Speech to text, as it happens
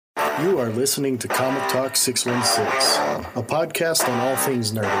You are listening to Comic Talk 616, a podcast on all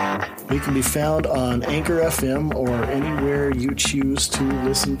things nerdy. We can be found on Anchor FM or anywhere you choose to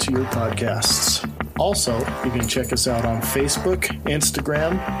listen to your podcasts. Also, you can check us out on Facebook,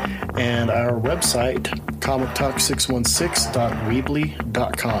 Instagram, and our website,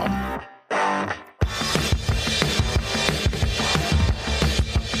 comictalk616.weebly.com.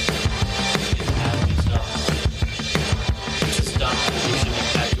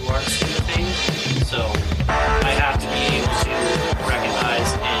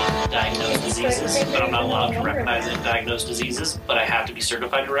 But I'm not allowed to recognize and diagnose diseases, but I have to be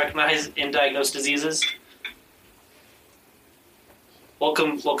certified to recognize and diagnose diseases.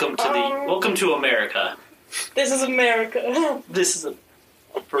 Welcome to America. This is America. This is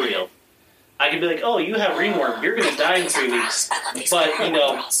for real. I could be like, oh, you have ringworm. You're going to die in 3 weeks. But,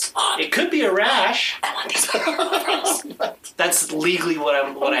 it could be a rash. That's legally what I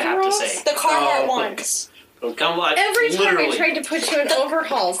have to say. The Carhartt ones. Every time I tried to put you in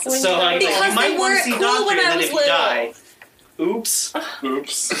overhauls. So you might want to see doctor, and then if you die, oops.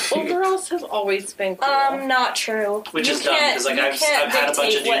 Overalls have always been cool. Not true. Which is dumb, because I've had a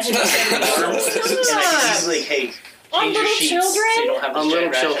bunch of dudes who have and like, hey, on change your little sheets children? so you don't have this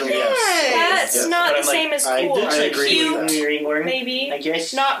giant rash. Yes. That's not the same as cool. I agree with that. Ringworm. Maybe. I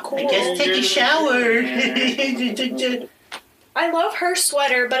guess. Not cool. I guess take a shower. I love her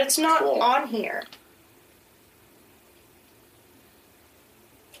sweater, but it's not on here.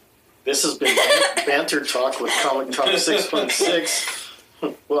 This has been Banter Talk with Comic Talk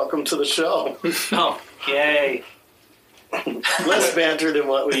 616. Welcome to the show. Oh, yay. Less banter than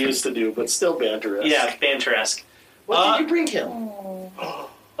what we used to do, but still banter-esque. Yeah, banter-esque. What did you bring him?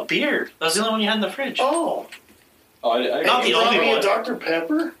 A beer. That was the only one you had in the fridge. Oh. Not the you only brought me one. a Dr.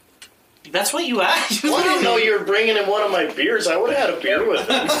 Pepper? That's what you asked. Well, I didn't know you were bringing him one of my beers. I would have had a beer with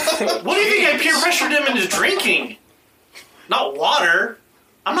him. What do you think I peer pressured him into drinking? Not water.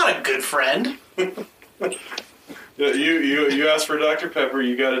 I'm not a good friend. You asked for Dr. Pepper,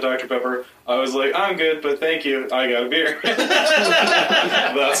 you got a Dr. Pepper. I was like, I'm good, but thank you. I got a beer.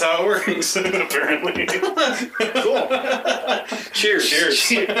 That's how it works, apparently. Cool. Cheers.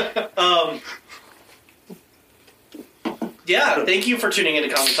 Yeah, thank you for tuning into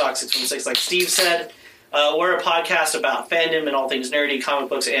Comic Talk 616. Like Steve said, we're a podcast about fandom and all things nerdy, comic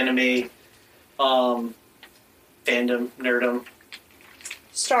books, anime, fandom, nerdom.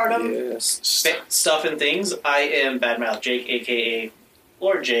 Stardom. Yes. Stuff and things. I am Badmouth Jake, a.k.a.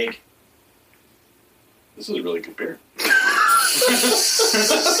 Lord Jake. This is a really good beer.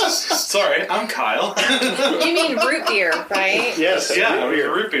 Sorry, I'm Kyle. You mean root beer, right? Yes. Yeah,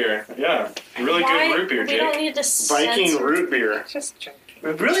 root beer. Yeah. Really good root beer, We Jake. don't need to Viking root beer. Just joking.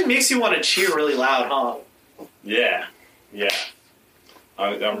 It really makes you want to cheer really loud, huh? Yeah.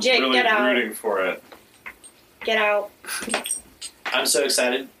 I'm Jake, really get out. rooting for it. Get out. I'm so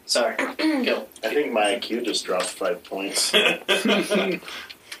excited. Sorry. Go. I think my IQ just dropped 5 points. I think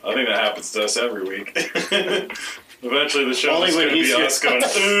that happens to us every week. Eventually the show is going to be us going...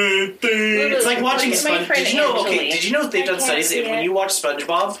 It's like watching My SpongeBob. friend Did you know they've done studies that when you watch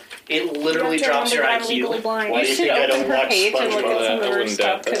SpongeBob, it literally drops your IQ? Why do You you should think I open don't her watch page and look SpongeBob? at some of I her wouldn't stuff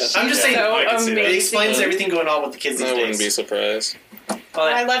doubt because that. I'm she's just saying, so I can see that. It amazing. explains everything going on with the kids these I days. wouldn't be surprised.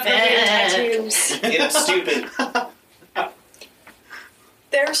 I love her weird tattoos. It's stupid.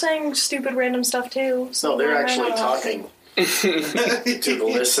 They're saying stupid random stuff too. No, they're actually talking to the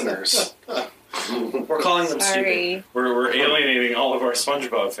listeners. We're calling them stupid. Sorry. We're alienating all of our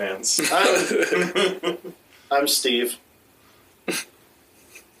SpongeBob fans. I'm Steve.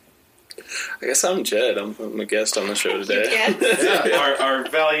 I guess I'm Jed. I'm a guest on the show today. Yeah. our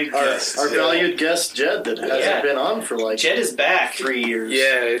valued guest. Our valued guest, Jed, that hasn't been on for like Jed is back. 3 years.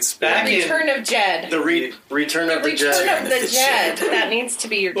 Yeah, it's Back in... Return of Jed. The return of the Return Jed. of the Jed. That needs to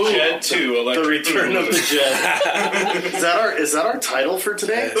be your Jed 2, The return of the Jed. Is that our title for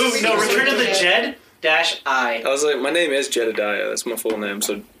today? Ooh, no, Return of the Jed -I. I was like, my name is Jedediah. That's my full name,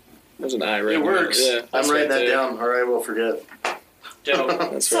 so there's an I right It there. works. Yeah, I'm that's writing right that there. down, or I will forget. Dope.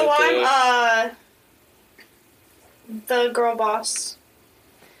 That's So right there. I'm the girl boss.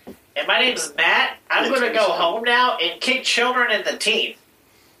 And my name is Matt. I'm going to go home now and kick children in the teeth.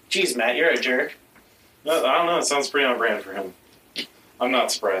 Jeez, Matt, you're a jerk. I don't know. It sounds pretty on brand for him. I'm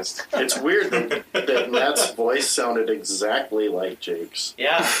not surprised. It's weird that Matt's voice sounded exactly like Jake's.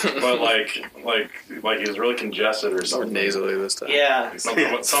 Yeah. But like he was really congested or Or something. nasally this time. Yeah.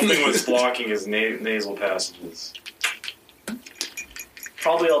 Something was blocking his nasal passages.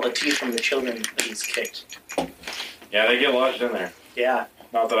 Probably all the teeth from the children that he's kicked. Yeah, they get lodged in there. Yeah.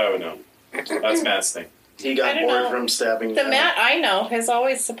 Not that I would know. That's Matt's thing. He I got don't bored know. from stabbing. The Matt I know has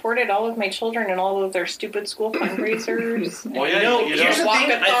always supported all of my children in all of their stupid school fundraisers. Well, yeah, You know, you here's the know.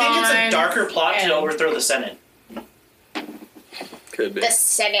 thing. I think it's a darker plot And- to overthrow the Senate. Could be. The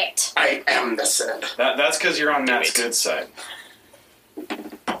Senate. I am the Senate. That's because you're on Matt's good side.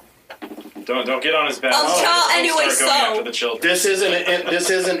 Don't get on his bad Oh, side. child, He'll anyway, start going so- after the children. This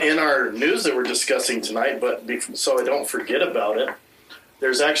isn't in our news that we're discussing tonight, but so I don't forget about it.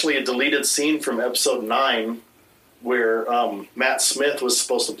 There's actually a deleted scene from episode 9 where Matt Smith was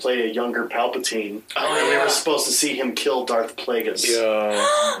supposed to play a younger Palpatine, and we were supposed to see him kill Darth Plagueis. Yeah.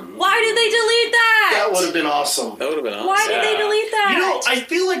 Why did they delete that? That would have been awesome. That would have been awesome. Why did they delete that? You know, I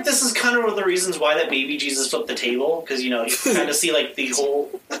feel like this is kind of one of the reasons why that baby Jesus flipped the table, because, you know, you kind of see, like, the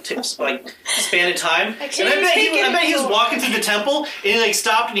whole span of time. I can't And I even bet he was think walking through the temple, and he, like,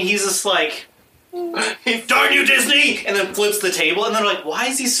 stopped, and he's just like, darn you, Disney! And then flips the table, and they're like, why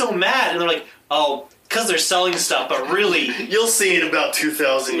is he so mad? And they're like, oh, because they're selling stuff, but really... You'll see in about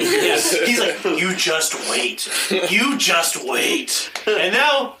 2,000 years. Yes. He's like, you just wait. You just wait. And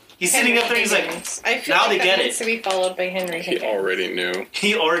now... He's sitting up there. He's like, I feel now like they that get needs it. to be followed by Henry He Higgins. already knew.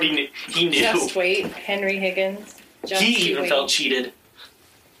 He already knew. He knew. Just wait, Henry Higgins. Just He even wait. felt cheated.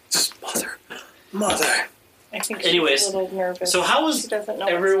 Mother. I think Anyways, she's a little nervous. So how was She doesn't know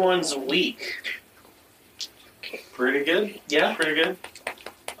what's everyone's week? Pretty good. Yeah. Pretty good.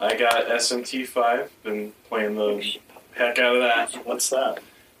 I got SMT 5. Been playing the heck out of that. What's that?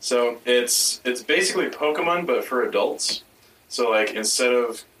 So it's basically Pokemon, but for adults. So like instead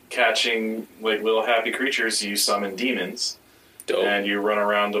of catching like little happy creatures, you summon demons, Dope. and you run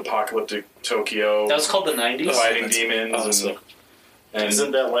around apocalyptic Tokyo That was called the 90s. fighting demons. awesome. And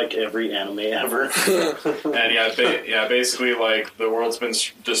Isn't that like every anime ever? and yeah, basically like the world's been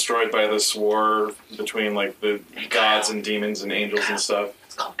destroyed by this war between like the gods and demons and angels and stuff.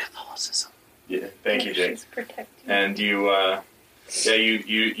 It's called Catholicism. Yeah, thank you, Jake. She's protecting. And you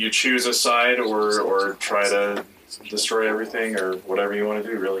choose a side or try to destroy everything or whatever you want to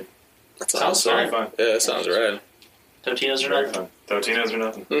do. Really, That Sounds very fun. fun. Yeah, that sounds rad. Totinos or Very nothing. fun. Totinos or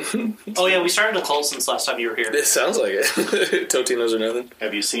nothing. Oh yeah, we started a cult since last time you were here. It sounds like it. Totinos or nothing.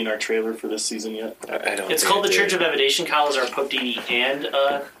 Have you seen our trailer for this season yet? I don't. It's think called I the did. Church of Evidation. Kyle is our Popdini and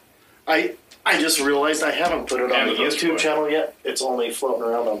I just realized I haven't put it on And the the Ghost YouTube Boy. channel yet. It's only floating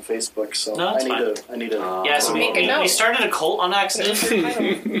around on Facebook, so No, that's I need to. yeah. So Make a we note. started a cult on accident.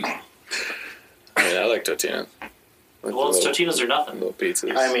 I mean, I like Totinos. Like Well, it's the Totinos or nothing. little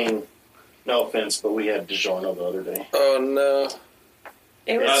pizzas. I mean, no offense, but we had DiGiorno the other day. oh no.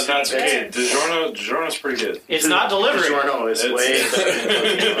 It was That's pretty okay. good. DiGiorno's pretty good. It's not delivery. DiGiorno is It's- way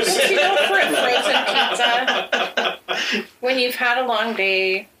better. If you go for a frozen pizza, when you've had a long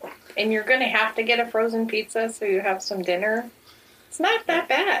day and you're going to have to get a frozen pizza so you have some dinner, it's not that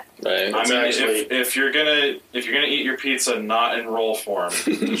bad. Right. I It's mean, actually- if you're gonna eat your pizza not in roll form,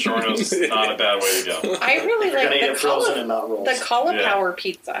 DiGiorno's not a bad way to go. I really You're gonna like eat it frozen and not rolls. the cauliflower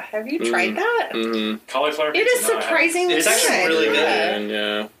pizza. Have you tried that? Mm-hmm. Cauliflower It pizza. is surprisingly It's actually good. really good. Yeah. And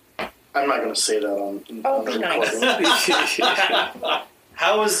yeah. I'm not going to say that on. Oh, on the be nice. recording.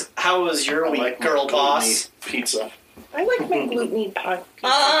 How was your I week, like my girl gluten-y boss? pizza. I like my gluten-y pizza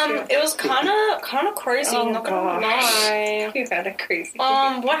too. It was kind of crazy. Oh, Not gonna gosh. lie. You had a crazy.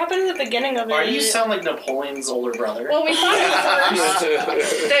 What happened at the beginning of it? Or you sound like Napoleon's older brother. Well, we thought at first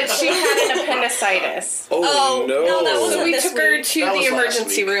that she had an appendicitis. Oh, no, that So wasn't we this took her week. to That the was last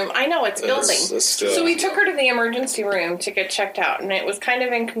emergency week. room. I know it's building. That's still, So we took her to the emergency room to get checked out, and it was kind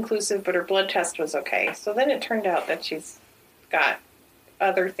of inconclusive, but her blood test was okay. So then it turned out that she's got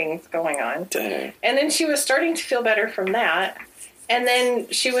other things going on. Dang. And then she was starting to feel better from that. And then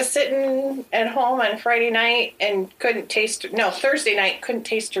she was sitting at home on Friday night and Thursday night, couldn't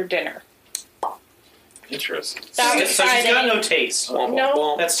taste her dinner. Interesting. That so was she's Friday. got no taste. Womp, No. womp,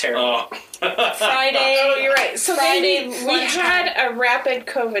 womp. That's terrible. Oh. Friday. Oh, you're right. So Friday then we had a rapid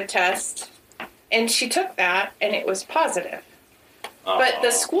COVID test, and she took that, and it was positive. But the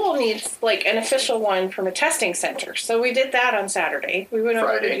school needs like an official one from a testing center. So we did that on Saturday. We went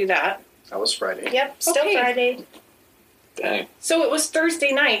over to Friday. do that. That was Friday. Yep, still Okay. Friday. Dang. So it was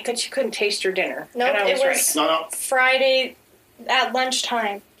Thursday night that she couldn't taste her dinner. Nope, and I it was was No. Friday at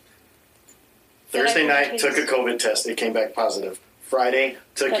lunchtime. Thursday That I night, took a COVID test. It came back positive. Friday,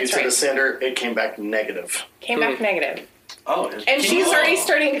 took you That's to right. the center. It came back negative. right. Came back negative. Oh, And she's already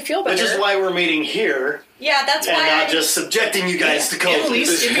starting to feel better. Which is why we're meeting here Yeah, that's and why not just subjecting you guys to At COVID.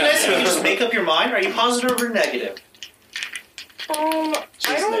 least, if you guys can just make up your mind, are you positive or negative? I don't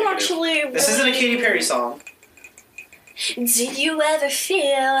negative. actually. This isn't a Katy Perry song. Do you ever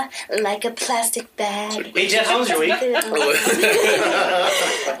feel like a plastic bag? Hey, Jen, how was your week? I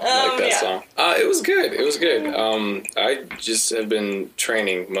like that song. It was good. It was good. I just have been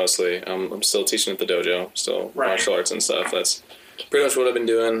training mostly. I'm still teaching at the dojo, still Right. martial arts and stuff. That's pretty much what I've been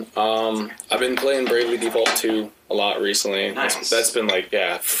doing. I've been playing Bravely Default 2 a lot recently. Nice. That's been like,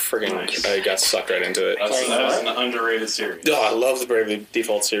 friggin', Nice. I got sucked right into it. That is an underrated series. Oh, I love the Bravely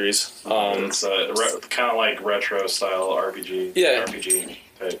Default series. It's kind of like retro style RPG. Yeah. RPG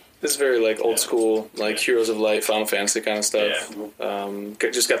type. It's very like old school, like Heroes of Light, Final Fantasy kind of stuff.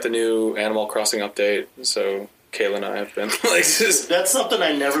 Just got the new Animal Crossing update, so Kayla and I have been like just. That's something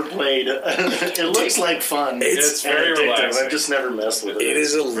I never played. It looks like fun. It's very addictive. relaxing. I've just never messed with it. It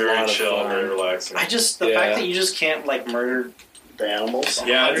is a Very lot of chill, fun. very relaxing. The fact that you just can't like murder. The animals.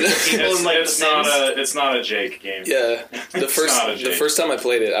 Yeah, Hundreds of people in, like, it's The not Sims. it's not a Jake game. Yeah, the not a Jake. first time I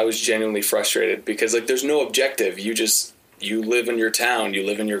played it, I was genuinely frustrated because like there's no objective. You live in your town, you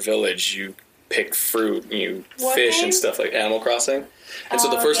live in your village, you pick fruit, you What fish game? and stuff like Animal Crossing. And so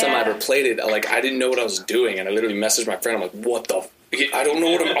the first time I ever played it, I didn't know what I was doing, and I literally messaged my friend. I'm like, "What the? I don't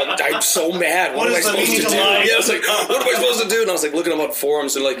know what I'm so mad. What am I is the supposed to meaning do?" of life? Yeah, I was like, "What am I supposed to do?" And I was like looking about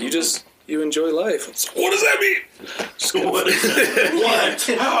forums and like, you enjoy life. I was like, what does that mean? What is that? What?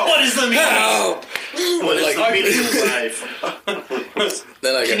 What is the meaning? How? What is Like- the meaning of life?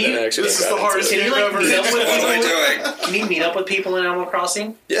 Then I Can you- actually This is got the hardest into Can it. you like meet up with What am I people? doing? Can you meet up with people in Animal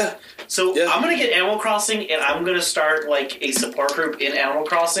Crossing? Yeah. So Yeah. I'm gonna get Animal Crossing, and I'm gonna start like a support group in Animal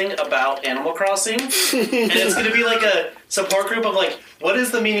Crossing about Animal Crossing, and it's gonna be like a support group of like, what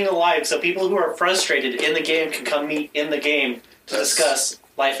is the meaning of life? So people who are frustrated in the game can come meet in the game to discuss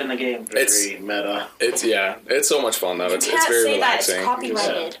life in the game. Very meta. It's so much fun though. You It's can't very say that. It's relaxing.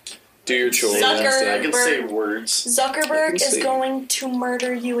 copyrighted. Do your chores. Zucker- and I stuff. can say words. Zuckerberg is see. going to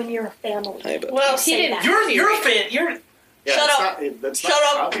murder you and your family. Hey, but- Well, he Say didn't. that. You're a fan. You're Yeah, Shut it's up. Not, that's Shut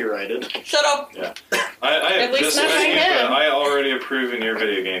not up. copyrighted. Shut up. I At have least just not met by you, him. but I already approve in your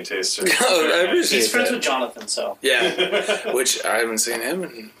video game taste. Sir. Oh, I appreciate he's friends that. with Jonathan, so. Yeah, which I haven't seen him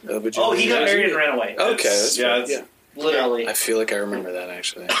in. Oh, he got married and ran away. Okay, that's Yeah, right. it's- Yeah. Literally. I feel like I remember that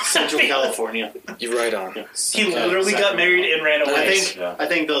actually. Central California. You're right on. He literally got married and ran I away. think. Yeah. I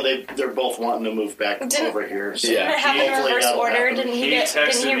think though they're both wanting to move back Didn't- over here. So Yeah. Didn't it happen in hopefully reverse that'll order? happen. Didn't He didn't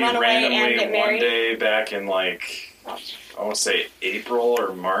texted he me run away and randomly get one married? day back in like I want to say April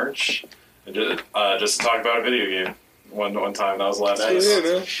or March, just to talk about a video game. One time that was the last Nice. time.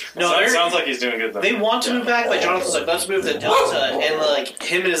 No, they're- sounds like he's doing good. Though. They want to move back. Like Jonathan's like, let's move to Delta, and like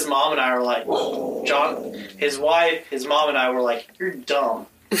him and his mom and I were like, his wife, his mom and I were like, you're dumb.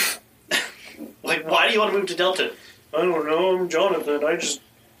 Like, why do you want to move to Delta? I don't know. I'm Jonathan. I just.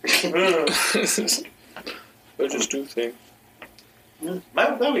 I just do things.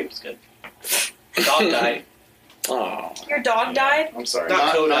 My week was good. Dog died. Oh, Your dog died? I'm sorry.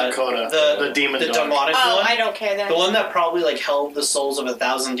 Not Coda. Not Coda. The demon the dog. demonic Oh, one. I don't care then. The one that probably like held the souls of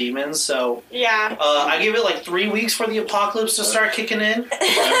 1,000 demons. So Yeah. I give it like 3 weeks for the apocalypse to start kicking in. And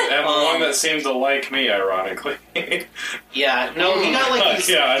the one that seemed to like me, ironically. Yeah, no, he got like these.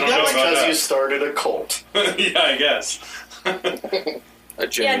 Yeah, I he don't got know like about Because that. you started a cult. Yeah, I guess.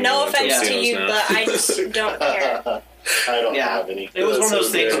 Yeah, no offense to Tostitos you, now. but I just don't care. I don't Yeah. have any. It was one of That's those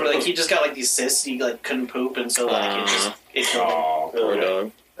so things weird. where like he just got like these cysts, he like couldn't poop, and so like it killed him. Oh, Poor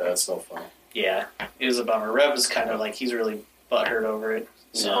dog. That's no fun. Yeah, it was a bummer. Rev was kind of like he's really butthurt over it.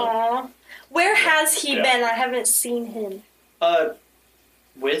 So Aww. Where has he Yeah. been? I haven't seen him.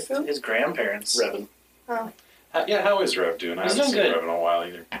 with his grandparents. Revan. yeah, how is Rev doing? I He's haven't doing seen good. Rev in a while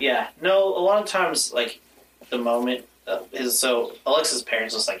either. Yeah, no, a lot of times like the moment is so Alexa's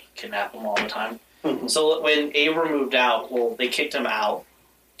parents just like kidnap him all the time. So when Abram moved out, well, they kicked him out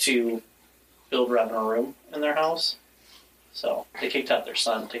to build Revan a room in their house. So they kicked out their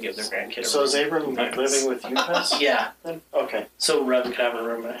son to give their grandkid a So room. is Abram Nice. living with you guys? Yeah, Okay. so Revan could have a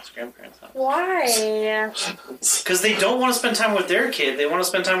room at his grandparents' house. Why? Because they don't want to spend time with their kid; they want to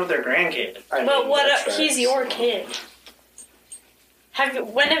spend time with their grandkid. But he's your kid.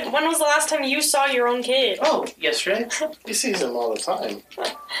 When was the last time you saw your own kid? Oh, yesterday. He sees him all the time.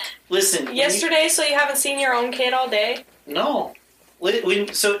 Listen, when Yesterday, so you haven't seen your own kid all day? no.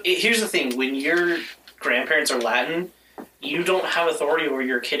 Here's the thing: when your grandparents are Latin, you don't have authority over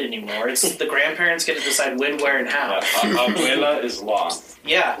your kid anymore. It's the grandparents get to decide when, where, and how. Abuela is lost.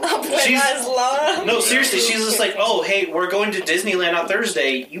 Yeah. Abuela's love. No, seriously, she's just like, oh, hey, we're going to Disneyland on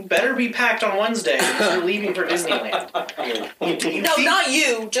Thursday. You better be packed on Wednesday because you're leaving for Disneyland. No, not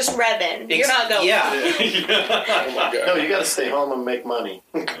you. Just Revan. You're not going. Yeah. Oh my No, god. you got to stay home and make money.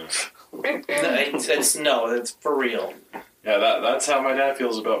 It's for real. Yeah, that's how my dad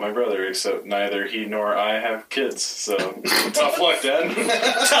feels about my brother, except neither he nor I have kids, so tough luck, Dad.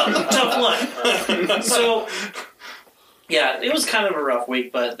 tough luck. So, yeah, it was kind of a rough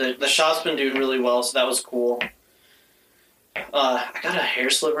week, but the shop's been doing really well, so that was cool. I got a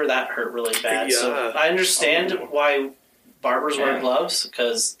hair sliver that hurt really bad, so I understand why barbers wear gloves,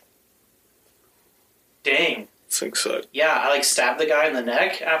 because dang. Things suck. Yeah, I stabbed the guy in the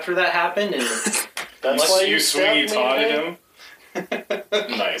neck after that happened, and That's why you swingy taught him.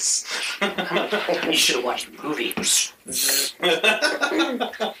 Nice. you should have watched the movie.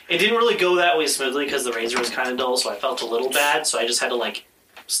 It didn't really go that way smoothly because the razor was kind of dull, so I felt a little bad. So I just had to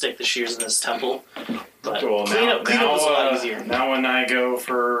stick the shears in his temple. But Well, cleanup was a lot easier. Now when I go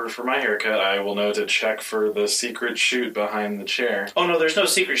for my haircut, I will know to check for the secret chute behind the chair. Oh no, there's no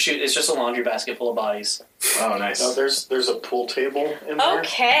secret chute. It's just a laundry basket full of bodies. Oh, nice. No, there's a pool table in there,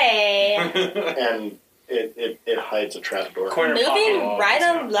 Okay. and it hides a trapdoor. Corner Moving pocket. right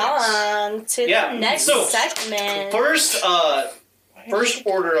sounds along to Yeah, the next so, segment. First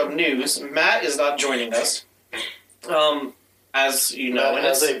order of news. Matt is not joining us. As you know, Matt and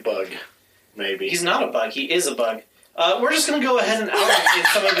has it's- a bug, maybe. he's not a bug. He is a bug. We're just gonna go ahead and out in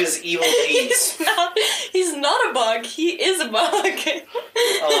some of his evil deeds. He's not a bug. He is a bug. I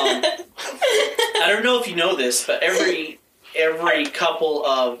don't know if you know this, but every couple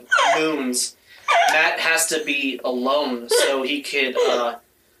of moons, Matt has to be alone so he could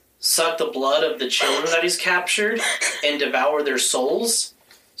suck the blood of the children that he's captured and devour their souls.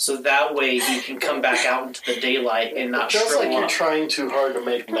 So that way he can come back out into the daylight and not It feels shrivel like you're up. trying too hard to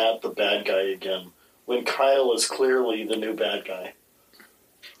make Matt the bad guy again, when Kyle is clearly the new bad guy.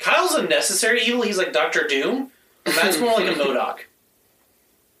 Kyle's a necessary evil. He's like Dr. Doom. Matt's more like a MODOK.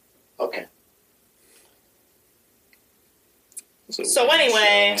 Okay. So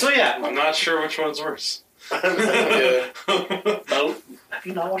anyway, So yeah. I'm not sure which one's worse. Yeah, Oh, have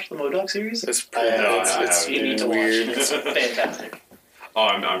you not watched the MODOK series? it's pretty. I It's You need to weird. watch it. It's fantastic. Oh,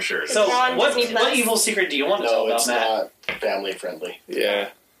 I'm sure it is. So, on what Disney Plus. evil secret do you want to No, tell about it's Matt? not family friendly. Yeah,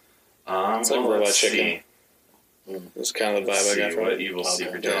 It's like well, Robot let's Chicken. see. it's kind of the Let's vibe I see got from what it. evil Okay.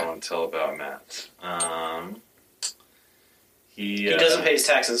 secret do I want to tell about Matt. He He doesn't pay his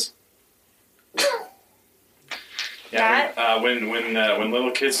taxes. Yeah, when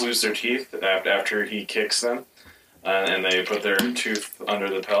little kids lose their teeth after he kicks them, and they put their tooth under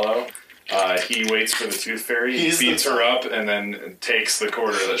the pillow, he waits for the tooth fairy, He's the beats her up, and then takes the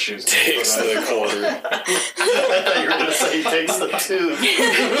quarter that she's Takes put the quarter. I thought you were going to say he takes the tooth.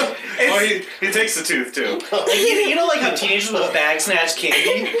 Oh, he takes the tooth too. You know, how teenagers with bag snatch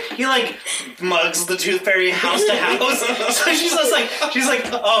candy, he mugs the tooth fairy house to house. So she's like,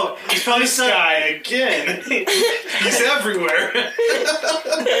 oh, he's probably This guy again. He's everywhere.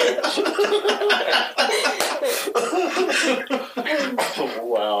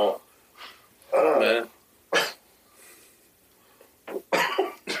 Wow. Man.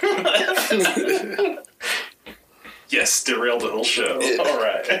 Yes, derailed the whole show. All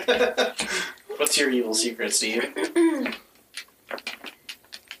right. What's your evil secret, Steve?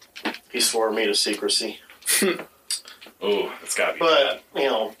 He swore me to secrecy. Oh, it's gotta be bad.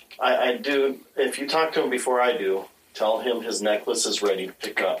 But, I do, if you talk to him before I do, tell him his necklace is ready to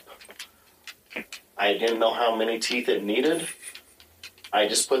pick up. I didn't know how many teeth it needed. I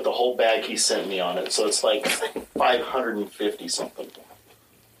just put the whole bag he sent me on it, so it's like 550 something.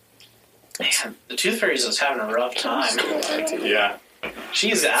 Man, the tooth fairy's just having a rough time. Yeah.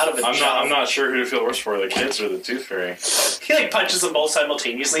 She's out of a I'm job. not sure who to feel worse for, the kids or the tooth fairy. He punches them both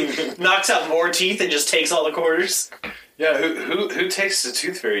simultaneously, knocks out more teeth, and just takes all the quarters. Yeah, who takes the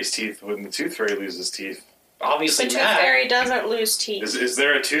tooth fairy's teeth when the tooth fairy loses teeth? Obviously, the tooth Matt. fairy doesn't lose teeth. Is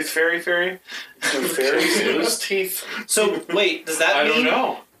there a tooth fairy? Do fairies lose teeth? So wait, does that I mean don't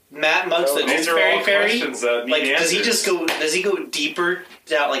know. Matt mugs the These tooth are all fairy? questions that need Does he answers. just does he go deeper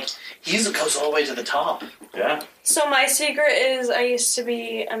down? He usually goes all the way to the top. Yeah. So my secret is I used to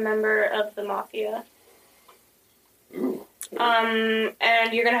be a member of the mafia. Ooh.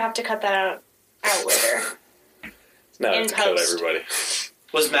 And you're gonna have to cut that out later. Now I In have to cut post. everybody.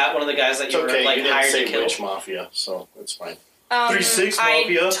 Was Matt one of the guys that It's you were okay, you didn't hired to say kill? which mafia, so it's fine. 3-6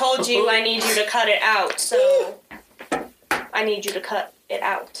 Mafia. I told you I need you to cut it out, so I need you to cut it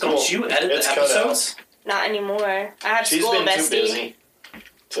out. Don't you edit It's the cut out. episodes? Not anymore. I have She's school, been too bestie. busy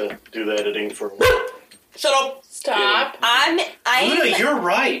to do the editing for Shut up. Stop. Luna, I'm you're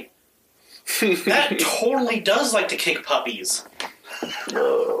right. That totally does like to kick puppies.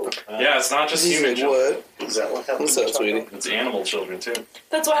 Yeah, it's not just He's human like, children. what? Is that what happened? What's up, sweetie? It's animal children, too.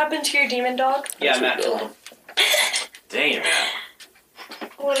 That's what happened to your demon dog? Yeah, That's Matt what killed dog. him. Dang it,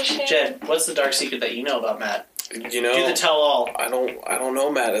 Matt. What a shame. Jed, what's the dark secret that you know about Matt? You know, Do the tell-all. I don't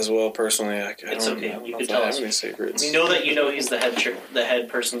know Matt as well personally. It's okay. I don't You know can if I tell have us. any secrets. We know that he's the head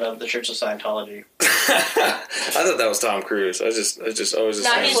person of the Church of Scientology. I thought that was Tom Cruise. I was just Nah, he's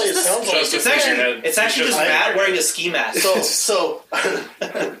Actually, it just sounds like It's actually just Matt wearing a ski mask. So,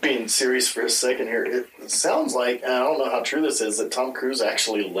 being serious for a second here, it sounds like, and I don't know how true this is, that Tom Cruise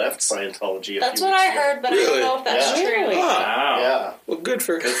actually left Scientology. That's what I heard, but I Really? don't know if that's Yeah. true. Wow. Yeah. well, good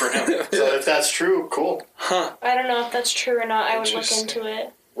for Good for him. So if that's true, cool. Huh. I don't know if that's true or not. I would look Interesting. into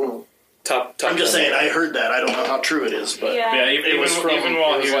it. Top. I'm just saying, I heard that. I don't know how true it is, but Yeah. Yeah, It was from- even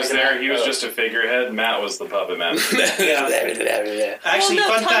while it he was was like there, an- he was just a figurehead. Matt was the puppet master. Actually, well, no,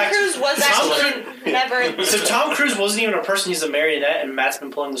 fun Tom fact. Cruise was actually never. So Tom Cruise wasn't even a person; he's a marionette, and Matt's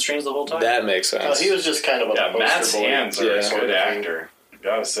been pulling the strings the whole time. That makes sense. he was just kind of a Yeah, poster Matt's boy. hands are Yeah. a good actor.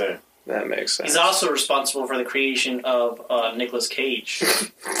 Gotta say. That makes sense. He's also responsible for the creation of Nicolas Cage.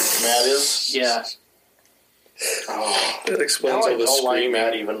 Matt is? Yeah. Oh, That now explains I all the don't like screaming.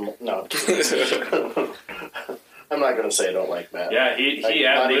 Matt even. No. I'm not going to say I don't like Matt. Yeah, he Like,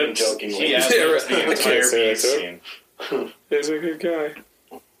 not even ad-libs jokingly. he ad-libs the I can't entire say beast that, scene. He's a good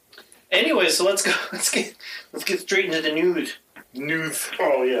guy. Anyway, so let's go. Let's get straight into the news.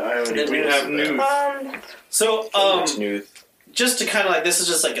 Oh, yeah. I already We have news. So, just to kind of this is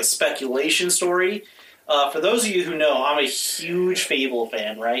just like a speculation story. For those of you who know, I'm a huge Fable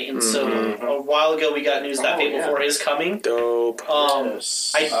fan, right? And so a while ago we got news that Fable 4 is coming. Dope.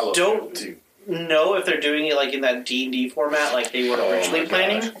 Yes. I love don't Fable 2. know if they're doing it like in that D&D format like they were originally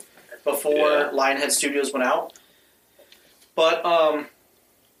planning before Lionhead Studios went out. But,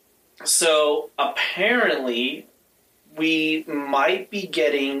 so apparently we might be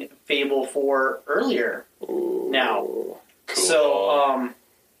getting Fable 4 earlier now. Cool. So,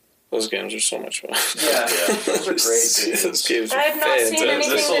 Those games are so much fun. yeah. Those are great games. Those games are I have not seen fantastic.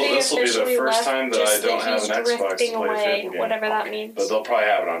 anything This'll- that he this'll be the officially first left, time that I just don't that have he's an Xbox to drifting play a away, Fable game. whatever that means. But they'll probably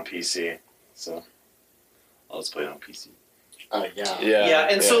have it on PC. So I'll just play it on PC. Yeah. Yeah,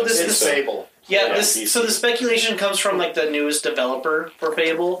 and so this It's is Fable. Yeah, Yeah, so the speculation comes from the newest developer for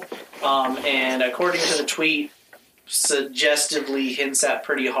Fable, and according to the tweet, suggestively hints at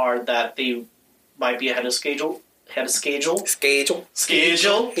pretty hard that they might be ahead of schedule. Schedule. Schedule.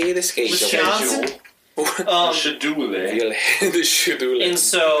 Hey, the schedule. Wisconsin. The schedule. And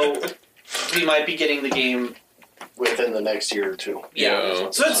so we might be getting the game. Within the next year or two. Yeah.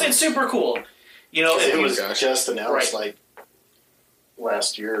 So it's super cool. You know, It if was gosh. just announced Right.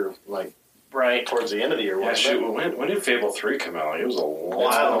 last year, right. towards the end of the year. Yeah, wasn't shoot. When did Fable 3 come out? It was a long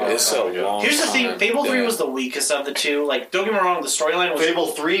Wow. time It's so ago. long. Here's the thing: time. Fable 3 Yeah. was the weakest of the two. Don't get me wrong, the storyline it? was Fable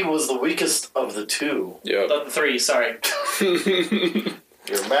 3 was the weakest of the two. Yep. the 3. Sorry,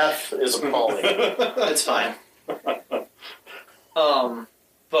 Your math is appalling. it's fine.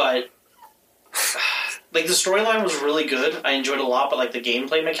 But the storyline was really good. I enjoyed it a lot, but the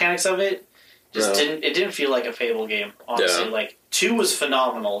gameplay mechanics of it just didn't feel like a Fable game. Honestly, Yeah. 2 was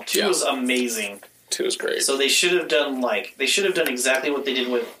phenomenal. 2 Yeah. was amazing. 2 is great. So they should have done exactly what they did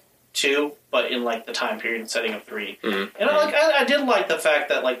with 2, but in the time period and setting of 3. Mhm. And I did like the fact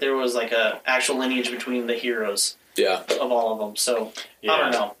that there was a actual lineage between the heroes Yeah. of all of them. So Yeah. I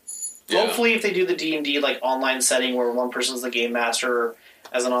don't know. Yeah. Hopefully, if they do the D&D online setting where one person's the game master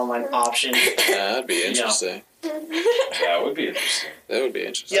as an online option, That'd be interesting. That would be interesting. That would be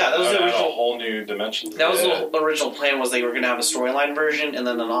interesting. yeah, that was That the would add a original. whole new dimension. That was the original plan. Was they were going to have a storyline version and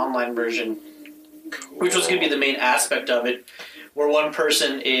then an online version, which was going to be the main aspect of it, where one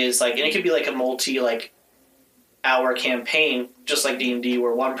person is and it could be a multi hour campaign, just like D&D,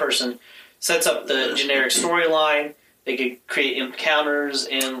 where one person sets up the generic storyline. They could create encounters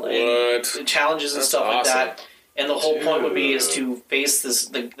and challenges and That's stuff like awesome. that. And the whole point would be is to face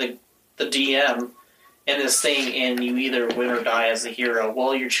the DM in this thing, and you either win or die as the hero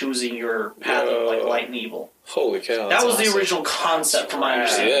while you're choosing your path of light and evil. Holy cow. That was awesome. the original concept, from my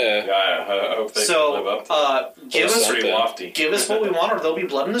understanding. Yeah. Yeah, I hope they can live up to that. Give That's us pretty lofty. give us what we want, or there'll be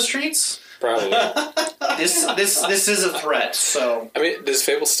blood in the streets. Probably. This is a threat. So I mean, does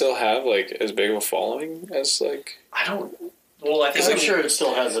Fable still have as big of a following as I don't. Well, I think I'm sure it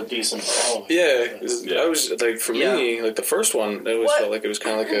still has a decent following. Yeah, Yeah. I was for me, the first one, it always felt like it was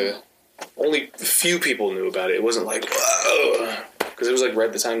kind of only a few people knew about it. It wasn't whoa, because it was right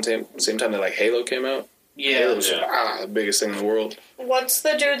at the same time that Halo came out. Halo yeah. was the biggest thing in the world. What's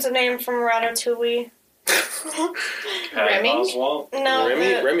the dude's name from Ratatouille? Patton Remy? Oswalt? No,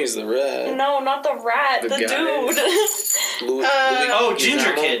 Remy's the rat. no, not the rat. The The, guy. dude.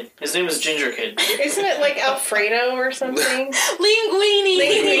 Ginger Kid. His name is Ginger Kid. Isn't it like Alfredo or something? Linguini.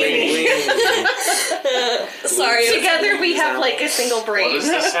 Sorry. Together we have like a single What brain. does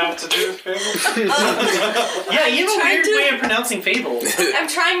this have to do with Fable? Yeah, you have a Trying weird to- way of pronouncing Fable. I'm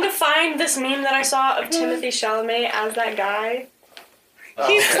trying to find this meme that I saw of Timothy Chalamet as that guy.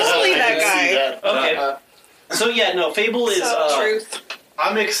 He's totally that guy. Okay. So yeah, no, Fable is. Truth.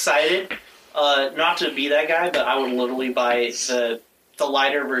 I'm excited, not to be that guy, but I would literally buy the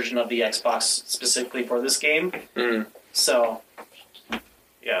lighter version of the Xbox specifically for this game. Mm. So,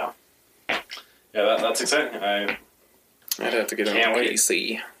 yeah. Yeah, that's exciting. I'd have to get it Can't on wait.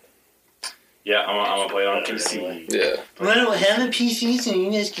 PC. Yeah, I'm gonna play it on PC. Yeah. I don't have a PC, so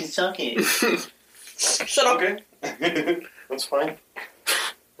you guys can suck it. Shut up. Okay. That's fine.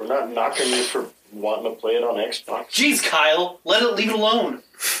 We're not knocking you for wanting to play it on Xbox. Jeez, Kyle, leave it alone.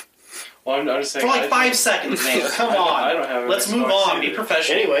 Well, I'm just saying. For like 5 seconds, man. Come on. I don't have an Let's move Xbox on. Be either.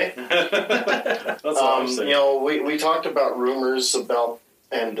 professional. Anyway, That's all I'm saying. you know, we talked about rumors about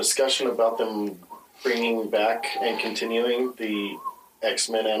and discussion about them bringing back and continuing the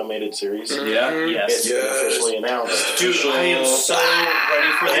X-Men animated series. Yeah. Yes. It's been officially announced. Dude, I am so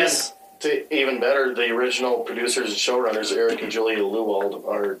ready for this. Even better, the original producers and showrunners, Eric and Julia Lewald,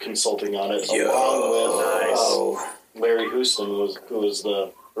 are consulting on it, along with Larry Houston, who was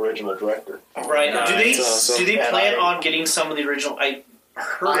the original director. Right. Nice. Do they And plan I- on getting some of the original... I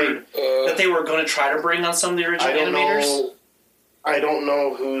heard that they were going to try to bring on some of the original I don't animators. know. I don't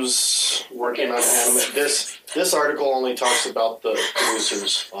know who's working on anime. This article only talks about the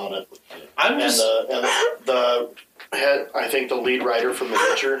producers on it, I'm and just... the head. I think the lead writer from The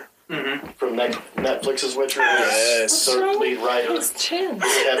Witcher, from Netflix's Witcher, Yes. is the lead writer. His chin. The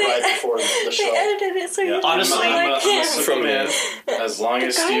head right before the They show. edited it so you Yeah, don't honestly, look I'm like a him. simple man. As long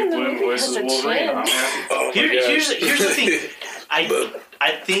as guy Steve in the Bloom movie voices has a Wolverine, chin. I'm happy. Oh Here's the thing.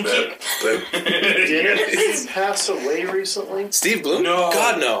 I think it... Didn't he pass away recently? Steve Bloom? No.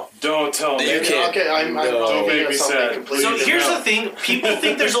 God, no. Don't tell me. You can't. Okay, I'm No. Don't thinking make of me something sad. completely So here's different. the thing. People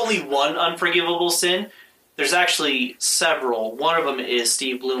think there's only one unforgivable sin. There's actually several. One of them is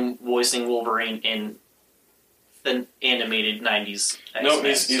Steve Bloom voicing Wolverine in the animated 90s X-Men No,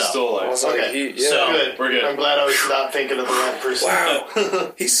 he's stuff. still alive. Okay. So- Good. We're good. I'm glad I was not thinking of the right person.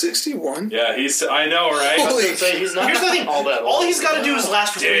 Wow. He's 61. Yeah, I know, right? I was gonna say he's not Here's the thing. all that. All old. he's got to do is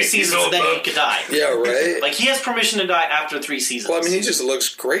last for 3 Dang, he's seasons, old, and then bro. he could die. Yeah, right? Like, he has permission to die after 3 seasons. Well, I mean, he just looks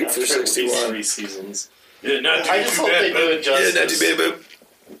great for That's true. 61. 3 seasons. Yeah, not I just hope they do it Yeah, justice. not too bad,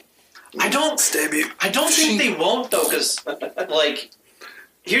 but I don't stab you. I don't think they won't, though, because, like,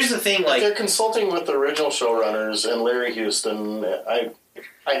 here's the thing, like... They're consulting with the original showrunners and Larry Houston. I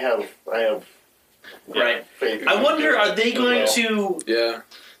have Right. faith. I wonder, are they going Well, to Yeah.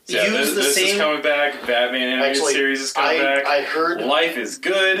 Yeah, use the this is same... coming back. Batman animated Actually, series is coming back. I heard. Life is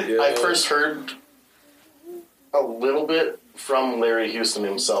good. Yeah. I first heard a little bit from Larry Houston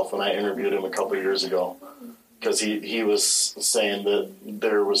himself when I interviewed him a couple years ago, because he was saying that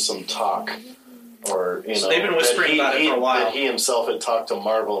there was some talk, or So they've been whispering about it for a while. That he himself had talked to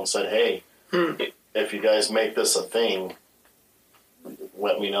Marvel and said, "Hey, if you guys make this a thing,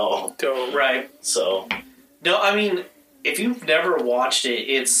 let me know." Right. So No, I mean, if you've never watched it,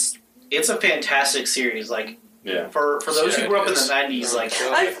 it's a fantastic series. Like, Yeah. for those Yeah, who grew up in it the is. 90s, like,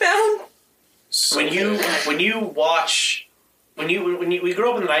 I found when you watch... When we grew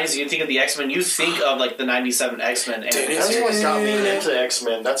up in the 90s, you think of the X-Men, you think of, like, the 97 X-Men. And that's what got me into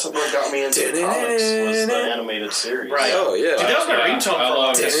X-Men. That's what got me into the comics, was the animated series. Right. Oh, yeah. Dude, that was my ringtone I for a long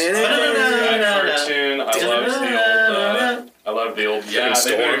love time. that cartoon. I love the old. Yeah,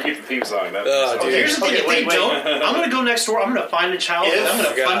 Theme they better song. keep the theme song. That Oh, Okay, dude. here's the thing, if they wait. don't, I'm going to go next door, I'm going to find a child, and I'm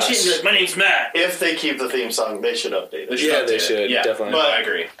going to punch it and be like, my name's Matt. If they keep the theme song, they should update it. Yeah, they should. Yeah, Definitely. But- I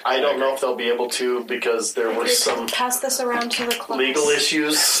agree. I don't know if they'll be able to, because there were some pass this around to the class. legal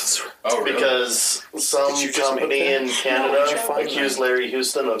issues, Oh, really? because some Did you just company make that? in No, Canada did you find accused Larry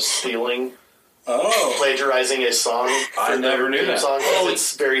Houston of stealing, Oh, plagiarizing a song I for never their knew thing that. song, 'cause Oh,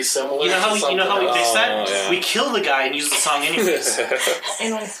 it's very similar. You know how we else. fix that? Oh, yeah. We kill the guy and use the song anyways.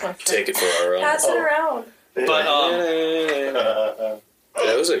 Take it for our own. Pass it around. But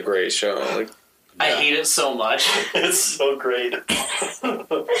That was a great show. Like, I hate it so much. it's so great.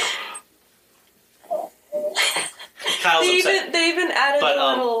 Kyle's They upset. even added But, a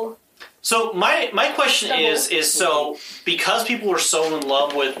little. So my question Double. is so because people were so in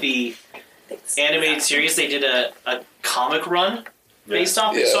love with the animated series, they did a comic run based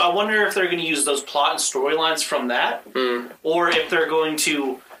off it. Yeah. So I wonder if they're going to use those plot and storylines from that, or if they're going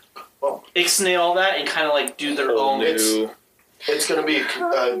to ixnay all that and kind of like do their whole own. new. It's going to be a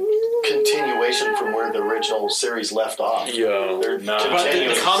continuation from where the original series left off. Yeah. They're But But continuing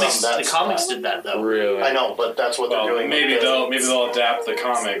the from comics, that the comics spot. did that though. Really? I know, but that's what Well, they're doing. maybe with they'll adapt the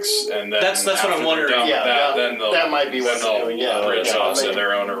comics, and then That's what after I'm they're wondering. done with Yeah, then they'll, that might be what then they're they'll doing. Yeah, branch yeah, off to maybe.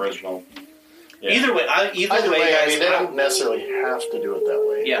 their own original. Yeah. Either way, Either way, guys, I mean, they don't necessarily have to do it that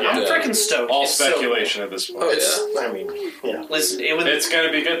way. yeah, I'm Yeah. freaking stoked. All It's so- speculation at this point. Oh, It's, I mean, yeah. Listen, It's going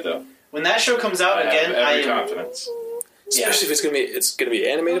to be good though. when that show comes out I again, have I every am. confidence. Yeah. Especially if it's gonna be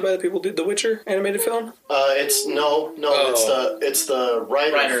animated by the people who did the Witcher animated film. It's no, it's the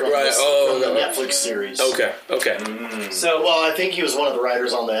writer Writer. from, Right, from the okay. Netflix series. Okay. So Well, I think he was one of the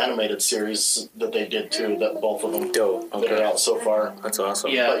writers on the animated series that they did too. That both of them Dope. that are Okay. out so far. That's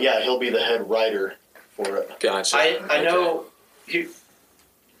awesome. Yeah. But yeah, he'll be the head writer for it. Gotcha. I know.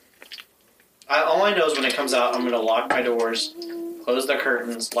 All I know is when it comes out, I'm gonna lock my doors, close the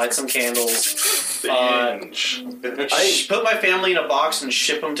curtains, light some candles, Binge. put my family in a box and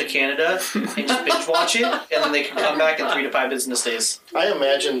ship them to Canada and just binge watch it, and then they can come back in 3 to 5 business days. I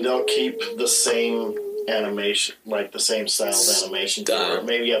imagine they'll keep the same animation, like the same style of animation for it.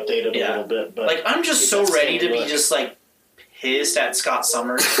 Maybe update it a Yeah. little bit, but Like I'm just keep so that ready same to be look. just like pissed at Scott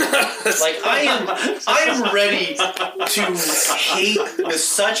Summers. Like I am ready to hate with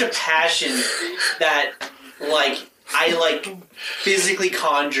such a passion that like I like physically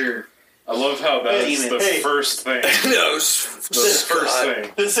conjure. I love how that's the Hey. first thing. No, The first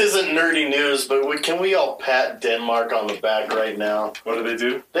thing. This isn't nerdy news, but can we all pat Denmark on the back right now? What do they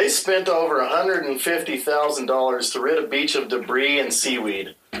do? They spent over $150,000 to rid a beach of debris and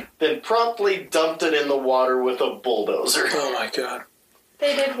seaweed, then promptly dumped it in the water with a bulldozer. Oh my god.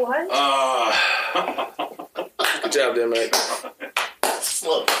 They did what? Good job, Denmark.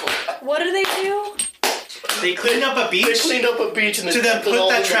 Slow. What do they do? They cleaned up a They beach cleaned up a beach and to then dumped it put all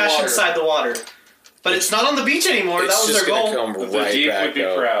that in the trash water. inside the water. But it's not on the beach anymore. That It's was just their gonna goal. come The right deep back would be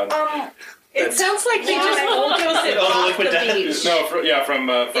up. proud. It sounds like they just bulldozed it Oh, the off liquid the death. beach No, from into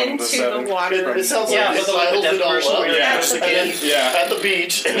the the seven. water. It sounds Yeah, like but they the liquid piled death it all commercial up where Yeah. and then Yeah. at the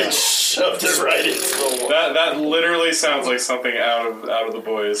beach and then shoved it right into the water. That literally sounds like something out of the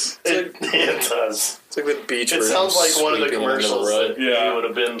boys. It does. It's like the beach. It version sounds like one of the sweeping under commercials rug. that Yeah. you would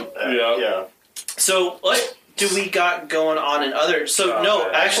have been at. Yeah. Yeah. So what do we got going on in other? So Oh, no, man.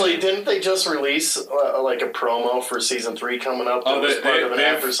 actually, Actually, didn't they just release like a promo for season 3 coming up? That Oh, was part of an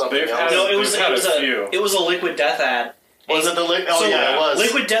ad for something they've else. had- no, They've it had was a few. a Liquid Death ad. Was it the Oh So, yeah, it was.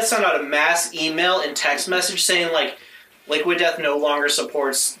 Liquid Death sent out a mass email and text message saying like Liquid Death no longer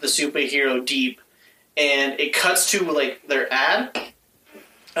supports the superhero Deep, and it cuts to like their ad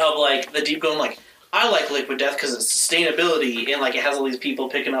of like the Deep going like, I like Liquid Death because it's sustainability and like it has all these people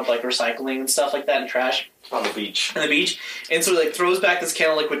picking up like recycling and stuff like that and trash on the beach. on the beach, and so he like throws back this can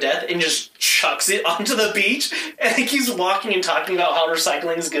of Liquid Death and just chucks it onto the beach, and he keeps walking and talking about how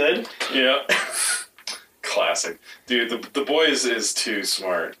recycling is good. Yeah. Classic. Dude, the boys is too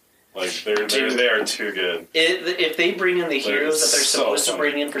smart. Like they are too good. If they bring in the heroes that they're so supposed to funny.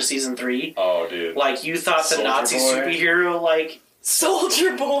 bring in for season 3, Oh, dude. like you thought the Soldier Nazi Boy. superhero, like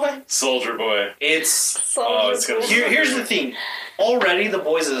Soldier Boy. Soldier Boy. it's. It's gonna be Here's the thing. Already, The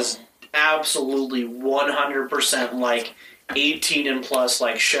Boys is absolutely 100% like 18 and plus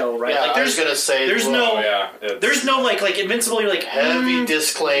like show, right? Yeah, like I was gonna say there's well, no- Oh yeah. It's- there's no like Invincible. You're like heavy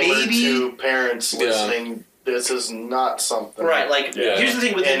disclaimer maybe- to parents Yeah. listening. This is not something right. Like Yeah. here's the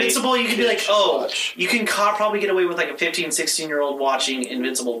thing with any Invincible, you could be kid like, should oh, watch. you can probably get away with like a 15, 16-year-old watching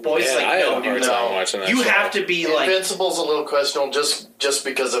Invincible. Boys Yeah, like I had a no, hard dude. time watching that You show. have to be like Invincible's a little questionable just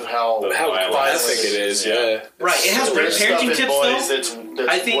because of how How Violent. graphic it is, yeah. right. It has So great there's stuff parenting in tips boys though. that's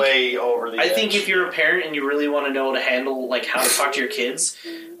I think- way over the I edge. think if you're a parent and you really want to know how to handle like how to talk to your kids,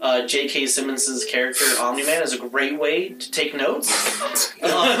 J.K. Simmons' character Omni-Man is a great way to take notes.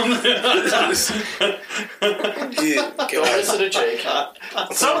 Yeah, Don't listen to Jake.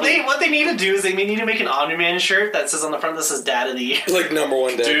 So what they need to do is they need to make an Omni-Man shirt that says on the front that says Dad of the Year. like number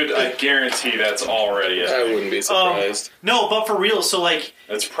one day. Dude, I guarantee that's already I it. wouldn't be surprised. No, but for real. So like,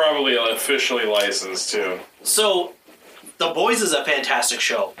 It's probably officially licensed too. so The Boys is a fantastic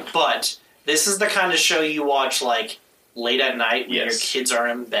show, but this is the kind of show you watch like late at night when your Yes. kids are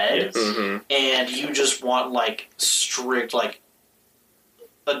in bed. Yes. Mm-hmm. And you just want like strict like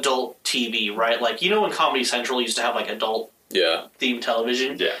adult TV, right? Like you know when Comedy Central used to have like adult Yeah. themed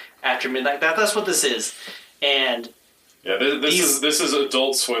television Yeah. after midnight. That's what this is. And Yeah, this is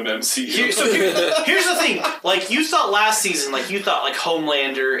Adult Swim MCU. here's the thing: like you thought last season, like you thought like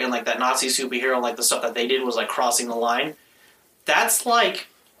Homelander and like that Nazi superhero, like the stuff that they did was like crossing the line. That's like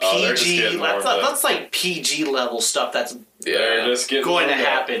Oh, they're just PG. getting more of the- That's like PG level stuff that's They're Yeah. just getting going to warmed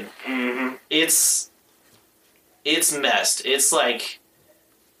up. happen. Mm-hmm. It's it's messed. It's like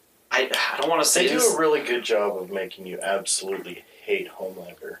I don't want to say They this. do a really good job of making you absolutely hate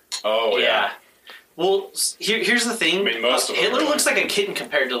Homelander. Oh yeah. Well, here's the thing. I mean, most of them Hitler are looks like a kitten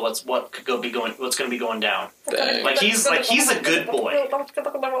compared to what's going to be going down. Dang. Like he's a good boy.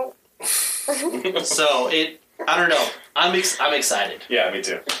 So I don't know. I'm excited. Yeah, me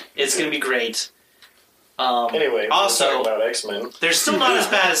too. It's going to be great. Anyway, also, we're talking about X-Men. they're still not as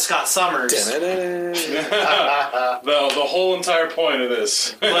bad as Scott Summers. The whole entire point of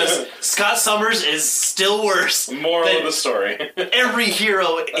this But Scott Summers is still worse moral than of the story. every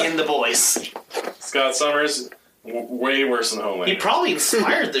hero in The Boys. Scott Summers, way worse than Homelander. He probably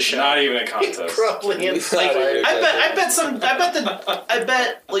inspired the show. Not even a contest. Probably Like, inspired. I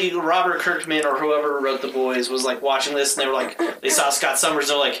bet like Robert Kirkman or whoever wrote The Boys was like watching this and they were like, they saw Scott Summers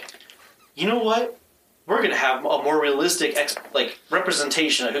and they're like, you know what? We're going to have a more realistic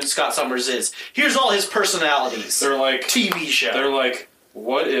representation of who Scott Summers is. Here's all his personalities. They're like TV show. They're like,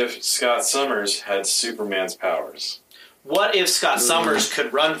 what if Scott Summers had Superman's powers? What if Scott Summers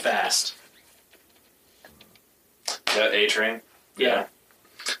could run fast? That A-Train? Yeah.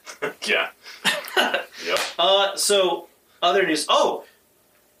 Yeah. Yep. So, other news. Oh!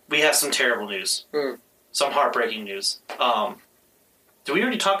 We have some terrible news. Some heartbreaking news. Did we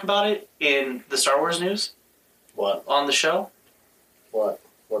already talk about it in the Star Wars news? What? On the show? What?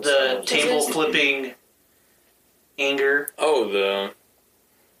 What's The table flipping anger. Oh, the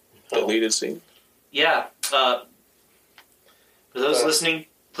deleted scene. Yeah. For those listening,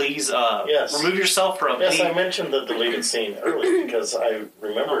 please Yes. remove yourself from Yes, I any... mentioned the deleted scene earlier because I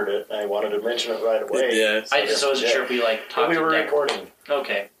remembered it and I wanted to mention it right away. Yeah. I just wasn't sure if we But talked we were about it. recording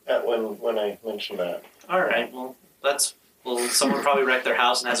Okay. when I mentioned that. Alright, well, someone probably wrecked their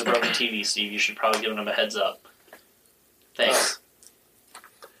house and has a broken TV, Steve. You should probably give them a heads up. Thanks.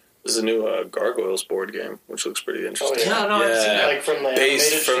 There's a new Gargoyles board game, which looks pretty interesting. Oh, yeah. No, I've seen that. Like from the Based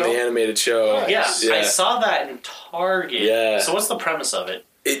animated from show? the animated show. Yeah, Yeah. I saw that in Target. Yeah. So what's the premise of it?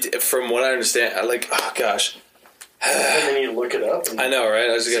 From what I understand, oh gosh. And then you look it up. And I know, right?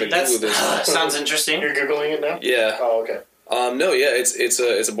 I just gotta That's Google this. sounds interesting. You're Googling it now? Yeah. Oh, okay. No, yeah,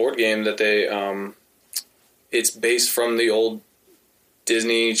 it's a board game that they it's based from the old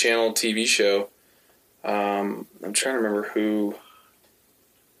Disney Channel TV show. I'm trying to remember who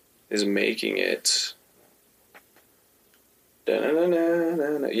is making it.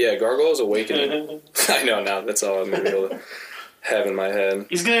 Da-na-na-na-na-na. Yeah, Gargoyles Awakening. I know now. That's all I'm gonna be able to have in my head.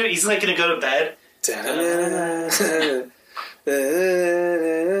 He's like gonna go to bed.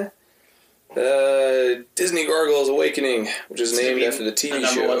 Disney Gargoyles Awakening, which is named after the TV number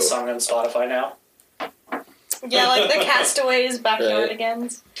show. one song on Spotify now. Yeah, like the Castaways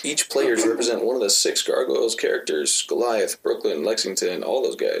Backyardigans. Each players represent one of the 6 Gargoyles characters: Goliath, Brooklyn, Lexington, all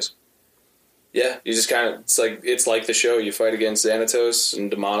those guys. Yeah, you just kind of it's like the show. You fight against Xanatos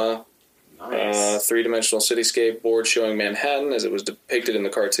and Damana. Nice. 3-dimensional cityscape board showing Manhattan as it was depicted in the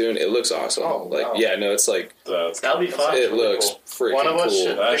cartoon. It looks awesome. Oh, wow. Yeah, no, it's like That'll be fun. it looks cool. freaking One of us cool.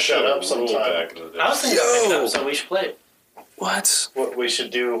 should- That Pick show that up ruled sometime. back in the day. I was thinking of picking Yo! up, so we should play it. What? What we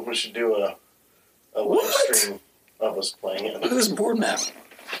should do a live What? stream of us playing it. Look at this board map.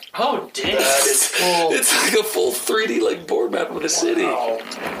 Oh, dang. That is cool. It's like a full 3D like board map of the city. Wow.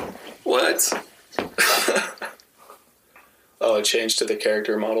 What? Oh, it changed to the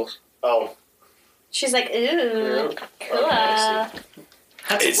character models. Oh, She's like, ooh, cool. I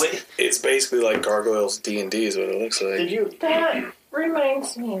It's basically like Gargoyles D&D is what it looks like. did you? That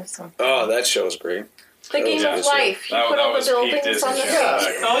reminds me of something. Oh, that show's great. The That Game was of awesome. Life. You That- put that all the was peak buildings Disney on the Channel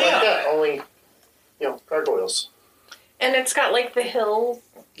hill. back Oh, Like yeah. that, only gargoyles. And it's got like the hills.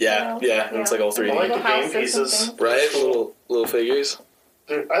 Yeah, yeah, and it's like all 3D. I like the Little game houses and pieces. things. Right? Little figures.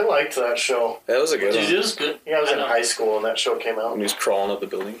 Dude, I liked that show. That was a good Dude, it one. was good. Yeah, I was in know. high school when that show came out. When he was crawling up the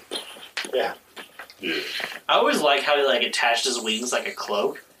building. Yeah. Yeah. I always like how he like attached his wings like a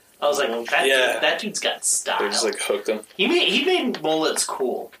cloak. I was like, Yeah. that dude's got style. They just like hooked him. He made mullets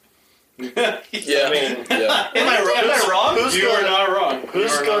cool. Yeah. I mean, Yeah. Am I wrong? Who's You are not wrong.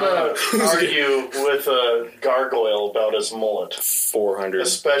 Who's You are not gonna wrong. argue with a gargoyle about his mullet? 400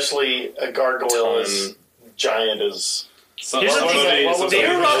 Especially a gargoyle as ton. giant as... Here's the thing, they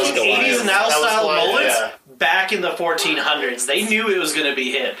were rocking Goliath. 80s and now That was style Goliath, mullets yeah. back in the 1400s. They knew it was going to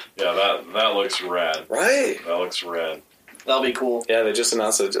be hip. Yeah, that looks rad. Right? That looks rad. That'll be cool. Yeah, they just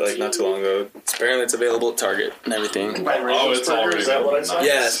announced it like not too long ago. Apparently it's available at Target and everything. By Oh, it's Ravensburger, already is that what I nice. said?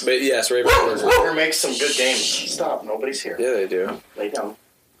 Yes, but yes, Ravensburger. Ravensburger makes some good games. Stop, nobody's here. Yeah, they do. Lay down.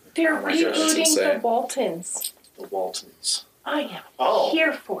 They're Oh my gosh, that's rebooting the insane. Waltons. The Waltons. I am Oh.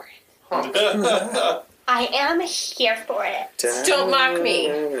 here for it. I am here for it. Don't mock me.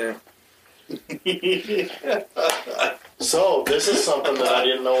 So, this is something that I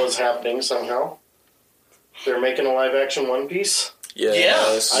didn't know was happening somehow. They're making a live-action One Piece.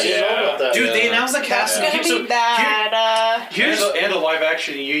 Yes. I didn't know about that. Dude, they announced the cast. It's gonna So be bad. And a live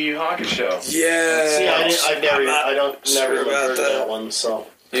action Yu Yu Hakusho. Yeah. See, I've never sure even heard about that. that one, so...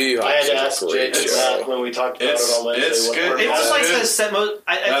 Yu Yu I had to Hakusho's a ask great Jake and show. Matt when we talked about It's- it on Wednesday. it's what good. we're It was about. like good. the set mode.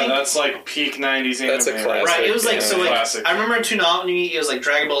 I think That's like peak 90s anime. That's a classic. right. It was like so. Like Classic. I remember in Toonami, it was like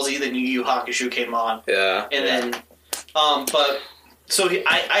Dragon Ball Z, then Yu Yu Hakusho came on, Yeah. and then, but so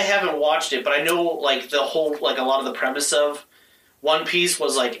I haven't watched it, but I know like the whole like a lot of the premise of One Piece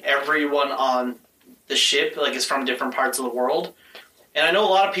was like everyone on the ship like is from different parts of the world. And I know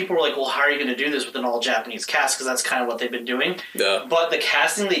a lot of people were like, well, how are you going to do this with an all-Japanese cast? Because that's kind of what they've been doing. Yeah. But the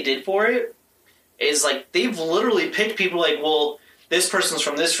casting they did for it is, like, they've literally picked people like, well, this person's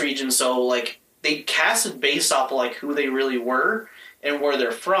from this region, so, like, they casted based off of, like, who they really were and where they're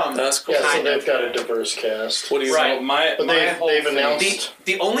from. That's cool. Yeah, so kind they've of. got a diverse cast. What do you Right. But they've announced...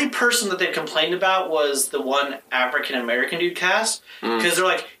 The only person that they complained about was the one African-American dude cast. Because they're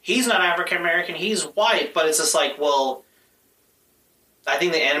like, he's not African-American, he's white. But it's just like, well... I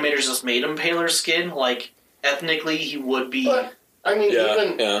think the animators just made him paler skin. Like, ethnically, he would be... But, I mean,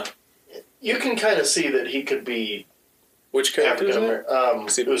 even... Yeah. You can kind of see that he could be Which character is it? African-American.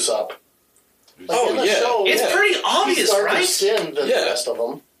 Usopp. Like, Oh, in the yeah. show, it's pretty he's obvious, darker right? skinned than Yeah. the rest of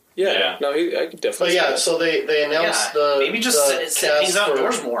them. Yeah. Yeah. No, I could definitely But see yeah, that. so they announced Yeah, the maybe just the he's cast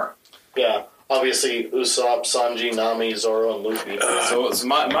outdoors for, more. yeah, obviously Usopp, Sanji, Nami, Zoro, and Luffy. So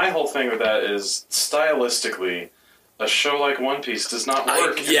my whole thing with that is stylistically, a show like One Piece does not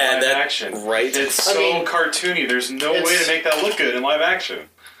work in live action. Right. It's I so mean, cartoony. There's no it's- way to make that look good in live action.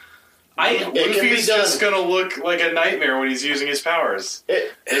 I It can be Luffy's just done. gonna look like a nightmare when he's using his powers.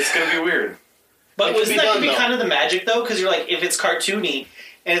 It's gonna be weird. But It wasn't can be that done, be though. kind of the magic though? Because you're like, if it's cartoony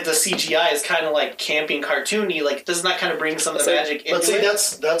and if the CGI is kind of like camping cartoony, like doesn't that kind of bring some of the So- magic into But see,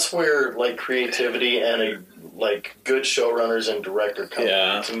 it? that's where like creativity and good showrunners and director come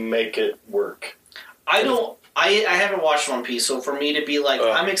Yeah. to make it work. I don't. I haven't watched One Piece, so for me to be like,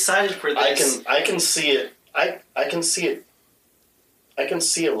 I'm excited for this. I can see it. I can see it. I can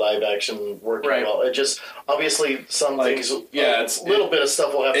see a live action working Right. well. It just obviously some Like, things. yeah, a little bit of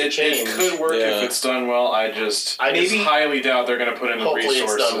stuff will have to It change. could work Yeah. if it's done well. I Maybe- highly doubt they're gonna put in the Hopefully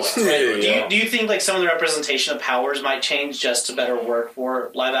it's done resources. well. There you go. Do you think like some of the representation of powers might change just to better work for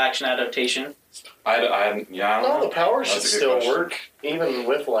live action adaptation? I don't No, know. the power should That's a good still question. work even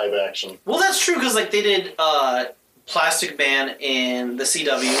with live action. Well, that's true because like they did Plastic Man in the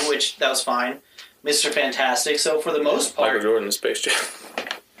CW, which that was fine. Mr. Fantastic. So for the most Michael part, Jordan, Space Jam.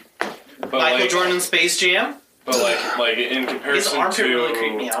 But Michael like, Jordan in Space Jam. But like in His comparison armpit to really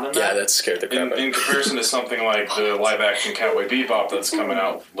creeped me out in Yeah, that. that scared the crap out of in me. comparison to something like the live action Cowboy Bebop that's coming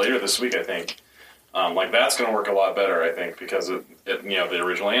out later this week, I think. Like that's going to work a lot better, I think, because the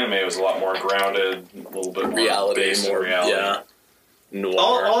original anime was a lot more grounded, a little bit more Reality, based in more reality. yeah.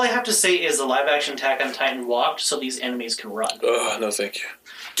 Noir. All I have to say is the live action Attack on Titan walked so these enemies can run. Oh, no, thank you.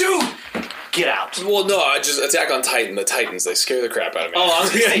 Dude, get out. Well, no, I just Attack on Titan. The Titans, they scare the crap out of me. Oh, I was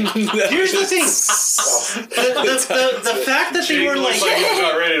gonna say, here's the thing. The fact that they Jake were looks like, like he's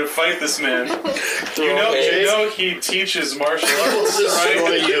not ready to fight this man. You know he teaches martial arts, Destroy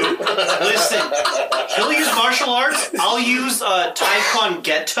right? you. listen, he'll use martial arts. I'll use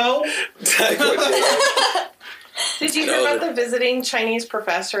Taekwondo. Did you hear No, about the visiting Chinese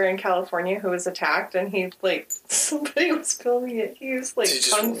professor in California who was attacked and he, like, somebody was filming it. He was, like, Did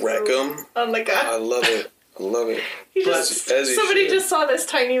you kung just wreck fu them? on the I guy. love it. I love it. He just, As he somebody should. just saw this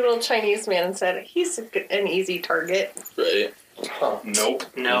tiny little Chinese man and said, he's an easy target. Right. Nope.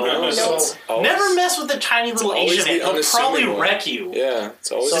 No. So, Always- Never mess with the tiny little always Asian the man. He'll probably unassuming one. wreck you. Yeah,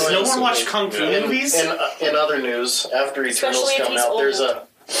 it's always. So Does no one unassuming. watch Kung Fu Yeah. movies? in other news, after Eternals Especially if come he's out, old.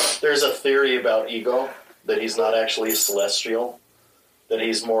 there's a theory about Ego that he's not actually celestial, that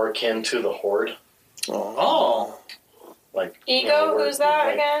he's more akin to the Horde, Oh. like Ego, where- who's that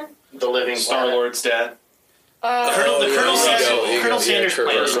like, again? The living Star planet. Lord's dad. Colonel Ego, Sanders Kurt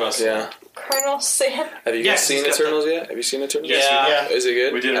played it. Russell, yeah. Colonel Sam. Have you guys Yes, seen he's got Eternals yet? Have you seen Eternals? Yeah. Is it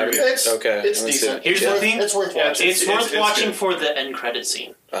good? We did Have review you- it. It's Okay. It's let me see decent. it. Here's the thing. It's worth Yeah, watching. It's worth it's watching good. for the end credit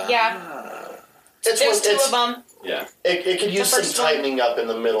scene. Yeah. It's There's worth, two it's, of them. Yeah. It could use some first one. tightening up in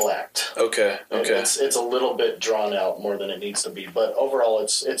the middle act. Okay. Okay. It's a little bit drawn out more than it needs to be, but overall,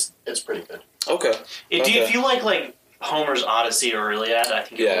 it's pretty good. Okay. Do you Okay. feel like Homer's Odyssey or Iliad? I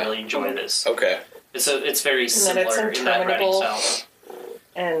think Yeah. you'll really enjoy this. Okay. It's very And then it's similar in that writing interminable. style.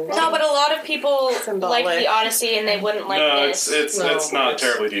 And No, but a lot of people Symbolic. like the Odyssey and they wouldn't like No, this. it's not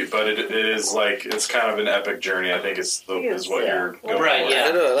terribly deep, but it is like it's kind of an epic journey. I think is what Yeah. you're going Right, for. yeah.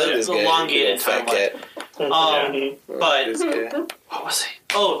 I know, I like It's this guy. elongated Fat timeline. cat. But This guy. what was it?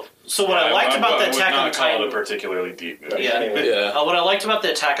 Oh, so what I liked about the Attack on I would not call it a Titan. particularly deep movie. Yeah. Yeah. What I liked about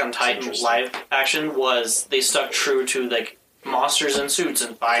the Attack on Titan interesting. live action was they stuck true to like monsters in suits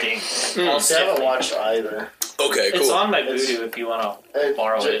and fighting. All I haven't stiffly. watched either. Okay, cool. It's on my It's- Voodoo if you want to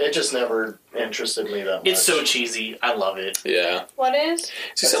borrow it. It just never interested me that much. It's so cheesy. I love it. Yeah. What is?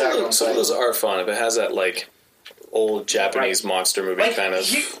 See, some Attack of, on those, some of those are fun if it has that like old Japanese monster movie Like, kind of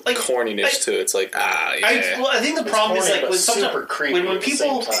like, corniness to it. It's like yeah. I think the It's problem is corny, like but when super sometimes creepy when at the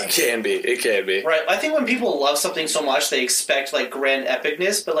people same time. It can be. right, I think when people love something so much they expect like grand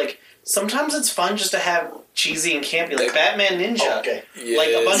epicness, but like sometimes it's fun just to have cheesy and campy, like Batman Ninja. Oh, okay. Like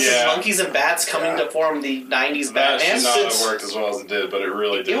a bunch Yeah. of monkeys and bats coming to form the 90s That Batman. should not Since- have worked as well as it did, but it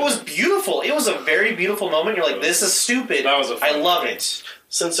really did. It was beautiful. It was a very beautiful moment. You're like, this is stupid. That was a I fun love movie. it.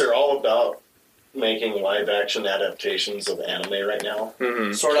 Since they're all about making live action adaptations of anime right now.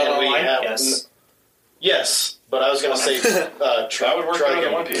 Mm-hmm. Sword Art Can we Online? have- Yes. Yes, but I was going to say That would work better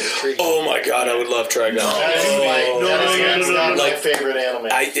than One Piece. Trigun. Oh my god, I would love Trigun. That is that's not my Like- favorite anime.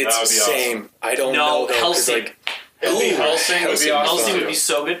 It's That would be same. I don't No, know though, 'cause, Hellsing. like It'd be Ooh, Hellsing would be awesome. Elsie too. would be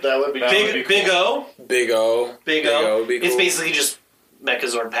so good. That would be That would be Big cool. Big O. Big O. would be cool. It's basically just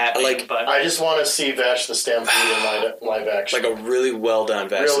Megazord Batman, Like- but I just want to see Vash the Stampede in live action. like a really well done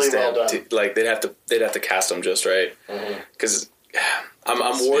Vash Really stamp. well done. Like they'd have to cast them just right. Because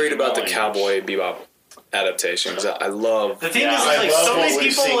I'm Speaking worried about the my Cowboy Bebop adaptation because I love the thing Yeah, is, I like, love so what many we've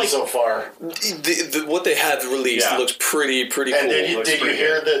people seen like. so far. what they have released. Yeah. Looks pretty cool. And did Looks you pretty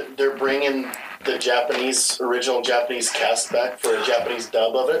hear that they're bringing the original Japanese cast back for a Japanese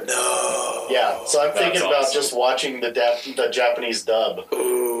dub of it? No. Yeah, so I'm That's thinking about awesome. just watching the Japanese dub.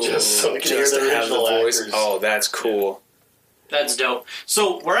 Ooh, Just so we can hear the to have original voice. actors. Oh, that's cool. That's dope.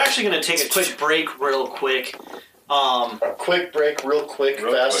 So we're actually going to take a quick break, real quick. A quick break, real quick,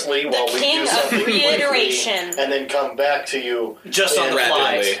 Real fastly, The while we king do of something reiteration. quickly, and then come back to you. Just on the Rapidly.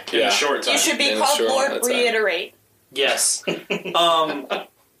 fly. In Yeah. a short time. You should be In a called short Lord amount of time. Reiterate. Yes.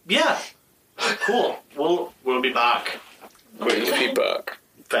 Yeah. Cool. We'll be back. Quick back.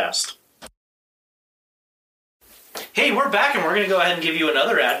 Fast. Hey, we're back, and we're going to go ahead and give you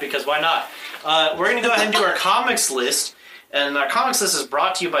another ad, because why not? We're going to go ahead and do our comics list, and our comics list is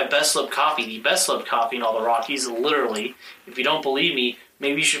brought to you by Best Lip Coffee, the best lip coffee in all the Rockies, literally. If you don't believe me,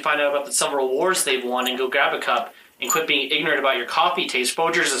 maybe you should find out about the several awards they've won and go grab a cup, and quit being ignorant about your coffee taste.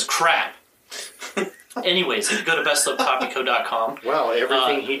 Folgers is crap. Anyways, if you go to bestlipcoffeeco.com, Wow,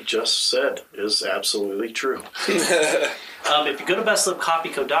 everything he just said is absolutely true. if you go to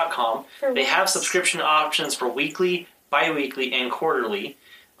bestlipcoffeeco.com, they have subscription options for weekly, bi-weekly, and quarterly.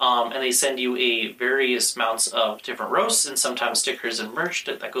 And they send you a various amounts of different roasts and sometimes stickers and merch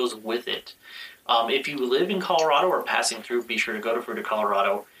that goes with it. If you live in Colorado or passing through, be sure to go to Fruita,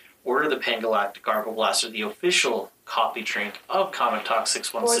 Colorado. Order the Pangalactic Gargle Blaster, the official coffee drink of Comic Talk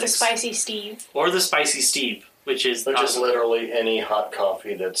 616. Or the Spicy Steve. Or the Spicy Steve, which is Literally any hot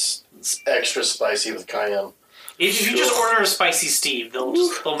coffee that's extra spicy with cayenne. If you just order a Spicy Steve, they'll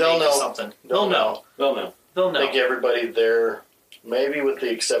They'll make know. you something. They'll know. They'll know. They'll I know. think everybody there, maybe with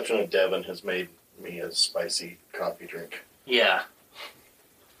the exception of Devin, has made me a spicy coffee drink. Yeah.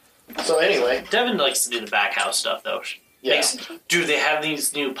 So anyway, Devin likes to do the back house stuff, though. yeah. Dude, they have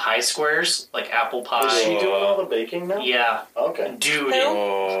these new pie squares, like apple Is pie. she doing all the baking now? Yeah. Okay. Dude, Who?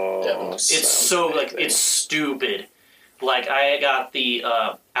 Oh, it's so, like, it's stupid. Like, I got the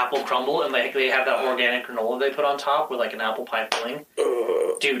apple crumble, and they have that organic granola they put on top with, like, an apple pie filling.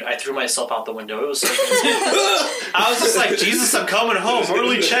 Dude, I threw myself out the window. It was so good. I was just like, Jesus, I'm coming home.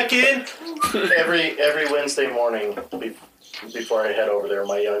 Early check-in. Every Wednesday morning before I head over there,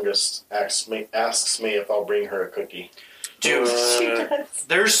 my youngest asks me if I'll bring her a cookie. Dude, She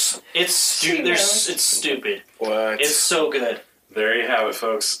does. it's stupid. What? It's so good. There you have it,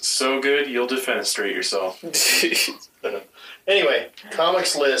 folks. So good, you'll defenestrate yourself. Anyway,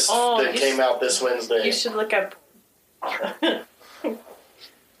 comics list Oh, that you came out this Wednesday. You should look up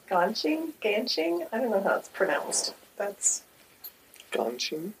Ganching? I don't know how it's pronounced. That's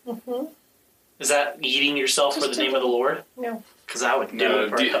Ganshin? Is that eating yourself for the name of the Lord? no. Because I would do No, it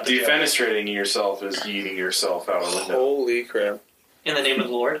for a cup of joe. defenestrating yourself is eating yourself out a window. Holy crap. In the name of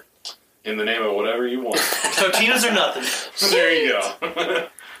the Lord. In the name of whatever you want. Totinas or nothing. There you go.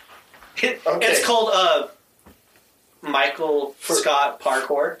 It's called Michael Scott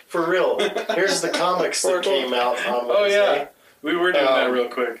Parkour. For real. Here's the comics that came out on Wednesday. Oh, yeah. We were doing that real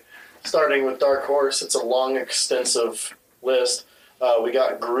quick. Starting with Dark Horse, it's a long, extensive list. We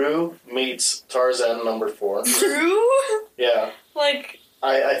got Gru meets Tarzan number 4. True? Yeah, Like,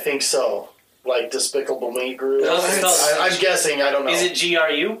 I think so. Like Despicable Me Gru. No, it's spelled- I'm guessing. I don't know. Is it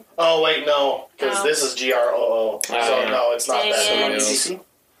GRU? Oh wait, no, because No. this is GROO. So no, it's not Dang that. it. Somebody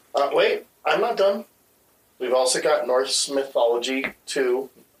else. Wait, I'm not done. We've also got Norse Mythology 2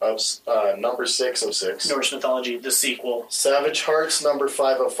 of number 6 of 6. Norse Mythology, the sequel. Savage Hearts number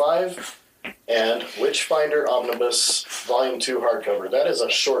 505. And Witchfinder Omnibus Volume 2 hardcover. That is a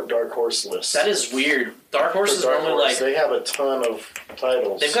short Dark Horse list. That is weird. Dark Horse For is Dark normally Horse, like they have a ton of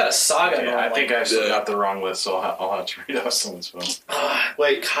titles. they've got a saga. Okay, normally. I think I still got the wrong list, so I'll have to read off someone's one.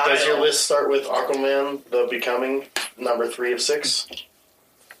 Wait, Kyle. does your list start with Aquaman, The Becoming, number 3 of 6?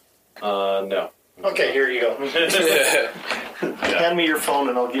 No. Okay, here you go. Hand me your phone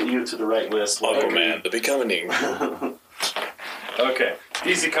and I'll get you to the right list. Aquaman, The Becoming. Okay,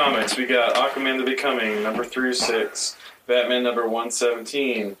 DC Comics. We got Aquaman: The Becoming, number 3 of 6. Batman, number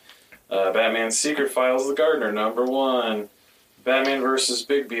 117. Batman: Secret Files: The Gardener, number 1. Batman vs.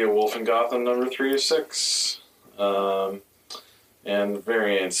 Bigby: A Wolf in Gotham, number 3 of 6. And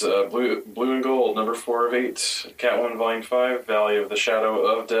variants: Blue and Gold, number 4 of 8. Catwoman, Volume 5. Valley of the Shadow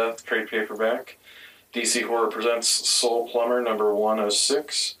of Death, trade paperback. DC Horror presents Soul Plumber, number 1 of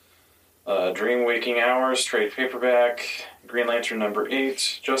 6. Dream Waking Hours, trade paperback. Green Lantern number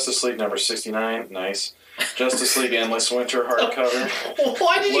 8. Justice League number 69. Nice. Justice League Endless Winter hardcover.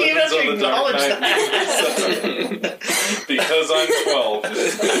 Why did you even have to Legends of the Dark acknowledge that? Because I'm 12.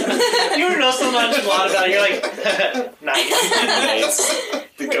 You know so much a lot about it. You're like, nice.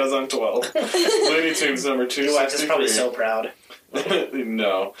 Because I'm 12. Looney Tunes number Your wife is 263. probably so proud.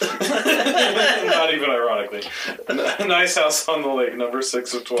 No. Not even ironically. Nice House on the Lake, number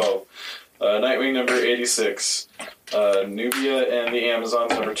 6 of 12. Nightwing, number 86. Nubia and the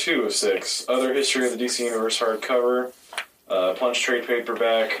Amazons, number 2 of 6. Other History of the DC Universe hardcover. Plunge trade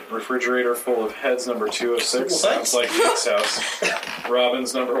paperback. Refrigerator Full of Heads, number 2 of 6. What? Sounds like Nick's house.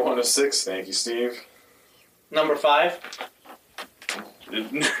 Robins, number 1 of 6. Thank you, Steve. Number 5.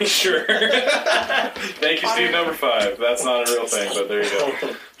 Sure. Thank you, Steve. Number 5. That's not a real thing, but there you go.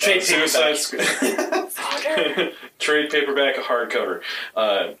 Trade Trade paperback hardcover.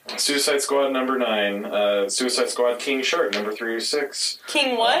 Suicide Squad number 9. Suicide Squad King Shark number 3 of 6.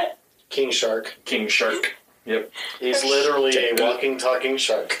 King what? King Shark. King Shark. Yep. He's literally a walking, talking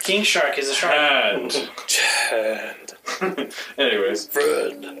shark. King Shark is a shark. And Chad. anyways,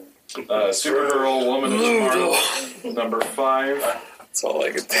 Fred. Supergirl Woman of Tomorrow number 5. That's all I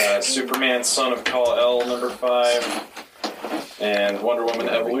could think. Superman Son of Kal-El number 5. And Wonder Woman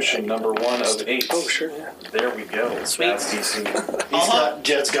Evolution number 1 of 8. Oh, sure, yeah. There we go. Sweet. That's DC.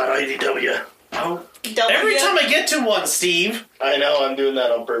 Jed's got IDW. Oh. W. Every time I get to one, Steve. I know, I'm doing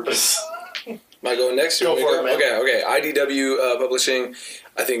that on purpose. Am I going next? Go for it, man. Okay. IDW Publishing.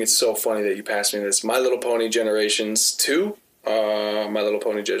 I think it's so funny that you passed me this. My Little Pony Generations 2. My Little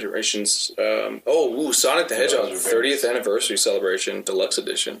Pony Generations. Sonic the Hedgehog those are 30th Anniversary Celebration Deluxe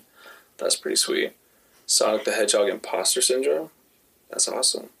Edition. That's pretty sweet. Sonic the Hedgehog Imposter Syndrome. That's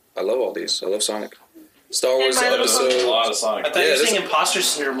awesome. I love all these. I love Sonic. Star Wars My Little A episode. lot of Sonic. I thought you Yeah, were this- saying Imposter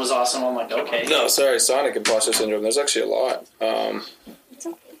Syndrome was awesome. I'm like, okay. No, sorry, Sonic Imposter Syndrome. There's actually a lot.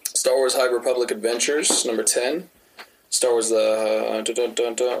 Star Wars High Republic Adventures, number 10. Star Wars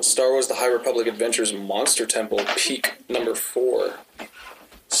the High Republic Adventures Monster Temple Peak, number 4.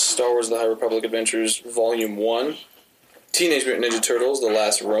 Star Wars The High Republic Adventures Volume 1. Teenage Mutant Ninja Turtles, The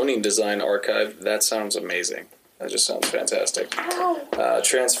Last Ronin Design Archive. That sounds amazing. That just sounds fantastic.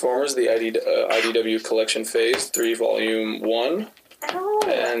 Transformers, the IDW Collection Phase 3, Volume 1.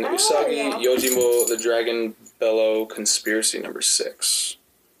 And Usagi Yojimbo, The Dragon Bellow Conspiracy, number 6.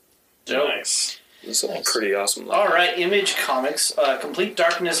 Nice. This is a pretty awesome line. All right, Image Comics, Complete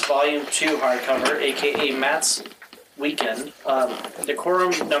Darkness Volume 2 hardcover, a.k.a. Matt's Weekend.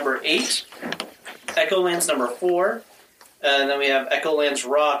 Decorum number 8. Echolands number 4. And then we have Echolands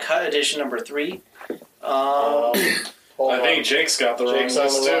Raw Cut Edition number 3. Hold I on. think Jake's got the wrong Jake's on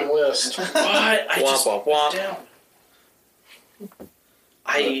list the wrong too. list. What? I just Womp, womp, womp. down.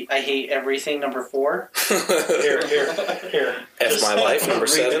 I hate everything number 4. Here. F My Life, number Read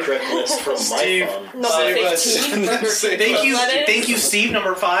 7. the correct list from Steve. my phone. Number 15. Thank you, Steve.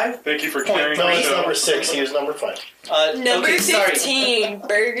 Number 5. Thank you for Point. carrying No, the he's show. number 6. He was number 5. Number okay, sorry. 15,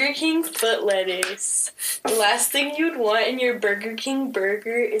 Burger King foot lettuce. The last thing you'd want in your Burger King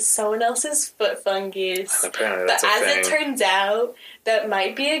burger is someone else's foot fungus. Apparently But that's a as thing. it turns out, that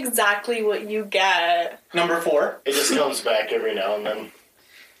might be exactly what you get. Number 4. It just comes back every now and then.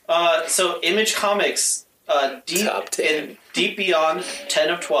 So Image Comics, Top 10. Deep Beyond 10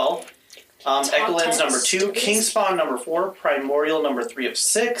 of 12. Echolands number 2, Kingspawn number 4, Primordial number 3 of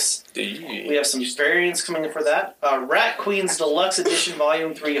 6. We have some variants coming in for that. Rat Queens Deluxe Edition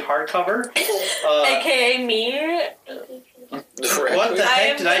Volume 3 hardcover. AKA me. What the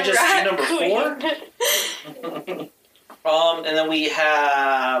heck did I just see? Number 4? And then we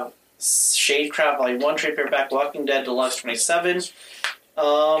have Shadecraft Volume 1 trade paperback, Walking Dead Deluxe 27.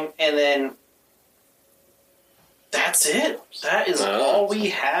 And then that's it. That is all we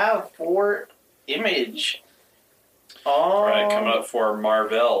have for Image. All right, coming up for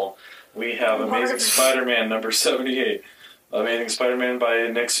Marvel, we have Amazing Spider-Man number 78. Amazing Spider-Man by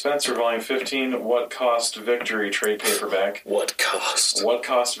Nick Spencer, Volume 15, What Cost Victory trade paperback. What cost? What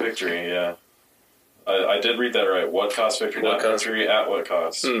Cost Victory, yeah. I did read that right. What Cost Victory, not victory at what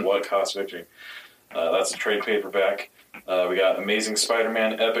cost. What Cost Victory. That's a trade paperback. We got Amazing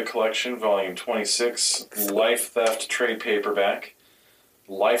Spider-Man Epic Collection, Volume 26, Life Theft trade paperback.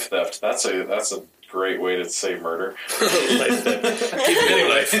 Life Theft. That's a great way to say murder. Life theft. Keep me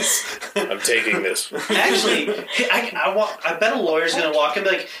life. I'm taking this. Actually, I bet a lawyer's going to walk in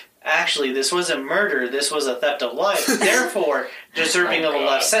and be like, actually, this wasn't murder. This was a theft of life. Therefore, deserving of a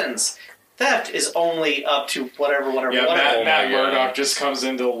life sentence. Theft is only up to whatever. Yeah, Matt Murdock just comes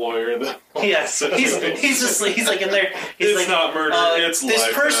into a lawyer. Yes, he's like in there. He's it's like, not murder. It's this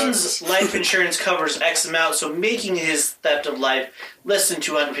life person's theft. life insurance covers X amount, so making his theft of life less than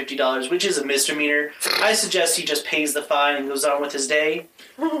 $250, which is a misdemeanor. I suggest he just pays the fine and goes on with his day.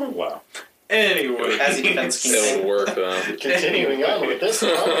 Wow. Anyway, as he defends It'll work. Continuing on with this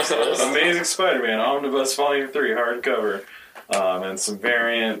Amazing Spider-Man Omnibus Volume 3 hardcover. And some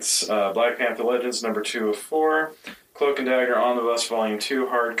variants. Black Panther Legends number 2 of 4. Cloak and Dagger Omnibus Volume 2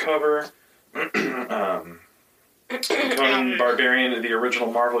 hardcover. Conan Barbarian, the original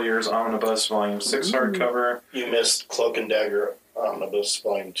Marvel Years Omnibus Volume 6 hardcover. You missed Cloak and Dagger Omnibus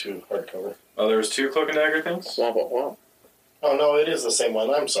Volume 2 hardcover. Oh, there's 2 Cloak and Dagger things? Womp, womp, womp. Oh, no, it is the same one.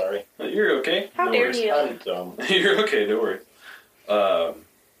 I'm sorry. You're okay. How No dare worries. you? I'm dumb. You're okay, don't worry. So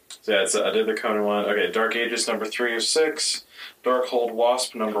yeah, I did the Conan one. Okay, Dark Ages number 3 of 6. Darkhold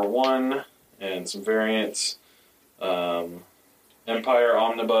Wasp number 1. And some variants. Empire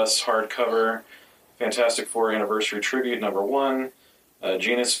Omnibus hardcover. Fantastic Four Anniversary Tribute number 1.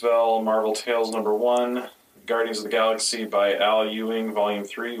 Genus Vel Marvel Tales number 1. Guardians of the Galaxy by Al Ewing Volume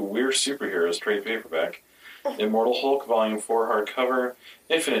 3. We're Superheroes trade paperback. Immortal Hulk Volume 4 hardcover.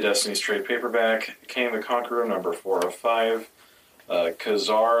 Infinite Destinies trade paperback. Kang the Conqueror number 4 of 5.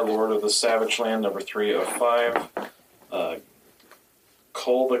 Khazar, Lord of the Savage Land, number 3 of 5.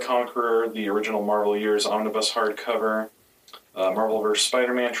 Cole the Conqueror, the original Marvel Years Omnibus hardcover. Marvel vs.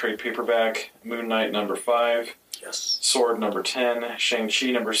 Spider-Man trade paperback. Moon Knight number 5. Yes. Sword number 10.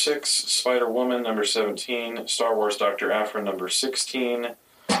 Shang-Chi number 6. Spider-Woman number 17. Star Wars Dr. Aphra number 16.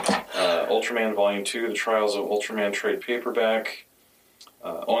 Ultraman Volume 2, The Trials of Ultraman trade paperback.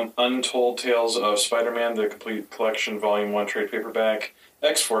 Untold Tales of Spider-Man, The Complete Collection, Volume 1 trade paperback.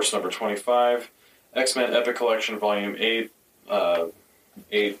 X-Force number 25. X-Men Epic Collection, Volume 8.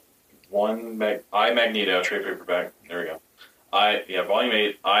 8-1. I Magneto trade paperback. There we go. Volume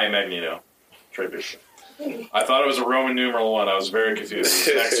 8. I Magneto trade paperback. I thought it was a Roman numeral 1. I was very confused.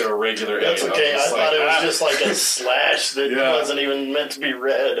 It was next to a regular A. That's okay. I thought it was just like a slash that wasn't even meant to be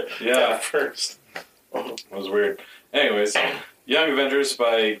read at first. It was weird. Anyways, Young Avengers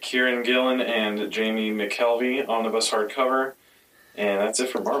by Kieran Gillen and Jamie McKelvey, omnibus hardcover. And that's it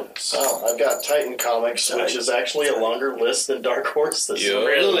for Marvels. Oh, I've got Titan Comics, which is actually a longer list than Dark Horse this year.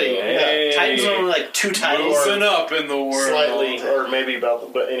 Really? Hey. Titan's only like 2 titles. Moving up in the world. Slightly, or maybe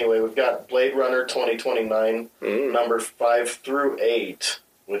about, but anyway, we've got Blade Runner 2029, number 5 through 8,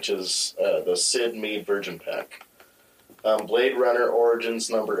 which is the Sid Mead Virgin Pack. Blade Runner Origins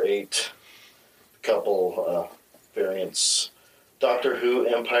number 8, a couple variants. Doctor Who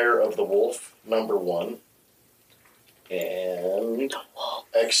Empire of the Wolf number 1. And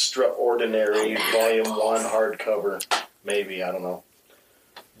Extraordinary Volume 1 hardcover. Maybe, I don't know.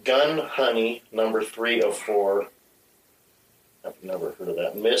 Gun Honey, number 3 of 4. I've never heard of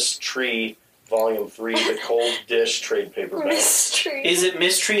that. Miss Tree, Volume 3, the Cold Dish trade paperback. Mystery. Is it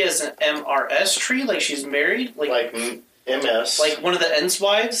Miss Tree as an MRS tree? Like she's married? Like MS. Like one of the Ents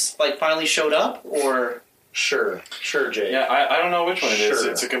wives like finally showed up? Or Sure, Jay. Yeah, I don't know which one it is. Sure.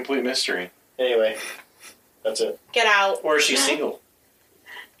 It's a complete mystery. Anyway, that's it. Get out. or is she single?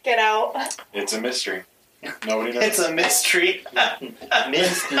 Get out. It's a mystery. Nobody knows. It's a mystery. It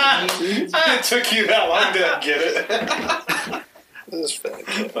took you that long to get it. This is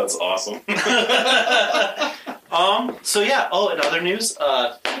fake. That's awesome. So yeah. Oh, in other news,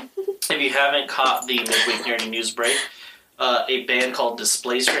 if you haven't caught the midweek nerdy news break, a band called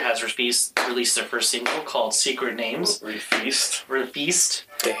Displacer has released their first single called Secret Names. Refeast. Refeast.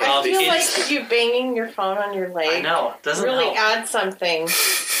 I feel like you banging your phone on your leg. I know. Doesn't really help. add something.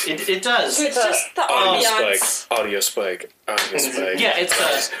 It does. It's just the ambiance. Audio spike. Yeah,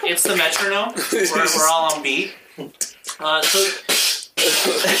 it's the metronome. We're all on beat.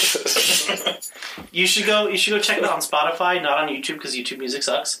 You should go check it out on Spotify, not on YouTube because YouTube Music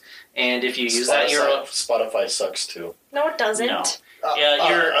sucks. And if you use that, Spotify sucks too. No, it doesn't. No.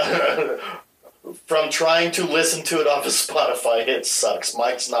 Yeah, From trying to listen to it off of Spotify, it sucks.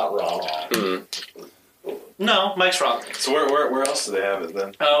 Mike's not wrong. No, Mike's wrong. So where else do they have it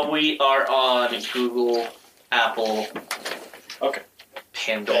then? We are on Google, Apple, Okay.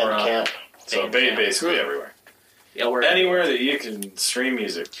 Pandora. Bandcamp. So Bandcamp. basically everywhere. Yeah, we're Anywhere that you can stream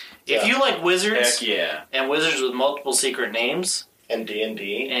music. If you like wizards Heck yeah. and wizards with multiple secret names And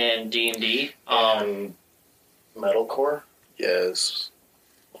D&D. and D&D, And metalcore. Yes.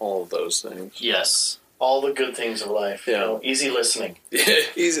 All of those things. yes. All the good things of life. Yeah. You know, easy listening.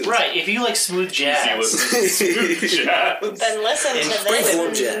 Easy. Right, if you like smooth jazz Jazz. Then listen And to freeform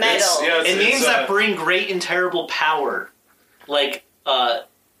this jazz. metal. Yeah, and names that bring great and terrible power, like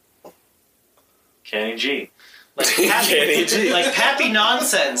Kenny G. Kenny G. like Pappy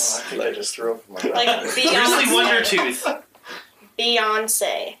Nonsense, I think I just threw up my Like Grizzly Beyonce. Wondertooth.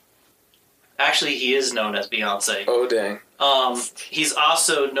 Beyonce. Actually, he is known as Beyonce. Oh, dang. He's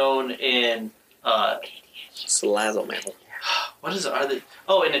also known in Salazzo man. what is it?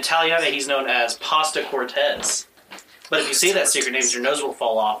 In Italiana he's known as Pasta Cortez. But if you say that secret names, your nose will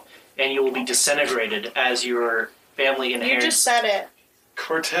fall off, and you will be disintegrated as your family You inherits. just said it.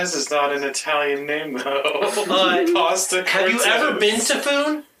 Cortez is not an Italian name, though. Pasta Have you Cortez. ever been to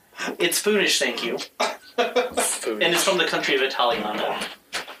Foon? It's Foonish, thank you. Food. And it's from the country of Italiano.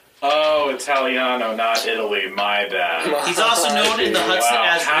 Oh, Italiano, not Italy. My bad. He's also known in the Hudson Wow,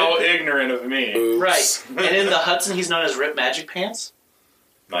 as how Rip, ignorant of me. Oops. right. And in the Hudson, he's known as Rip Magic Pants.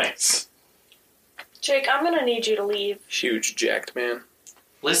 Nice. Jake, I'm gonna need you to leave. Huge jacked man.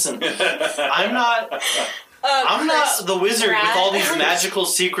 Listen, I'm not the wizard with all these magical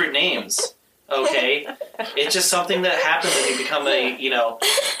secret names. Okay, it's just something that happens when you become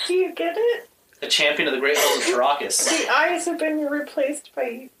Do you get it? a champion of the Great Halls of Tarakas. The eyes have been replaced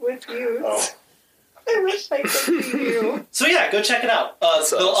with you. Oh. I wish I could be you. So yeah, go check it out. That's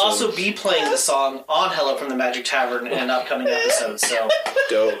They'll awesome. also be playing the song on Hello from the Magic Tavern in upcoming episodes. So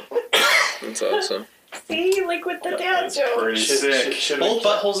Dope. That's awesome. See, like with the dad joke. Pretty sick. Should both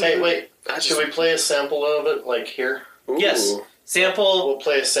buttholes. Hey, wait. Should we play a sample of it, like here? Ooh. Yes. Sample We'll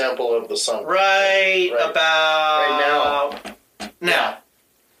play a sample of the song. right Right. about now.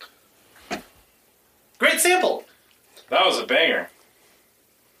 Great sample. That was a banger.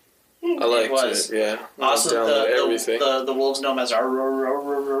 I liked It was. it. Yeah. Also, Download everything. the wolves know him as our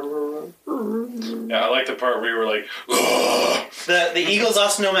Yeah, I like the part where you were like, the eagles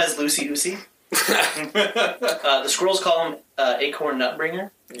also know him as Lucy Lucy. The squirrels call him Acorn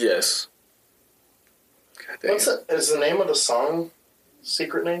Nutbringer. Yes. God dang What's it? Is the name of the song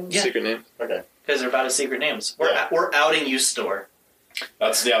Secret Names? Yeah. Secret name. Okay. Because they're about his secret names. Yeah. We're outing you, store.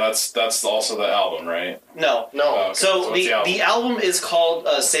 that's also the album, right? No. No. Oh, okay. So what's the album is called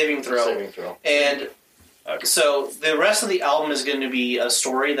Saving Throw. Saving Throw. And Okay. so the rest of the album is going to be a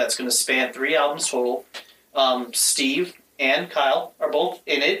story that's going to span 3 albums total. Steve and Kyle are both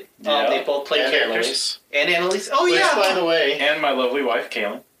in it. Yeah. They both play And characters. Annalise. And Annalise. Oh, Which, yeah. by the way, And my lovely wife,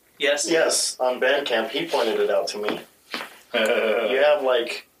 Kaylin. Yes. yes, on Bandcamp, he pointed it out to me. You have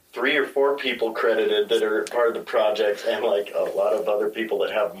like 3 or 4 people credited that are part of the project, and like a lot of other people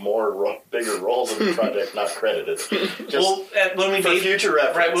that have bigger roles in the project not credited. Just Well, when we for made future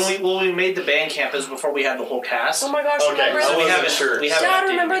reference. right when we made the band campus before we had the whole cast. Oh my gosh, Okay, remember so we I the haven't wasn't sure. we haven't Dad, updated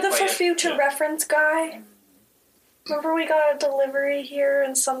remember it the quite for yet. future reference guy? Remember we got a delivery here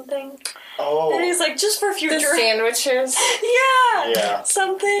and something? Oh, And he's like, just for The future. sandwiches. Yeah. yeah.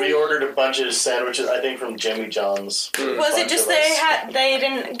 Something. We ordered a bunch of sandwiches, I think, from Jimmy John's. Was it Bunch just of us. they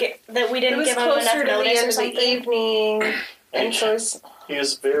didn't get that we It didn't was give him enough closer to the notice end or of the something? evening, and so He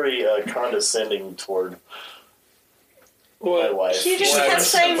was very condescending toward my What? wife. He just Well, kept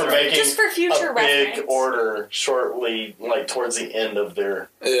saying for making just for future a big reference. order shortly, like towards the end of their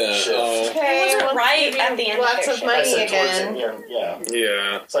Yeah. Shift. Oh. okay, It wasn't we'll right give at you the end of lots their of shift. I money said towards the again. end, yeah.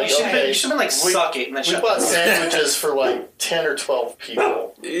 Yeah. It's like, You should have okay, been like we- suck it and then we shut bought up. sandwiches for like 10 or 12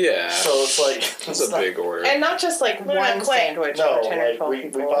 people. Yeah. So it's like... That's a big order. And not just like We're not one quick. sandwich No, for 10 or like 12 we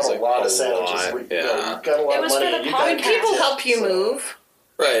people. bought It's a like lot a of sandwiches. lot, We, yeah. we got a lot It of was for money. the You gotta podcast. get People tips, help you so- move.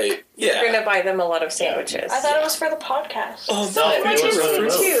 Right. You're Yeah. gonna buy them a lot of sandwiches. I thought it was for the podcast. Oh, So No, it it might was be for the for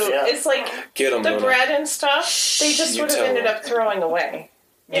move, two. yeah. is like Get them, the bread and stuff. They just You would have tell ended them. up throwing away.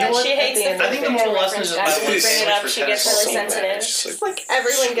 Yeah, know what? she hates At the the end I think the moral lesson is just After buy we one bring it sandwich up, for she 10 gets cents. really sensitive. It's like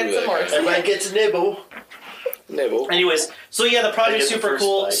everyone gets a morsel. Everybody gets a nibble. Nibble. Anyways, so yeah, the I project's get the super first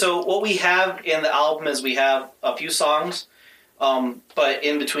cool. bite. So what we have in the album is we have a few songs, but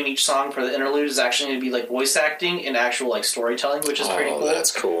in between each song for the interlude is actually going to be like voice acting and actual like storytelling, which is pretty cool.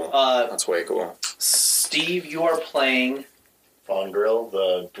 That's cool. Uh, That's way cool. Steve, you are playing Von Grill,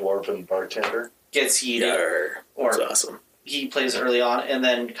 the dwarven bartender. Gets Yeeted, Yarr. or That's awesome. he plays early on, and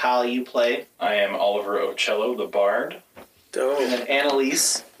then Kyle, you play, I am Oliver Ocello, the Bard. and Dope. then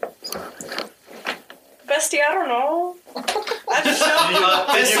Annalise. Bestie, I don't know. I just showed,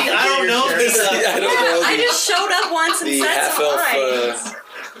 Bessie, I don't know. I don't know. I just showed up once and The said half some elf.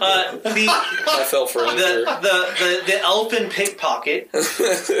 lines. The Half elf for the elfin pickpocket.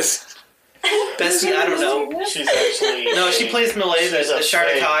 Bessie, I don't know. She's actually No, she plays Melee, the She's a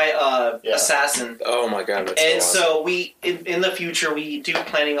Shardakai Yeah. assassin. Oh my god, that's And so awesome. so we, in the future, we do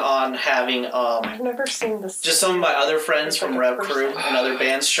planning on having I've never seen this. just some of my other friends from Rev Crew and other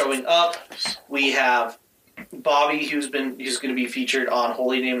bands showing up. We have Bobby, who's going to be featured on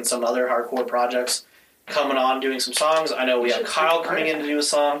Holy Name and some other hardcore projects, coming on doing some songs. I know we have Kyle coming in to do a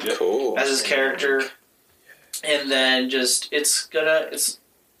song Cool. as his character, and then just it's gonna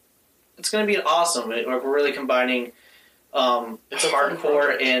be awesome. We're really combining It's a fun hardcore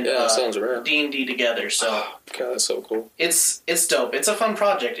project. and Yeah, that sounds rare. D&D together. So God, that's so cool. it's dope. It's a fun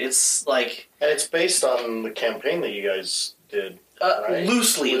project. It's like And it's based on the campaign that you guys did. Right.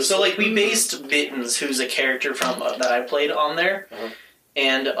 loosely. So like we based Bittens, who's a character from that I played on there,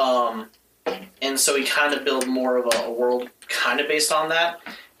 and so we kind of build more of a world kind of based on that.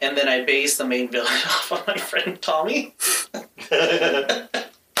 And then I based the main villain off of my friend Tommy.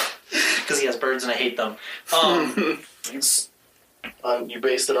 Because he has birds and I hate them. You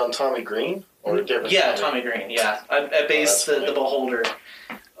based it on Tommy Green or a different? Yeah, Tommy Green. Yeah, I based that's the funny. Beholder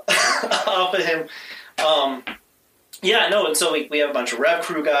off of him. Yeah, no, and so we have a bunch of Rev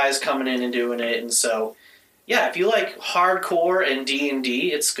Crew guys coming in and doing it, and so yeah, if you like hardcore and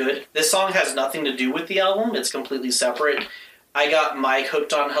D&D, it's good. This song has nothing to do with the album; it's completely separate. I got Mike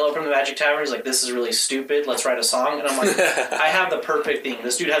hooked on Hello from the Magic Tavern. He's like, "This is really stupid. Let's write a song." And I'm like, "I have the perfect thing.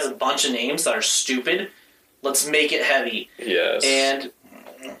 This dude has a bunch of names that are stupid. Let's make it heavy." Yes. And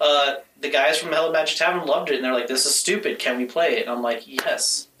the guys from Hello Magic Tavern loved it, and they're like, "This is stupid. Can we play it?" And I'm like,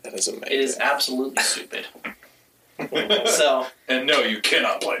 "Yes, that is amazing. it is absolutely stupid." So And no, you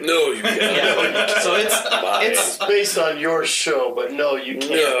cannot play. No, you can't. yeah, so it's It's based on your show, but no, you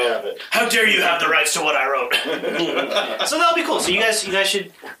can't No. have it. how dare you have the rights to what I wrote? So that'll be cool. So you guys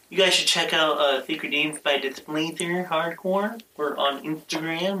should check out Think Redeemed by Displacer Hardcore. We're on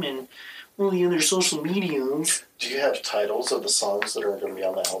Instagram and all the other social medias. Do you have titles of the songs that are going to be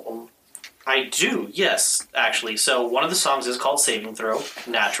on the album? I do, yes, actually. So one of the songs is called Saving Throw,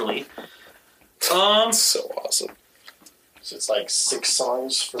 naturally. That's so awesome. So it's like 6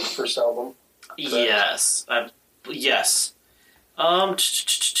 songs for the first album. Yes. Yes. Let's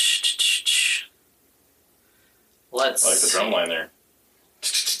I like the see. drum line there.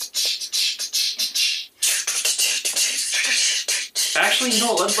 Actually, you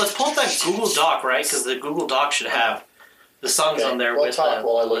know, let's pull up that Google Doc, right? Because the Google Doc should have the songs on there we'll with talk the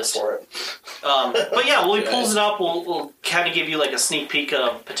while I look list. for it. But yeah, when he pulls it up, we'll kind of give you like a sneak peek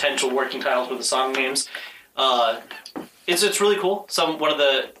of potential working titles with the song names. It's really cool.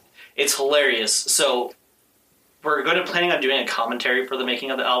 It's hilarious. So we're going to planning on doing a commentary for the making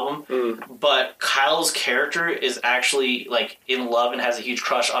of the album, but Kyle's character is actually like in love and has a huge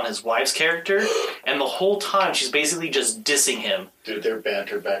crush on his wife's character, and the whole time she's basically just dissing him. Dude, their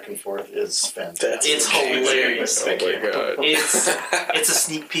banter back and forth is fantastic. It's hilarious. Oh my god. It's a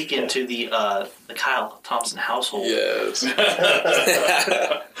sneak peek into the Kyle Thompson household. Yes.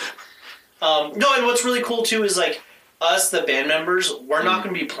 No, and what's really cool too is like us, the band members, we're not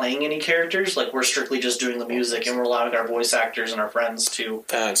going to be playing any characters. Like we're strictly just doing the music, and we're allowing our voice actors and our friends to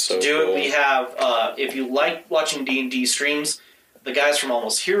That's so do cool. it. We have, if you like watching D&D streams, the guys from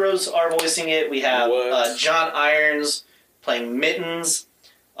Almost Heroes are voicing it. We have What? John Irons playing Mittens,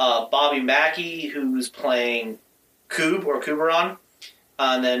 Bobby Mackey who's playing Coob or Kuberon,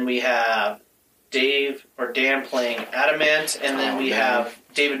 and then we have Dave or Dan playing Adamant, and then we have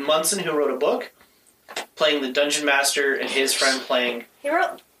David Munson who wrote a book playing the Dungeon Master, and his friend playing. He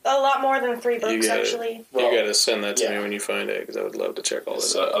wrote a lot more than 3 books, gotta- actually. You gotta send that to yeah. me when you find it, because I would love to check all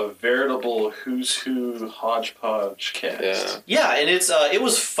It's this out. a veritable who's who hodgepodge cast. Yeah. Yeah, and it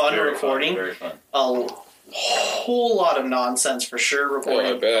was fun Very recording. Fun, very fun. A whole lot of nonsense for sure Oh, I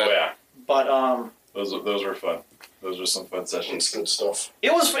recording, bet. Oh yeah, but those were fun. Those were some fun It's sessions. good stuff.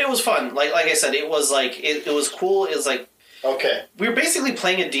 It was fun. Like I said, it was like it was cool. It was like Okay, we were basically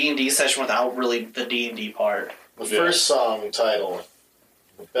playing a D&D session without really the D&D part. the Yeah. first song title,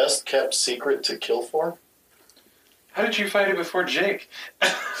 "The Best Kept Secret to Kill For." How did you find it before Jake?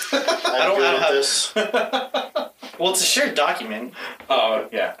 I'm don't good have- at this, Well, it's a shared document. Oh,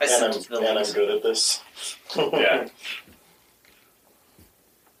 yeah. I sent it to the and I'm links. good at this.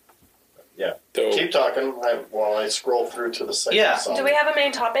 Yeah. Dope. Keep talking while I scroll through to the second Yeah. song. Do we have a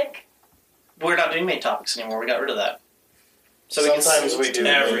main topic? We're not doing main topics anymore. We got rid of that. So Sometimes we do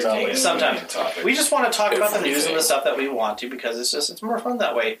main everything. topics. Sometimes. Topic. We just want to talk about the news and Everything. the stuff that we want to because it's more fun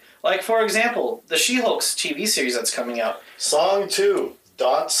that way. Like, for example, the She-Hulk's TV series that's coming out. Song 2,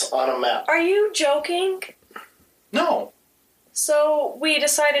 "Dots on a Map." Are you joking? No. So we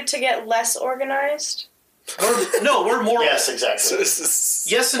decided to get less organized? We're more... Yes, exactly.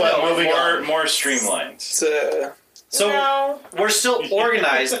 Yes and But no. moving on. More streamlined. So No. we're still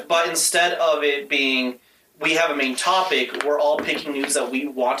organized, but instead of it being... we have a main topic, we're all picking news that we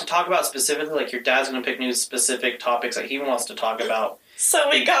want to talk about specifically. Like, your dad's going to pick news specific topics that he wants to talk about. So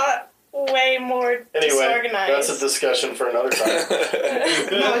we got way more Anyway, disorganized. that's a discussion for another time.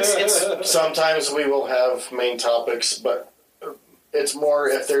 No, it's Sometimes we will have main topics, but it's more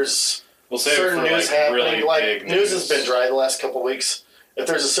if there's We'll save certain it for news like happening. really Like, big news has been dry the last couple weeks. If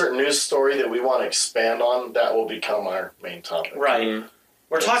there's a certain news story that we want to expand on, that will become our main topic. right. Mm.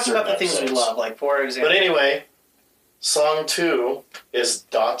 We're In talking about the certain things we episodes. love. Like, for example... But anyway, song 2 is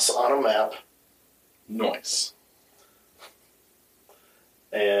 "Dots on a Map," Noise.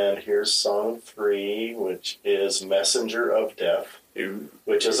 and here's song 3, which is "Messenger of Death,"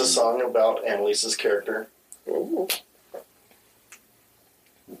 which is a song about Annalise's character. Ooh.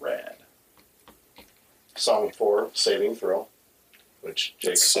 Rad. Song 4, "Saving Throw," which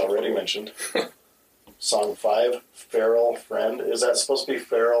Jake's So already cool. mentioned. Song 5, "Feral Friend." Is that supposed to be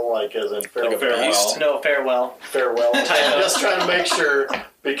feral, like as in feral? Like a Farewell. beast? No, farewell. Farewell. I'm just trying to make sure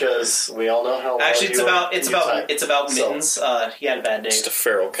because we all know how. well Actually, you type. it's about So- Mittens. He had a bad day. Just a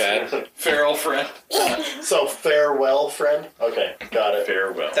feral cat. Feral friend. So farewell, friend. Okay, got it.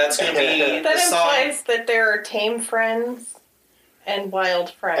 Farewell. That's going to be That the song. implies that there are tame friends and wild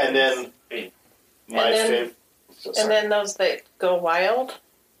friends. And then my And then- favorite. And then those that go wild.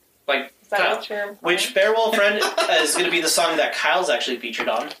 Like, Is that Kyle, what you're implying? which farewell friend is going to be the song that Kyle's actually featured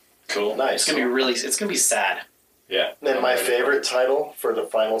on. Cool. Nice. It's going to be really. It's going to be sad. Yeah. Then my favorite title for the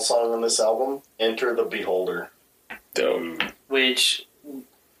final song on this album, "Enter the Beholder." Dope. Which,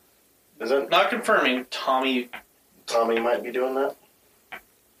 Isn't not confirming, Tommy. Tommy might be doing that?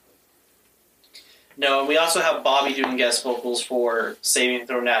 No, and we also have Bobby doing guest vocals for "Saving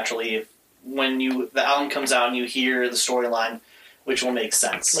Throw Naturally." When the album comes out and you hear the storyline, which will make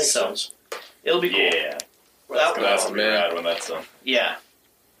sense. Makes so sense. it'll be cool. Yeah. That- That's gonna be man. rad when that's done. yeah.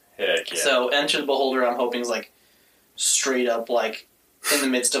 Heck yeah. So Enter the Beholder, I'm hoping is like straight up like in the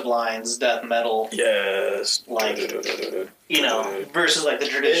midst of lines, death metal, Yes. Like, you know, versus like the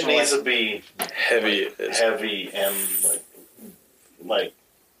It traditional. needs to be Heavy. As heavy and like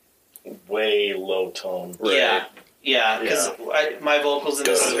way low tone. Yeah, yeah, because my vocals in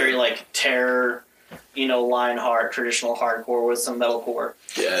this is very like terror, you know, Lionheart, traditional hardcore with some metalcore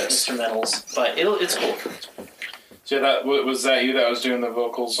Yes. instrumentals. But it's cool. So that was that you that was doing the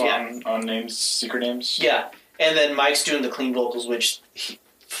vocals Yeah. on names, secret names? Yeah, and then Mike's doing the clean vocals, which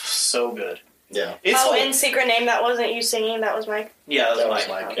so good. Yeah, It's Oh, like- in Secret Name, that wasn't you singing, that was Mike. yeah, that that's was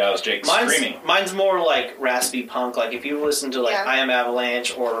Mike. Mike. Yeah, it was Jake Mine's, screaming. mine's more like raspy punk. Like if you listen to like Yeah. I Am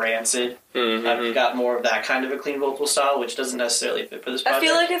Avalanche or Rancid, Mm-hmm. I've got more of that kind of a clean vocal style, which doesn't necessarily fit for this project. I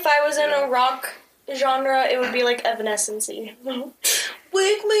feel like if I was in a rock genre, it would be like Evanescence-y.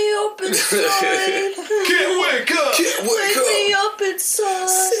 Wake me up inside. Can't wake up! Wake me up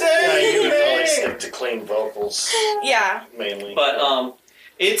inside. Yeah, you would probably stick to clean vocals Yeah. mainly. But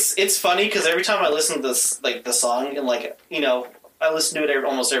it's funny because every time I listen to this like the song and like you know I listen to it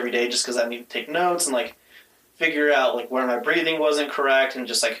almost every day just because I need to take notes and like figure out like where my breathing wasn't correct and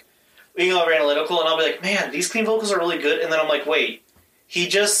just like being over analytical and I'll be like, man, these clean vocals are really good, and then I'm like, wait, he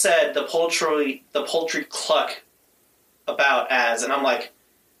just said the poultry cluck about as, and I'm like,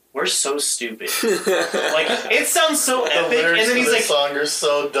 we're so stupid. Like it sounds so the epic, lyrics and then of he's this like, song are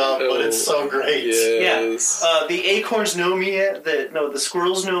so dumb, but it's so great. Yes. the acorns know me. The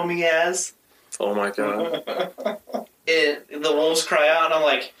squirrels know me as. Oh my god. The wolves cry out, and I'm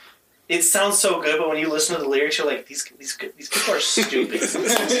like, it sounds so good, but when you listen to the lyrics, you're like, these people are stupid.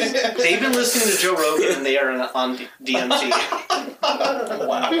 They've been listening to Joe Rogan, and they are on DMT.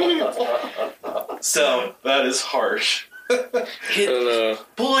 Wow. So That is harsh. I don't know.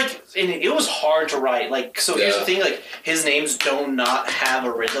 But like, and it was hard to write. Like, so here's the thing: like, his names do not have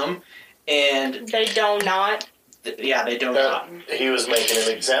a rhythm, and They do not. yeah, they do not. He was making an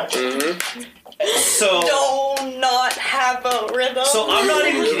example. Mm-hmm. So Do not have a rhythm. So I'm not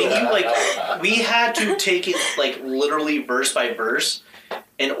even kidding you. Like, we had to take it like literally verse by verse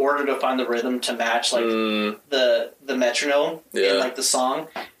in order to find the rhythm to match like the metronome in like the song.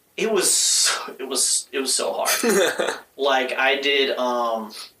 It was so hard. Like I did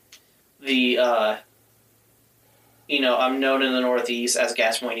I'm known in the Northeast as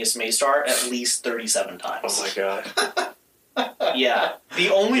Gasmoenius Maystar at least 37 times. Oh my god. Yeah. The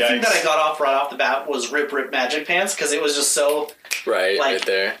only thing that I got off right off the bat was Rip Rip Magic Pants because it was just so Right, like, right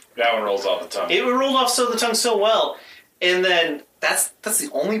there. That one rolls off the tongue. it rolled off the tongue so well. And then that's the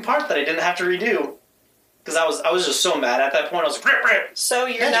only part that I didn't have to redo. Because I was just so mad at that point. I was like, Rip Rip! So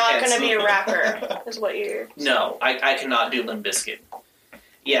you're Magic not Pants. going to be a rapper, is what you're... No, I cannot do Limp Bizkit.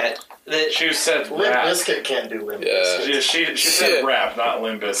 Yeah. She said Limp rap. Bizkit can't do Limp Yeah. Bizkit. She said rap, not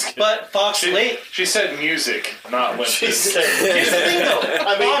Limp Bizkit. But Fox Lake... She said music, not Limp Bizkit. Here's the thing, though.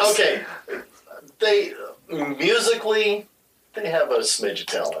 I mean, Fox- okay, they musically they have a smidge of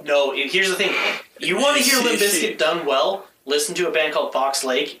talent. No, here's the thing. You want to hear Limp Bizkit done well, listen to a band called Fox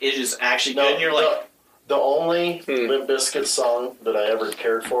Lake. It is actually good. And you're like... The only Limp Bizkit song that I ever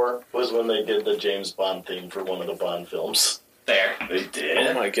cared for was when they did the James Bond theme for one of the Bond films. There. They did?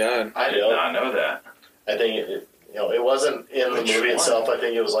 Oh my god. I did not know that. I think it wasn't in Which the movie one? itself. I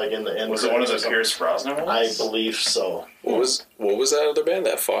think it was like in the end. Was it one of the Pierce Brosnan ones? I believe so. What was that other band?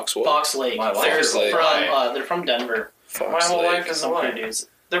 That Fox what? Fox Lake. My life They're is a from, lie. they're from Denver. Fox My whole Lake. life is a Some lie. pretty dudes.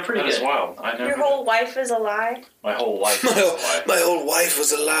 They're pretty That is good. wild. I never. Your whole wife is a lie? My whole life is a lie. My old wife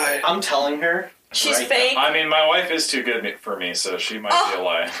was a lie. I'm telling her. She's right fake? I mean, my wife is too good for me, so she might be a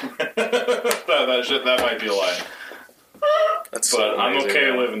lie. that might be a lie. That's so But I'm amazing, okay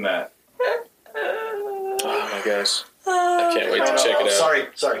man. living that. Oh my gosh. I can't wait to check it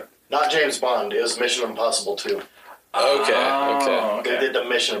out. Sorry. Not James Bond. It was Mission Impossible 2. Okay. Oh, They did the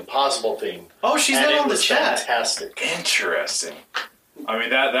Mission Impossible theme. Oh, she's and not it on the was chat. fantastic. Interesting. I mean,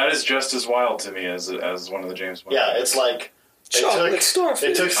 that is just as wild to me as one of the James Bond. Yeah, it's like they Chocolate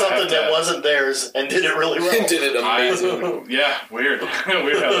starfish. took I something have to- that wasn't theirs and did it really well. Did it amazing. Yeah, weird.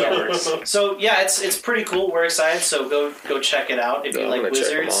 Weird how that works. So yeah, it's pretty cool. We're excited. So go check it out if you I'm like gonna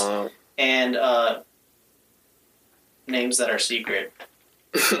check 'em wizards out. and names that are secret.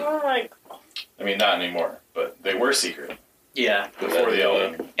 Oh my... I mean, not anymore, but they were secret Yeah, before the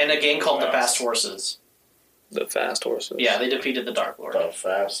Elven. and a game called the Wow. Fast Horses. The fast horses. Yeah, they defeated the Dark Lord. The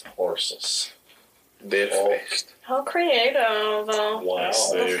Fast Horses. They're Oh. fixed. How creative. Wow.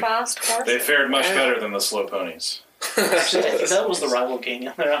 Yes, The fast horse. They fared much better than the slow ponies. Actually, I think that was the rival gang.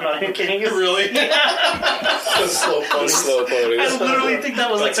 I'm not even kidding you. Really? The slow The ponies. slow ponies. I literally think that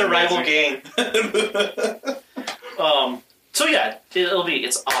was like That's the rival amazing. gang. So yeah,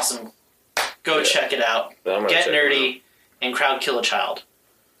 it's awesome. Go Yeah. check it out. I'm gonna Get check 'em nerdy and crowd kill a child.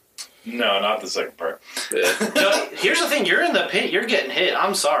 No, not the second part. out. Yeah. No, here's the thing: you're in the pit. You're getting hit.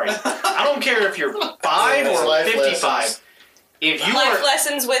 I'm sorry. I don't care if you're 5 or Life 55. lessons. If you Life are,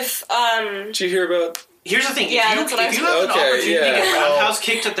 lessons with, Did you hear about? here's the thing: Yeah, if that's what I you have an Okay, opportunity to yeah. get roundhouse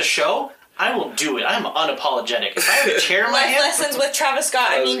kicked at the show, I will do it. I'm unapologetic. If I have a chair in my life hand, lessons with Travis Scott,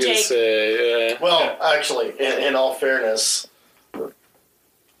 I I was mean gonna Jake. say, yeah. Well, actually, in all fairness,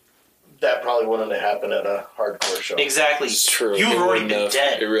 that probably wouldn't have happened at a hardcore show. exactly. It's true. You've It already wouldn't been have.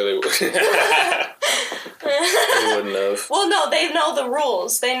 dead. It really would. It wouldn't have. Well, no, they know the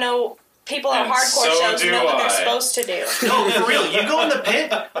rules. They know people at And hardcore so shows do know what they're I. supposed to do. No, for real. You go in the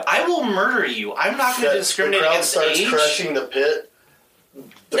pit, I will murder you. I'm not going to discriminate the crowd against starts age. crushing the pit.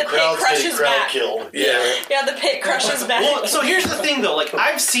 The pit crowd's crushes getting crowd back. killed. Yeah. Yeah, the pit crushes back. Well, so here's the thing, though. Like,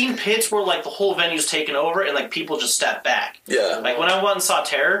 I've seen pits where, like, the whole venue's taken over and, like, people just step back. Yeah. Like, when I went and saw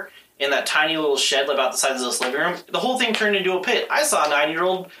Terror in that tiny little shed about the size of this living room, the whole thing turned into a pit. I saw a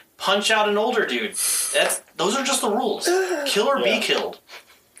 9-year-old punch out an older dude. Those are just the rules. Kill or Yeah. be killed.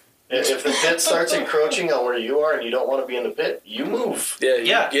 If the pit starts encroaching on where you are and you don't want to be in the pit, you move. Yeah. You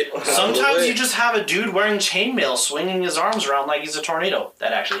Yeah. Get out of the Sometimes way. you just have a dude wearing chainmail swinging his arms around like he's a tornado.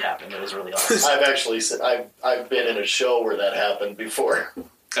 That actually happened. It was really awesome. I've actually I've been in a show where that happened before.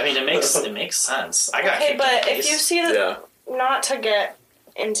 I mean, it makes sense. I got Okay, kicked in but the if face. you see the... Yeah. Not to get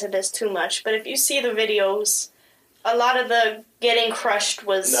into this too much, but if you see the videos, a lot of the getting crushed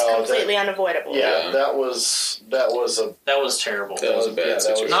was No, completely unavoidable. Yeah, Yeah. that was a That was terrible. That was a bad Yeah, that was-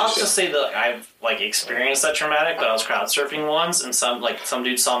 situation. Not to say that I've like experienced that traumatic, but I was crowd surfing once, and some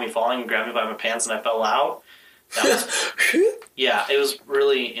dude saw me falling and grabbed me by my pants, and I fell out. That was, yeah, it was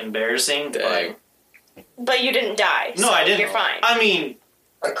really embarrassing. Dang. But you didn't die. No, so I didn't. You're fine. I mean,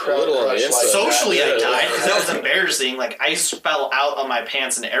 A crowd little on the crush inside. like socially that. I died because that was embarrassing. Like, I fell out of my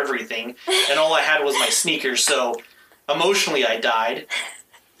pants and everything, and all I had was my sneakers, so emotionally I died.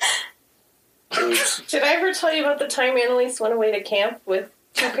 Did I ever tell you about the time Annalise went away to camp with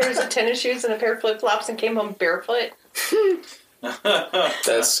 2 pairs of tennis shoes and a pair of flip-flops and came home barefoot?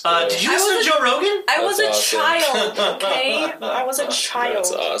 That's Did you listen to Joe Rogan? I was That's a awesome. child, okay? I was a child.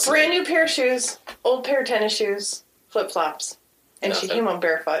 That's awesome. Brand new pair of shoes, old pair of tennis shoes, flip-flops. And she Nothing. came home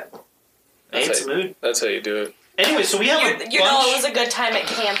barefoot. Hey, it's a mood. That's how you do it. Anyway, so we have a You know, bunch. it was a good time at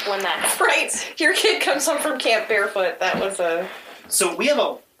camp when that. Right. Your kid comes home from camp barefoot. That was a... So we have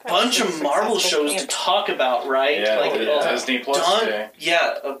a bunch That's of a Marvel successful shows to camp. talk about, right? Yeah, like Disney Plus done, Day.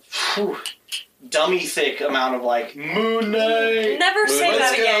 yeah, dummy thick amount of like Moon Knight. Never say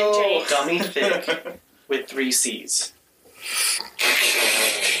Let's that again, go. Jake. dummy thick with 3 C's.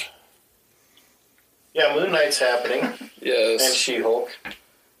 Yeah, Moon Knight's happening, and Yes. She-Hulk,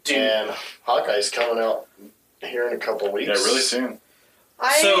 Dude, and Hawkeye's coming out here in a couple of weeks. Yeah, really soon.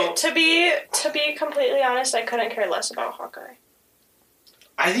 So- to be completely honest, I couldn't care less about Hawkeye.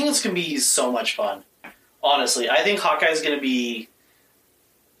 I think it's gonna be so much fun. Honestly, I think Hawkeye's gonna be.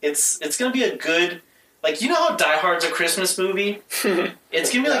 It's gonna be a good, like, you know how Die Hard's a Christmas movie.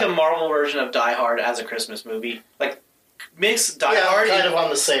 It's gonna be like a Marvel version of Die Hard as a Christmas movie. Like, mix Die Yeah, Hard. kind and- of on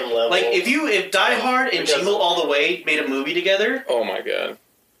the same level. like if Die Hard and Because- Jingle All the Way made a movie together, Oh my god.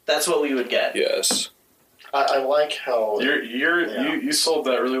 that's what we would get. Yes. I like how You sold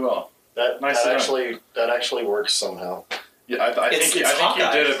that really well. that Nice actually works somehow. Yeah, I It's think you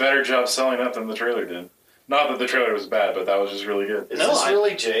Hawkeye. did a better job selling that than the trailer did. Not that the trailer was bad, but that was just really good. Is No, this I-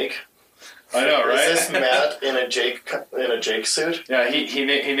 really Jake? I know, right? Is this Matt in a Jake suit? Yeah, he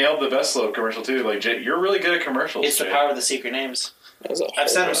nailed the Best Love commercial too. Like, Jay, you're really good at commercials. It's the Jay. power of the secret names. That was a I've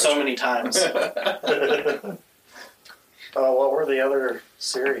said them whole so bunch. many times. What were the other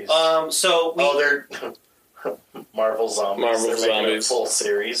series? So we, they're Marvel Zombies. Marvel They're making Zombies. a full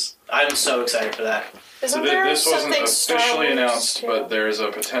series. I'm so excited for that. Isn't So there this wasn't something Star officially Wars announced, too? but there's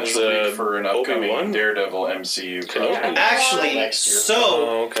a potential There's leak for an upcoming Obi-Wan? Daredevil MCU. Kenobi. project. Actually, Next year. so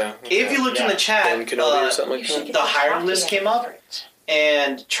Oh, okay. if you looked in the Ben chat, Kenobi or something like that? the hired list came up,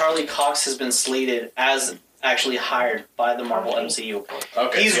 and Charlie Cox has been slated as actually hired by the Marvel MCU.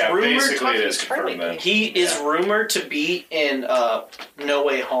 Okay, He's yeah, rumored- basically it is confirmed then. He is rumored to be in No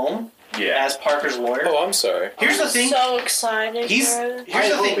Way Home Yeah. as Parker's lawyer. Oh, I'm sorry. Here's the thing. So excited. He's for it. here's I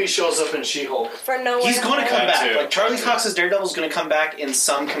the hope thing. he shows up in She-Hulk. For no He's Way going to Home. come That back. too. Like Charlie Cox's Daredevil is going to come back in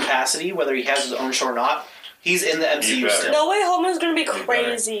some capacity, whether he has his own show or not. He's in the MCU better. still. No Way Home is going to be better.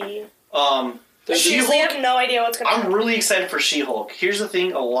 crazy. There's We She-Hulk. have no idea what's going to I'm happen. really excited for She-Hulk. Here's the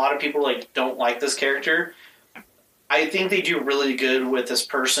thing: a lot of people like don't like this character. I think they do really good with this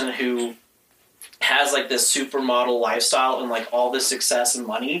person who has like this supermodel lifestyle and like all this success and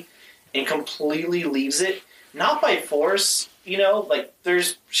money, and completely leaves it not by force. You know, like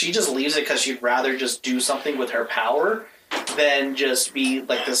she just leaves it because she'd rather just do something with her power than just be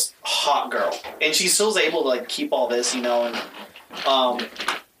like this hot girl, and she still's able to like keep all this. You know, and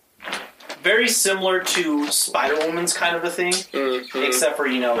very similar to Spider-Woman's kind of a thing, Mhm. except for,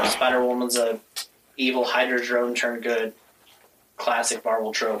 Spider-Woman's a evil Hydra drone turned good. Classic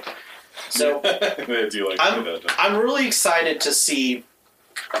Marvel trope. So They do like to do that. don't I'm really excited to see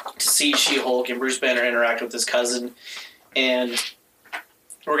She-Hulk and Bruce Banner interact with his cousin, and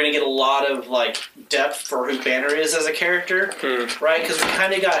we're gonna get a lot of like depth for who Banner is as a character, right? Because we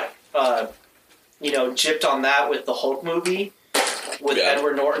kind of got gypped on that with the Hulk movie. With Yeah.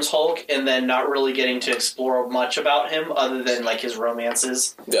 Edward Norton's Hulk, and then not really getting to explore much about him other than like his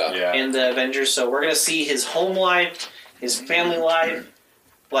romances Yeah. Yeah. in the Avengers. So we're gonna see his home life, his family life,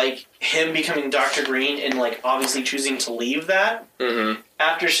 like him becoming Dr. Green, and like obviously choosing to leave that Mm-hmm.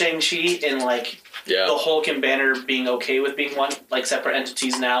 after Shang-Chi, and like Yeah. the Hulk and Banner being okay with being one like separate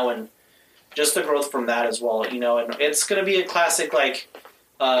entities now, and just the growth from that as well. And it's gonna be a classic like.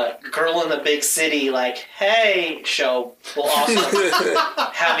 Girl in the big city, like, hey, show will also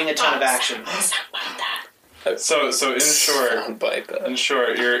having a ton of action. So in short, Soundbite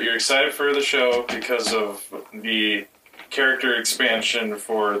that. you're excited for the show because of the character expansion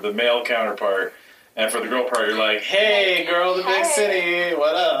for the male counterpart, and for the girl part, you're like, hey, girl in the big city,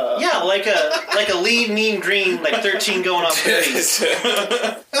 what up? Yeah, like a lead mean green, like 13 going on 30s.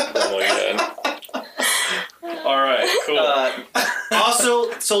 Oh my god. All right, cool.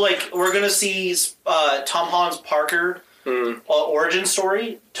 Also, so like we're gonna see Tom Holland's Parker origin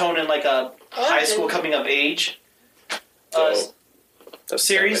story, toned in like a high school coming of age That's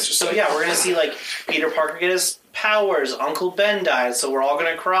series. So yeah, we're gonna see like Peter Parker get his powers. Uncle Ben died, so we're all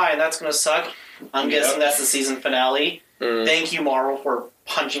gonna cry, and that's gonna suck. I'm guessing that's the season finale. Thank you, Marvel, for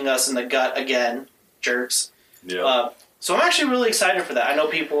punching us in the gut again, jerks. Yeah. So I'm actually really excited for that. I know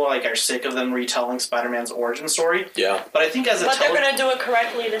people are sick of them retelling Spider-Man's origin story. Yeah. But I think as a But they're going to do it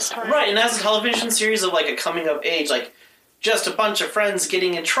correctly this time. right, and as a television series of a coming of age, just a bunch of friends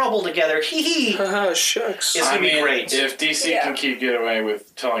getting in trouble together, hee hee. Haha, shucks. It's going to be great. If DC can get away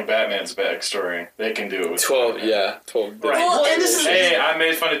with telling Batman's backstory, they can do it with 12, Batman. yeah. 12. Right. Well, and this is Hey, I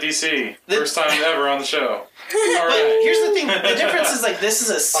made fun of DC. First time ever on the show. But here's the thing: the difference is this is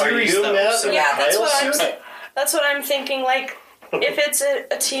a series, though. Matt? So Yeah, that's Kyle what I'm thinking. If it's a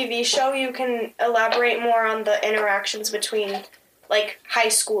TV show, you can elaborate more on the interactions between high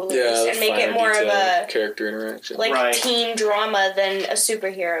schoolers Yeah, and make it finer more of detail a character interaction. Right. teen drama than a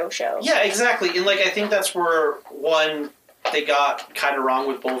superhero show. Yeah, exactly. And I think that's where they got kind of wrong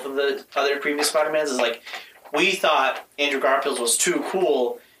with both of the other previous Spider-Mans is we thought Andrew Garfield was too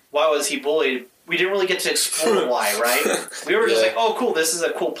cool. Why was he bullied? We didn't really get to explore why, right? We were just oh, cool, this is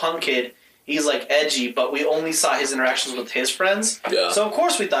a cool punk kid. He's edgy, but we only saw his interactions with his friends. Yeah. So of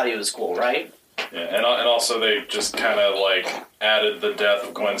course we thought he was cool, right? Yeah, and also they just kind of added the death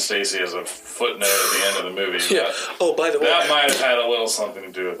of Gwen Stacy as a footnote at the end of the movie. Yeah. Oh, by the way. That might have had a little something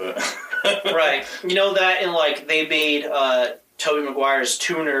to do with it. Right. You know that and they made Tobey Maguire's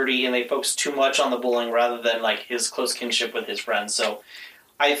too nerdy and they focused too much on the bullying rather than his close kinship with his friends. So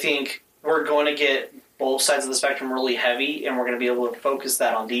I think we're going to get both sides of the spectrum really heavy, and we're going to be able to focus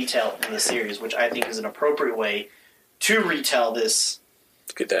that on detail in the series, which I think is an appropriate way to retell this.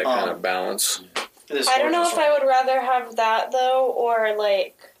 Get that kind of balance. I don't know if I would rather have that though, or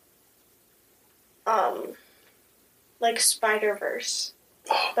Spider-Verse,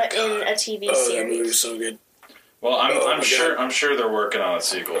 but in a TV That series. movie's so good. Well, I'm God. sure they're working on a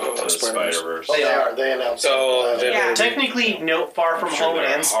sequel to Spider-Verse. Spider-Verse. They are. They announced it. Yeah. Technically, No Far From Sure Home they're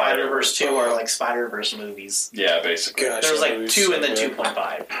and hard. Spider-Verse 2 are Spider-Verse movies. Yeah, basically. Gosh. There's that movie's 2 so and then good.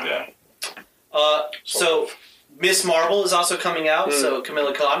 2.5. Yeah. So Miss Marvel is also coming out, so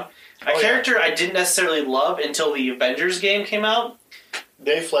Kamala Khan. A character I didn't necessarily love until the Avengers game came out.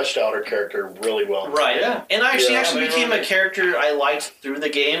 They fleshed out her character really well. Right. Yeah. And she actually they became really a character I liked through the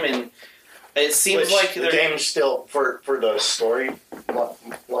game, and it seems Which like the they're... game still, for the story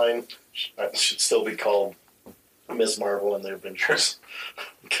line, should still be called Ms. Marvel and the Avengers.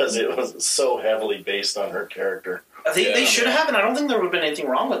 Because it was so heavily based on her character. They should have, and I don't think there would have been anything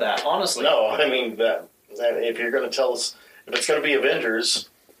wrong with that, honestly. No, I mean, that if you're going to tell us, if it's going to be Avengers,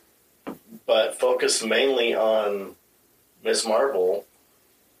 but focus mainly on Ms. Marvel.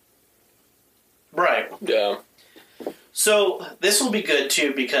 Right. Yeah. So this will be good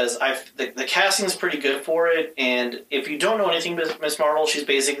too because the casting is pretty good for it, and if you don't know anything about Miss Marvel, she's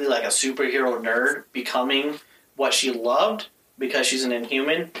basically a superhero nerd becoming what she loved because she's an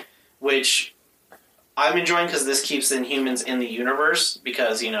Inhuman, which I'm enjoying because this keeps the Inhumans in the universe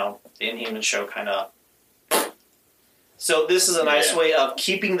because the Inhuman show kind of. So this is a nice way of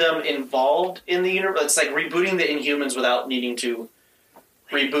keeping them involved in the universe. It's rebooting the Inhumans without needing to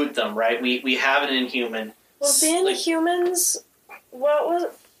reboot them, right? We have an Inhuman. Was the Inhumans?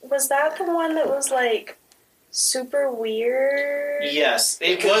 What was that the one that was super weird? Yes,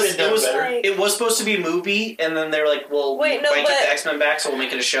 it could've was. been done It was. better. It was supposed to be a movie, and then they're like, "Well, Wait, we no, might get but- the X-Men back, so we'll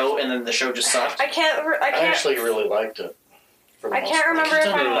make it a show." And then the show just sucked. I can't. I actually really liked it. for the I most can't part. remember It's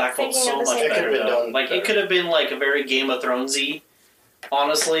if done in I'm Black Bolt thinking so of the much same. It could've better. been Though. done It better. could have been a very Game of Thronesy,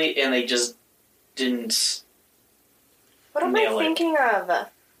 honestly, and they just didn't. What am Nail I it. thinking of?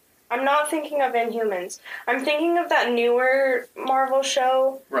 I'm not thinking of Inhumans. I'm thinking of that newer Marvel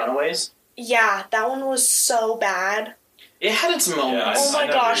show. Runaways. Yeah, that one was so bad. It had its moments. Oh my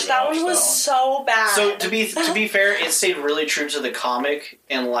never gosh, even that watched one was that so bad. So to be fair, it stayed really true to the comic,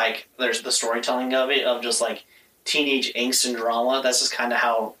 and there's the storytelling of it of just teenage angst and drama. That's just kind of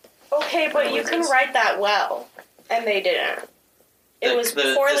how. Okay, but you can write that well, and they didn't. It was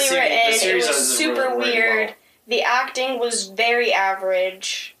The poorly series- written. the It series was does it super really, really weird. well. The acting was very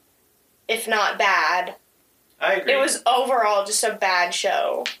average, if not bad. I agree. It was overall just a bad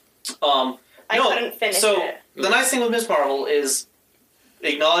show. I couldn't finish so it. the nice thing with Miss Marvel is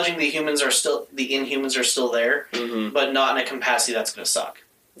acknowledging the Inhumans are still there, Mm-hmm. but not in a capacity that's going to suck.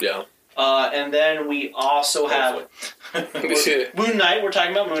 Yeah. And then we also have Moon Knight. We're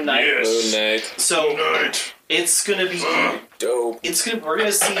talking about Moon Knight. Yes. Moon Knight. So Night. it's going to be Dope. we're going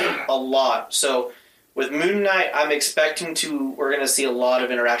to see a lot. So with Moon Knight, we're going to see a lot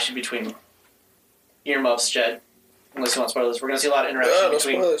of interaction between earmuffs, Jed. Unless you want to spoil this, we're going to see a lot of interaction No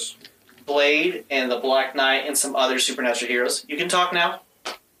between spoilers. Blade and the Black Knight and some other supernatural heroes. You can talk now.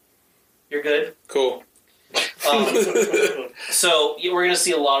 You're good. Cool. So we're going to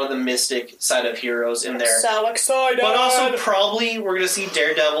see a lot of the mystic side of heroes in there. So excited. But also probably we're going to see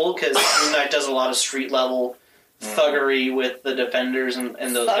Daredevil because Moon Knight does a lot of street level thuggery with the Defenders and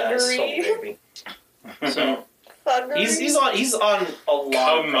those guys. Thuggery. So Thuggery. he's on a lot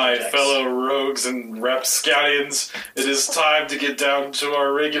Come, of my projects. fellow rogues and rapscallions. It is time to get down to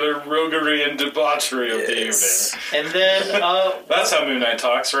our regular roguery and debauchery of the Yes. evening. And then That's how Moon Knight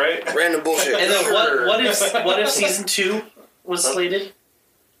talks, right? Random bullshit. and then what if season 2 was slated?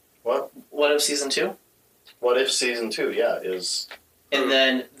 What? What if season 2? What if season 2? Yeah, is And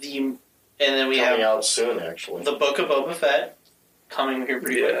then we coming have out soon. Actually, the Book of Boba Fett coming here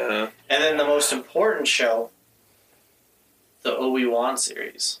pretty quick. Yeah. And then the most important show, the Obi-Wan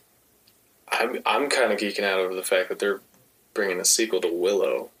series. I'm kind of geeking out over the fact that they're bringing a sequel to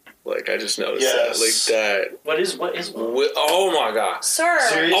Willow. Like, I just noticed Yes. that. Like, What is oh my god. Sir,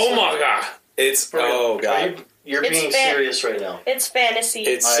 Seriously? Oh my god. It's, oh god. You're It's being fan- serious right now. it's fantasy.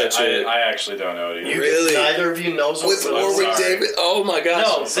 It's such a... I actually don't know it either. Really? Neither of you knows With what Warwick sorry. Davis. Oh my gosh.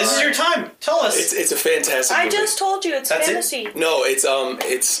 No, this is your time. Tell us. It's a fantastic I movie. just told you it's That's it? fantasy. No, it's oh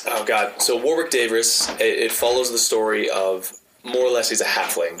god. So Warwick Davis, it follows the story of more or less he's a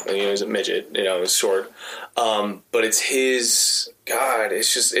halfling. You know, he's a midget. You know, he's short. But it's his God.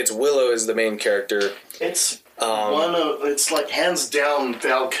 It's Willow is the main character. It's it's like hands down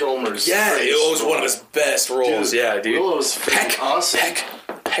Val Kilmer's. Yeah, greatest it was one of role. his best roles. Yeah, dude. Willow's freaking awesome. Peck.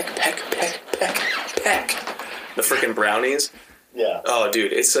 The freaking brownies. Yeah. Oh,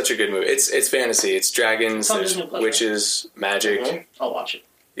 dude, it's such a good movie. It's fantasy. It's dragons, It's on there's Disney Plus, witches, magic. Mhm. I'll watch it.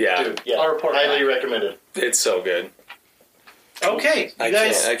 Yeah, Dude, yeah. I'll report Highly back. recommended. it's so good. Okay, I you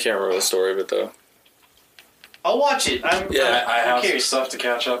guys. can't remember the story, but though I'll watch it. Yeah, I I'm have some curious. stuff to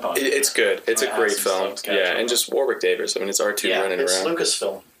catch up on. it's good. It's a I great have some film. stuff to catch Yeah, up and on. just Warwick Davis. I mean, it's R2 Yeah, running It's around.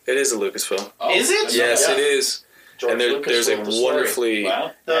 Lucasfilm. It is a Lucasfilm. Oh, Is it? Yes, Yeah. it is. George And Lucas there's a wrote the story. wonderfully.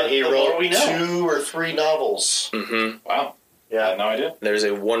 Wow. And he the more wrote we know. 2 or 3 novels. Mhm. Wow. I Yeah. had no idea. There's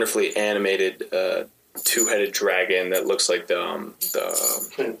a wonderfully animated two-headed dragon that looks like the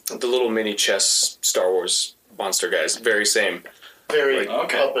little mini chess Star Wars monster guys. Very same. Very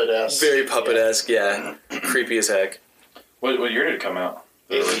Okay. puppet-esque. Very puppet-esque. Yeah. Creepy as heck. What year did it come out?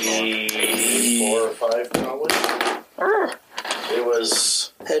 The original one? 84 or 5 probably. It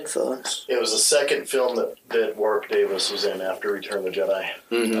was Headphones. the second film that Warwick Davis was in after Return of the Jedi.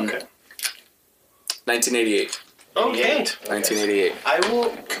 Mm-hmm. Okay. 1988. Okay, 1988. I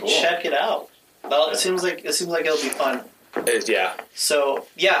will Cool. check it out. Well, it seems like it'll be fun. Yeah. So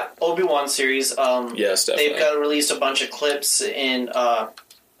yeah, Obi-Wan series. Yes, definitely. They've got released a bunch of clips in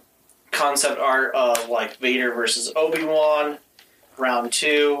concept art of like Vader versus Obi-Wan, round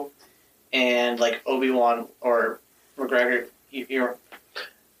 2, and like Obi-Wan or McGregor. You're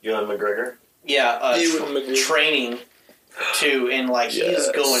Ewan McGregor. Ewan McGregor. training too, and like he is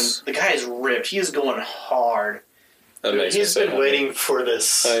Yes. going. The guy is ripped. He is going hard. That makes He's me been sad. waiting for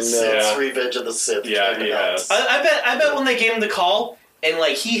this I know. since Yeah. Revenge of the Sith. Yeah, came he out. has. I bet when they gave him the call and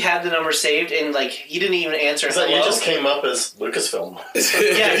like he had the number saved and like he didn't even answer. It's like you hello. just came up as Lucasfilm.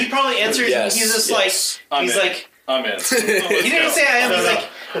 Yeah, he probably answers. Yes, and he's just yes. I'm he's in. like I'm in. he didn't say I am.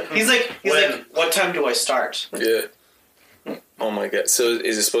 He's like When? what time do I start? Yeah. Oh my god. So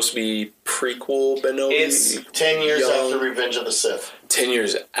is it supposed to be prequel Benobi? It's 10 years Young. after Revenge of the Sith. 10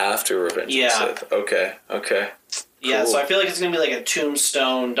 years after Revenge Yeah. of the Sith. Okay. Yeah, Cool. so I feel like it's gonna be like a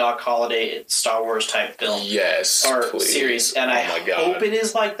Tombstone, Doc Holliday, Star Wars type film Yes, or please. series, and Oh I my God. hope it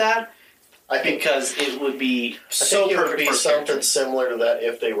is like that I think because it would be I so think it would perfect be for something characters. similar to that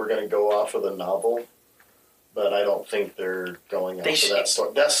if they were going to go off of the novel, but I don't think they're going off They of should- that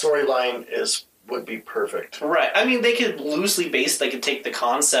story. That storyline would be perfect. Right. I mean, they could loosely base. They could take the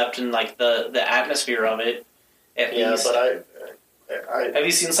concept and like the atmosphere of it. At Yeah, least. but I Have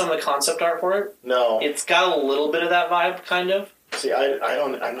you seen some of the concept art for it? no. It's got a little bit of that vibe, kind of. See,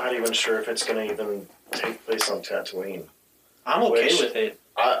 I'm not even sure if it's going to even take place on Tatooine. I'm okay Which- with it.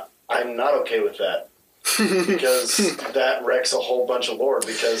 I'm not okay with that because that wrecks a whole bunch of lore.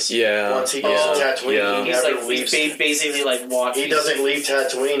 Because Yeah. once he gets to Tatooine, Yeah. he He's never like leaves. basically like watch. He doesn't leave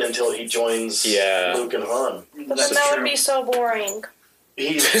Tatooine until he joins Yeah. Luke and Han. But That's then that true. would be so boring.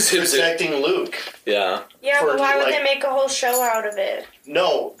 He's Is it- protecting Luke. Yeah. Yeah, For, but why would like- they make a whole show out of it?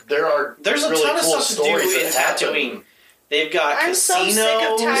 No, There's a really ton of cool stuff to do stories in that happen. Tatooine. They've got I'm so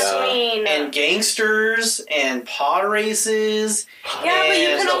casinos sick of Tatooine. and gangsters and pod races. Yeah, but you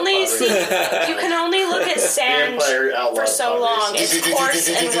and- can only see you can only look at The sand Empire outlawed for so pod long. races. It's coarse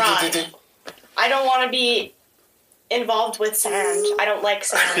and rot. I don't want to be involved with sand. I don't like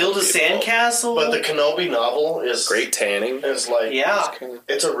sand. Build a sandcastle. But the Kenobi novel is Great tanning. Is like Yeah.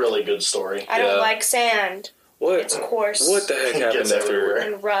 it's a really good story. I don't Yeah. like sand. It's coarse. What the heck It happened gets after? everywhere.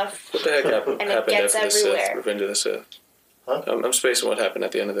 And rough. What the heck happened And it after gets the Sith? everywhere. Revenge of the Sith. Huh? I'm spacing what happened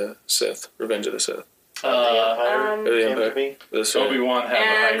at the end of the Sith. Revenge of the Sith. The Empire Or the came to Empire. be. The Sith. Obi-Wan had the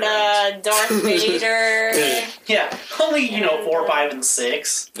high ground. And Darth Vader. Yeah, only 4, 5, and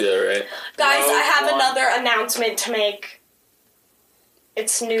 6. Yeah, right. Guys, I have One. another announcement to make.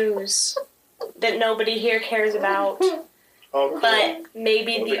 It's news that nobody here cares about, Oh, cool. but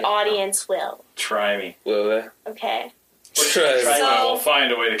maybe the audience will. Try me. Will they? Okay. Try. Try. I So- will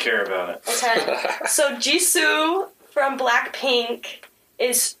find a way to care about it. Okay. So Jisoo from Blackpink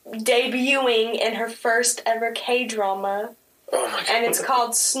is debuting in her first ever K-drama, Oh my god. and it's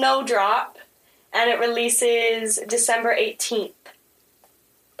called Snowdrop, and it releases December 18th.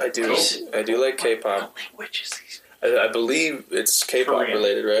 I do like K-pop. Languages. I believe it's K-pop Korean.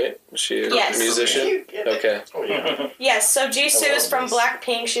 related, right? Is she a Yes. musician? Okay. Oh, yeah. Yes, so Jisoo I is love from this.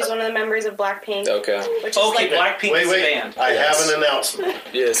 Blackpink. She's one of the members of Blackpink, Okay. which is Okay, like Blackpink Wait, is a wait. band. I Yes. have an announcement.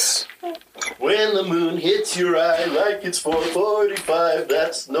 Yes. When the moon hits your eye like it's 4:45,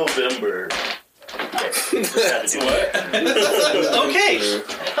 that's November. Just had to do that. Okay.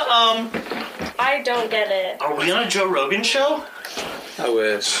 I don't get it. Are we on a Joe Rogan show? I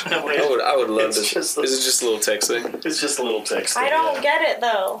wish. I wish. I would love It's this. just a- Is it just a little text thing? It's just a little text. I don't get it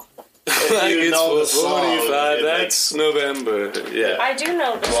though. you know the song, it that's November. Yeah. I do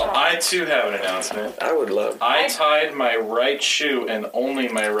know the Well, song. I too have an announcement. I would love. I tied my right shoe and only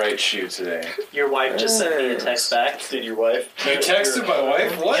my right shoe today. Your wife just sent me a text back. Did your wife? You texted my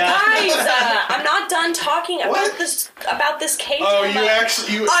wife? What? Yeah. Guys, I'm not done talking about this K-drama. Oh, you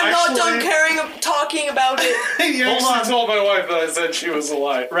actually. I'm not done talking about it. You Hold actually on. told my wife that I said she was a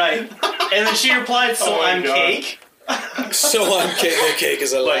lie. Right. And then she replied, so Oh my I'm God. cake. So I'm cake. The cake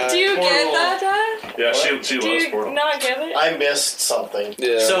is a lie. Do you get Portal. that, Dad? Yeah, she Do loves you Portal. not get it? I missed something.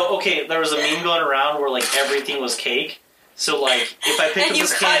 Yeah. So, okay, there was a meme going around where, like, everything was cake. So, like, if I pick And up you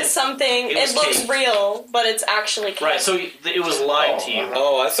this cut can... something, it it was looks cake. real, but it's actually cake. Right, so it was lying to you.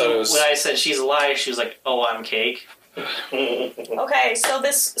 oh, I thought So it was. when I said she's a lie, she was like, oh, I'm cake. Okay, so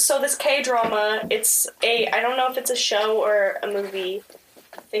this K-drama, it's I don't know if it's a show or a movie.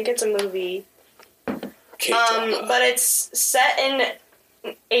 I think it's a movie. Cake drama. But it's set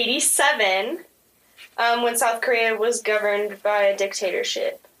in 87, when South Korea was governed by a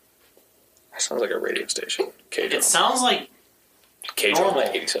dictatorship. That sounds like a radio station. K It drama. sounds like K drama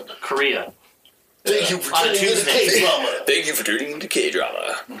normal. 87. Korea. Thank you for On a tuning in to Tuesday. K-drama. Thank you for tuning into K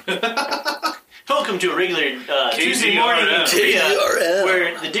drama. Welcome to a regular Tuesday morning in Korea, KDRM.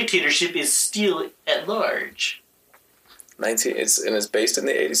 where the dictatorship is still at large. It's based in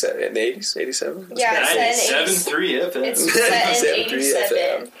the 87, in the 80s, 87. Yeah, it's set in 7-3 FM. It's set in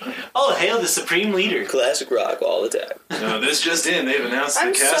 87. Oh, hail the supreme leader. Classic rock all the time. No, this just in. They've announced I'm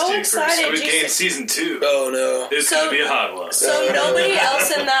the so casting excited. for Squid You Game said- Season 2. Oh no. It's So- going to be a hot one. So nobody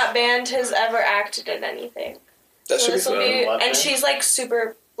else in that band has ever acted in anything. That So should be this will fun. be, What and band? she's like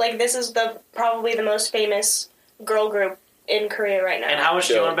super, like this is probably the most famous girl group in Korea right now. And how much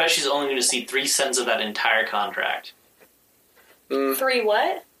do you Yeah. want to bet she's only going to see 3 cents of that entire contract? 3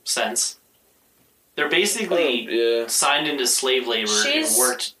 what? Cents. They're basically Yeah. signed into slave labor She's and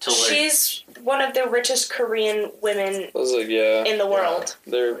worked till they're... she's one of the richest Korean women I was like, yeah. in the world.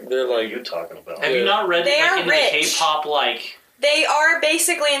 They're What are like, you talking about? Have you not read They like are into rich. the K-pop like? They are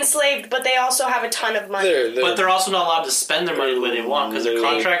basically enslaved, but they also have a ton of money. But they're also not allowed to spend their money the way they want because their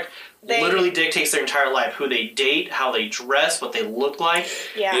Literally. contract They- literally dictates their entire life: who they date, how they dress, what they look like,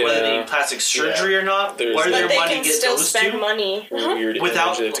 Yeah. Yeah. whether they need plastic surgery or not, There's- where But their they money can gets still goes spend to. money. weird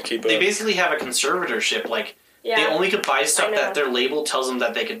Without, energy to keep they up. basically have a conservatorship. Like Yeah. they only could buy stuff I know. that their label tells them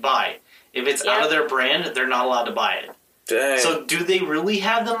that they could buy. If it's out Yeah. of their brand, they're not allowed to buy it. Dang. So, do they really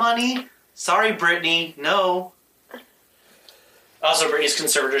have the money? Sorry, Britney, no. Also, Britney's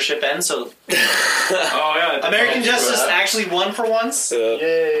conservatorship ends, so Oh, yeah. American Justice that. actually won for once.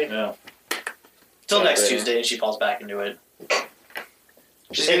 Yay. Yeah. Till Yeah, next Britney. Tuesday, and she falls back into it.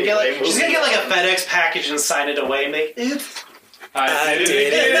 She's Anyway, gonna get like a FedEx package and sign it away and make oops. I did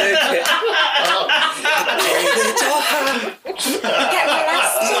did it. it. Get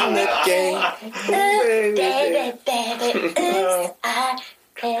lost in the Game. Baby, baby, oops, I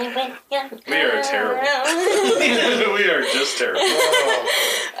play with your We are terrible. We are just terrible.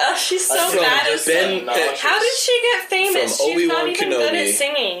 Oh, she's so I feel bad at just singing. nauseous. How did she get famous? From She's not Obi-Wan even good at Kenobi.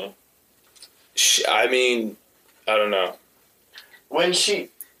 singing. I mean, I don't know. When she, I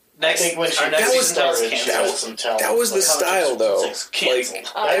Next, think when she our next that was- season was started, she canceled. had some talent. That was the Like, style, though. It's canceled.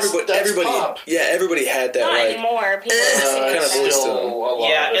 Like that's everybody, pop. yeah, everybody had that. Not Like, anymore. People Eh, don't sing kind like of that. voice still to a lot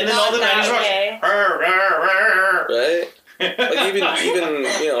Yeah, of it. and then all the Not managers were that like, right? Like even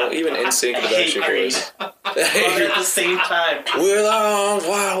NSYNC and the I hate Backstreet Irene. Boys. at the same time. With arms,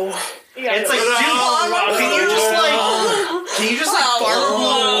 wow. Yeah. It's like, dude, can you just fart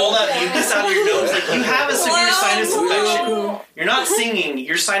all that mucus out of your nose? Like, you have a severe sinus infection. You're not singing.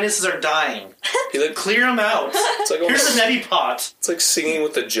 Your sinuses are dying. Clear them out. Here's a neti pot. It's like singing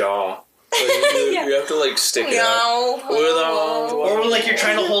with the jaw. Like, you have to like stick it out. Or like you're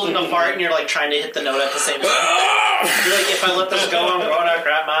trying to hold in a fart and you're like trying to hit the note at the same time. You're like, if I let this go, I'm gonna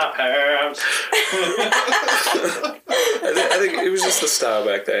crap my pants. I think it was just the style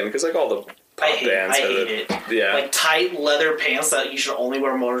back then, because like all the pop bands I had hate it. Yeah. Like tight leather pants that you should only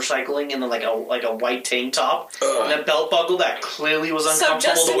wear motorcycling, and then like a white tank top, and a belt buckle that clearly was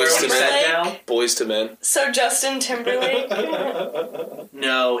uncomfortable to wear when you sat down. Boys to Men. So Justin Timberlake.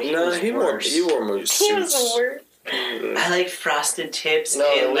 No, he wore suits. He was the worst. I like frosted tips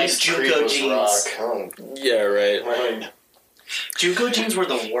No, and at like least Creed JUCO was jeans. rock. Yeah, right. JUCO jeans were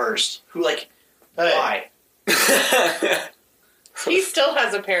the worst. Who like? Hey. Why? He still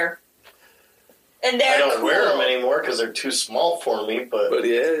has a pair. And they're I don't cool. wear them anymore because they're too small for me, but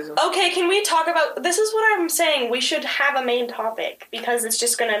yeah. Okay, can we talk about... This is what I'm saying. We should have a main topic, because it's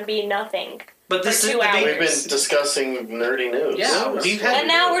just going to be nothing. But this For is 2 hours. we've been discussing nerdy news. Yeah, we've had- And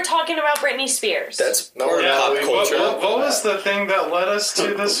now we're talking about Britney Spears. That's No, part no, of pop we- culture. What was the thing that led us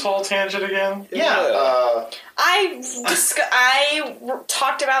to this whole tangent again? Yeah. I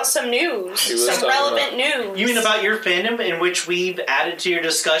talked about some news. She was Some talking relevant news. You mean about your fandom in which we've added to your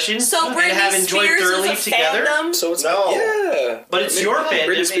discussion So and Britney have enjoyed Spears thoroughly is a together? fandom? So it's No. yeah, But it's your Britney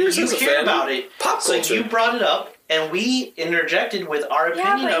fandom Spears and is you a care fandom. about it. Pop So culture. you brought it up and we interjected with our Yeah,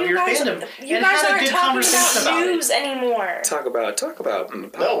 opinion but of you your guys, fandom you and guys had a aren't good talking conversation about about it. news anymore. Talk about pop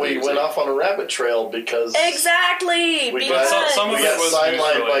No, we music. went off on a rabbit trail because Exactly. We Because got- some of we it got was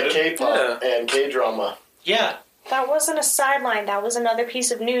sidelined by news-related. K-pop and K-drama. Yeah. that wasn't a sideline. That was another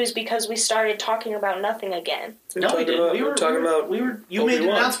piece of news because we started talking about nothing again. No, we didn't. We were talking about. You made an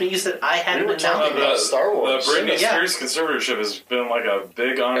Obi-Wan. announcement. You said I had We an were talking announcement. about Star Wars. The Britney Yeah. Spears conservatorship has been like a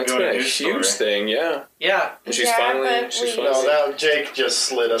big That's ongoing been a news huge story. thing, yeah. Yeah. And she's Yeah, finally. but She's we- finally. No, that Jake just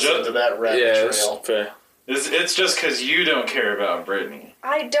slid us into that rabbit yeah, it's trail. fair. It's just because you don't care about Britney.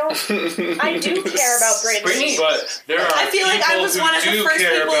 I don't. I do care about Britney. But there are I feel like I people was who one of the do first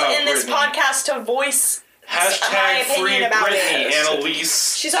care people about in this Britney. podcast to voice my Hashtag free opinion about Britney, it.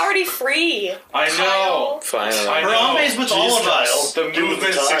 Annalise. She's already free. I know. Kyle. Finally. I Her know. on base with all of us. The Do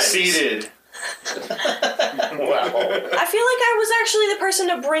movement the times. succeeded. Wow. I feel like I was actually the person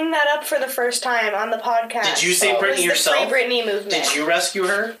to bring that up for the first time on the podcast. Did you say It was Britney the yourself? Free Britney movement. Did you rescue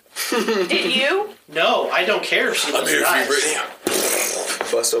her? Did you? No, I don't care if she I'm lives here or for you, dies.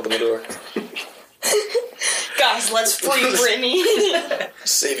 Brittany. Bust open the door. Guys, let's free Britney.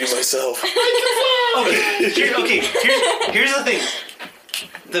 Save you myself. Here's the thing.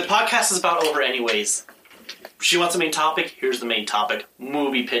 The podcast is about over anyways. She wants a main topic. Here's the main topic.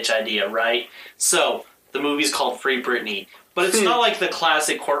 Movie pitch idea, right? So, the movie's called Free Britney. But it's not like the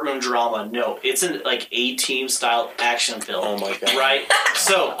classic courtroom drama. No, it's an like A-Team style action film. Oh my god. Right?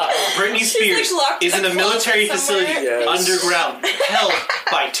 So, Britney Spears like, locked is in in a a military closet somewhere. facility Yes. underground, held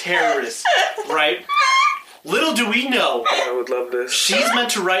by terrorists. Right? Little do we know, I would love this. she's meant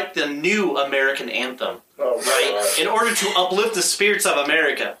to write the new American anthem. Oh, Right? In order to uplift the spirits of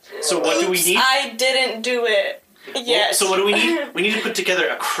America. So what do we need? I didn't do it yet. So what do we need? We need to put together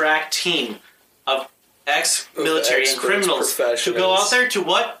a crack team of ex-military and experts, criminals to go professionals. out there to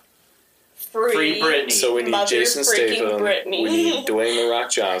what? Free Britney. So we need Mother Jason freaking Statham. Britney. We need Dwayne The Rock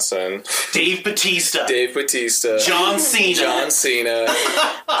Johnson. Dave Bautista. Dave Bautista. John Cena. John Cena.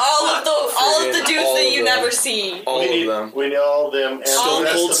 all of the dudes all that of you them. never see. All we of need, them. We need all of them. And Stone the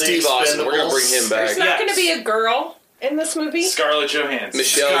rest Cold of the Steve Austin. We're going to bring Expendables. him back. There's not Yes. going to be a girl in this movie. Scarlett Johansson.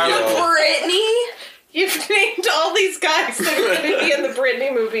 Michelle Scarlett Yeoh. Britney? You've named all these guys that are going to be in the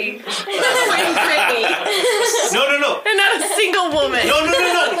Britney movie. Free Britney. No. And not a single woman. No.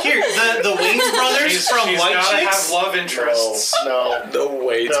 Here, the Wayans brothers from she's White gotta Chicks. have love interests. No. The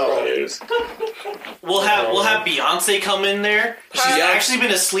Waits No. brothers. We'll have Beyonce come in there. She's Beyonce- actually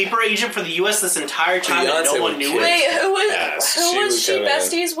been a sleeper agent for the U.S. this entire time, and Beyonce no one would knew kill. it. Wait, who was Yes, who she was would she come in.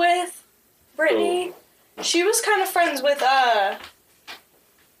 besties with? Britney? She was kind of friends with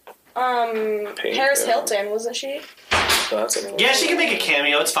Paris Hilton, wasn't she? That's another Yeah, she can make a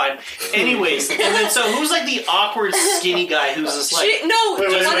cameo. It's fine. Anyways, and then so who's like the awkward skinny guy who's just like She no, Wait,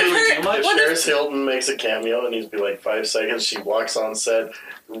 one of wait, her wait, one of Paris Hilton makes a cameo and he's be like 5 seconds. She walks on set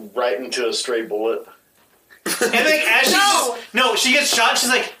right into a stray bullet. and like as No. she gets shot, she's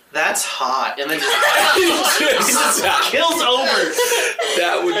like, That's hot. And then just kills over.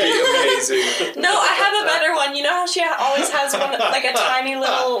 That would be amazing. No, I have a better one. You know how she always has one, like a tiny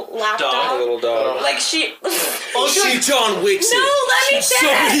little lap Dog. dog? A little dog. Like she... She John Wicks it. No, let me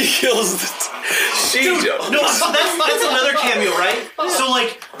Somebody finish! kills No, so that's another cameo, right? So,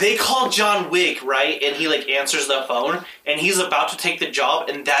 like, they call John Wick, right? And he, like, answers the phone, and he's about to take the job,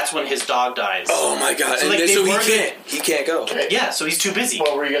 and that's when his dog dies. Oh my god! So, And like, then- they so work he can't go. Yeah, so he's too busy.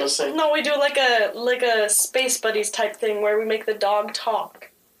 What were you gonna say? No, we do like a Space Buddies type thing where we make the dog talk.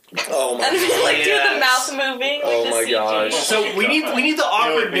 Oh my And we god! like do the Yes. mouth moving. Like Oh the my CG. gosh. So we need the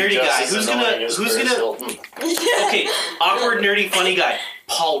awkward nerdy guy. Who's gonna okay, awkward nerdy funny guy,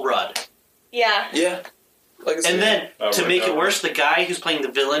 Paul Rudd. Yeah. Yeah. Like I said. And then Oh, to my make it God. worse, the guy who's playing the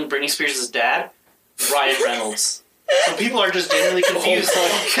villain, Britney Spears' dad, Ryan Reynolds. So people are just genuinely confused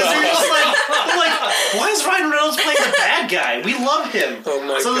because they're just like, why is Ryan Reynolds playing the bad guy? We love him. Oh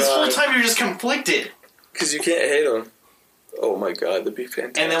my So this whole God. time you're just conflicted. Because you can't hate him. Oh my god, that'd be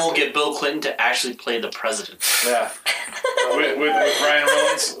fantastic. And then we'll get Bill Clinton to actually play the president. Yeah. with Ryan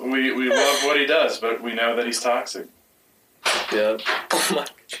Reynolds, we love what he does, but we know that he's toxic. Yeah. Oh my.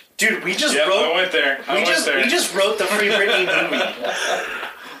 Dude, we just Yep, I wrote. went there. We just wrote the Free Britney movie.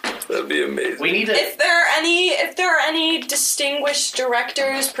 That'd be amazing. We need to. If there are any distinguished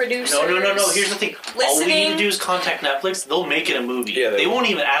directors, producers. No. Here's the thing. All we need Listening. to do is contact Netflix. They'll make it a movie. Yeah, they they won't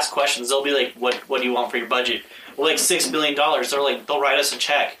even ask questions. They'll be like, "What do you want for your budget?" Well, like $6 billion. They're like, they'll write us a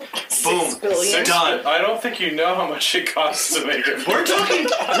check. Boom. billion? Done. I don't think you know how much it costs to make it. We're talking.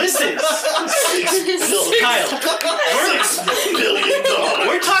 Listen, Kyle. $6 billion.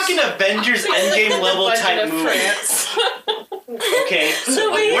 We're talking Avengers Endgame level Budget type of movie. France. Okay, The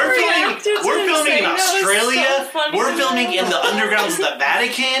way we're you filming. reacted to We're him filming in saying that was Australia. so funny. We're filming in the undergrounds of the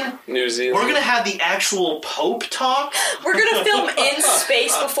Vatican. New Zealand. We're gonna have the actual Pope talk. We're gonna film in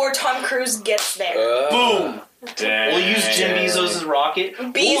space before Tom Cruise gets there. Boom. Dang. We'll use Jim Bezos' rocket.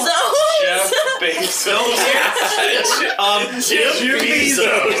 Bezos. Jeff Bezos. Jim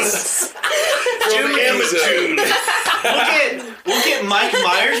Bezos. From Amazon. We'll get Mike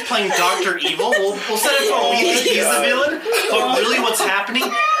Myers playing Dr. Evil. We'll set it for we think he's the villain. But really what's happening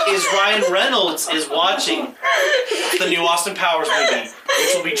is Ryan Reynolds is watching the new Austin Powers movie,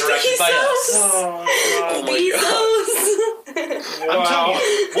 which will be directed by us. Oh my god. Bezos. I'm telling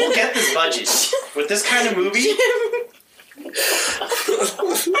you, we'll get this budget. With this kind of movie,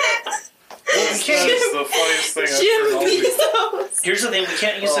 That is the funniest thing I've Jim heard all week. Bezos. here's the thing, we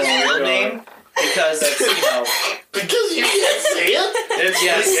can't use his real God. name because that's, Because you can't say it? It's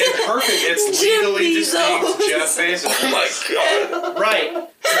perfect. It's Jim legally Bezos. distinct. Jeff Bezos. Oh my god. right.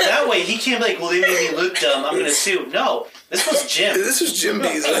 So that way he can't be like, well, they made me look dumb, I'm gonna sue. No, this was Jim. This was Jim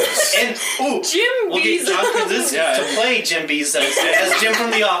Bezos. And, ooh, Jim we'll get John Bezos. Krasinski Yeah. to play Jim Bezos as Jim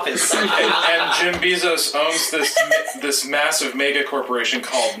from The Office. And Jim Bezos owns this massive mega corporation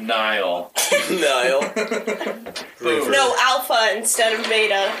called Nile. Nile. Boom. No, Alpha instead of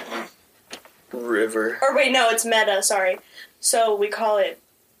Beta. River. Or wait, no, it's Meta. Sorry. So we call it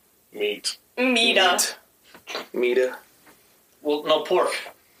Meat. Meta. Mita. Well, no pork.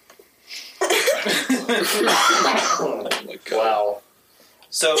 Oh my god. Wow.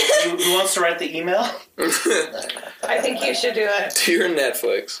 So, who wants to write the email? I think you should do it. To your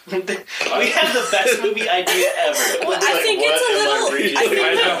Netflix. We have the best movie idea ever. Well, I think what it's a am I little. reading? I think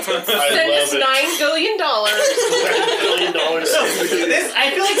I know. I Send love us it. $9 billion. $9 billion. This,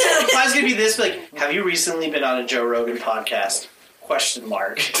 I feel like the reply's gonna be this, like, have you recently been on a Joe Rogan podcast? Question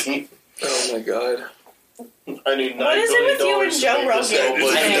mark. Oh my god. I need $9 What is it with you and Joe I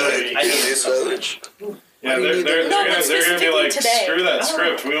I know. Yeah, they're No, gonna what's they're this gonna be thinking like, today? screw that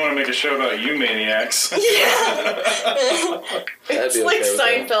script. We want to make a show about you maniacs. That'd It's be like okay with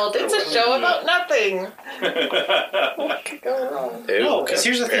that. Seinfeld. It's a show about nothing. What could go wrong? Ew, No, 'cause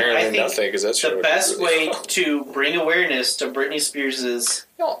here's the thing, I apparently think nothing, 'cause that's The really best good. way to bring awareness to Britney Spears'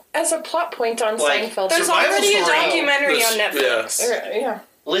 No, as a plot point on Like, Seinfeld. There's Survival already a story. documentary on Yeah. Netflix. Yeah.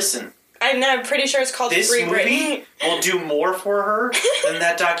 listen, And I'm pretty sure it's called this Free movie Britney. will do more for her than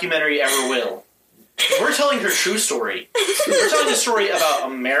that documentary ever will. We're telling her true story. We're telling the story about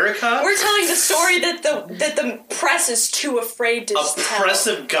America, We're telling the story that the press is too afraid to tell.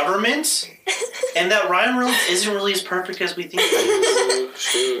 oppressive government, and that Ryan Reynolds isn't really as perfect as we think he is.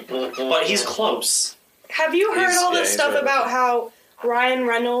 Shoot. But he's close. Have you heard all this he's stuff right. about how Ryan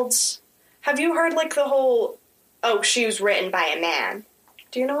Reynolds? Have you heard like the whole? Oh, she was written by a man.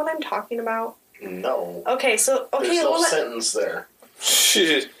 Do you know what I'm talking about? No. Okay, so There's okay, no well, sentence there.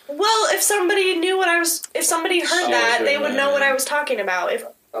 Shit. well, if somebody knew what I was, if somebody heard Oh, that, good they would know man. what I was talking about. If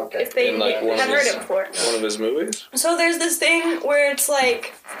Okay. If they In, like, one of have heard his- it before. One of his movies? So there's this thing where it's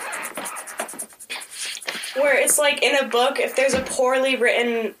like in a book, if there's a poorly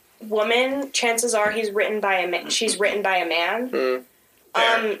written woman, chances are she's written by a man.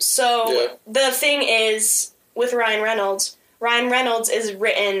 So Yeah. the thing is with Ryan Reynolds is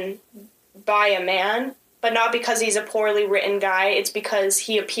written by a man, but not because he's a poorly written guy. It's because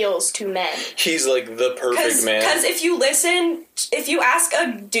he appeals to men. He's like the perfect man. Because if you ask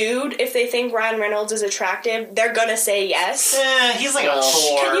a dude if they think Ryan Reynolds is attractive, they're gonna say yes. He's like a Well,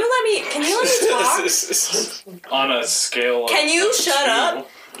 four. Can you let me talk? On a scale. Can you of shut up?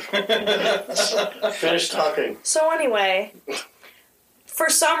 Finish talking. So anyway, for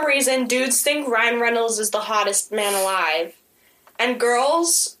some reason, dudes think Ryan Reynolds is the hottest man alive, and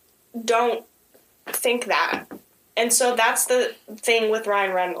girls don't think that. And so that's the thing with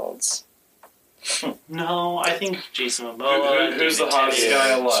Ryan Reynolds. No, I think Jason Momoa. Who's the David hottest Tennant. guy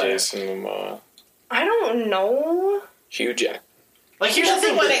alive? Jason Momoa. I don't know. Hugh Jack. Like, He here's the doesn't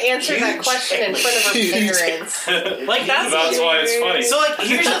thing. want to Like, answer that question in front of her parents. like That's why it's funny. So, like,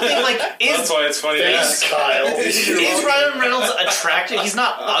 here's the thing. Like, That's why it's funny to Thanks, ask. Kyle. is Ryan Reynolds attractive? He's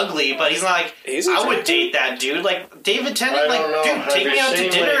not ugly, but he's not like, He's I would attractive. date that dude. Like, David Tennant, I like, don't know. dude, Have take you me out to seen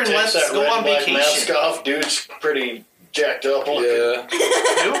when dinner he and takes let's that go red on and black mask vacation. off? Dude's pretty jacked up looking. Yeah.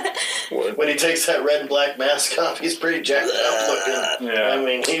 Who? What? When he takes that red and black mask off, he's pretty jacked up looking. Yeah. I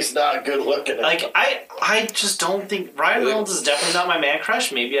mean, he's not good looking. Like, I just don't think Ryan Reynolds is definitely not my man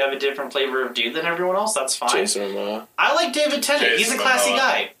crush. Maybe I have a different flavor of dude than everyone else. That's fine. Jason Momoa. I like David Tennant. He's a Jason classy Momoa.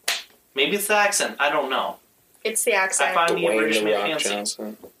 guy. Maybe it's the accent. I don't know. It's the I accent. find the Dwayne British The man Rock fancy.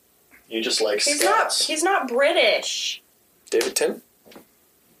 Johnson. You just like He's Scots. not British. David Tennant?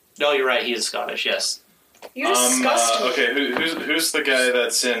 No, you're right. He's Scottish. Yes. You disgust me. Okay, who's the guy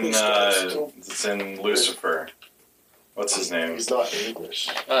that's in Who's Scottish? that's in Lucifer? What's his name? He's not English.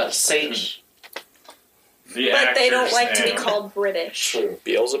 Satan. The But they don't actor's like to be name. called British. True.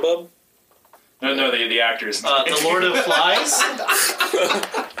 Beelzebub? No, the actor's name. The Lord of Flies.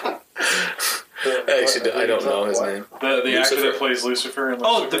 Actually, I don't know his name. The actor Lucifer. that plays Lucifer in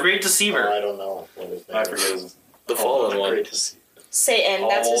Oh, Lucifer. the Great Deceiver. I don't know what his name I is. forget his. The Fallen one. Great to see. Satan.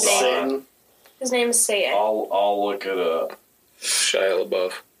 That's his Hold name. on. Satan. His name is Satan. I'll look it up. Shia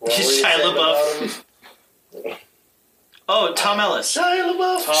LaBeouf. What were you Shia saying LaBeouf. about him? Oh, Tom Ellis. Shia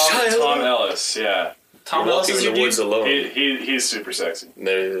LaBeouf. Tom Ellis, yeah. Tom You're Ellis walking is in your the woods dude. alone. He's super sexy.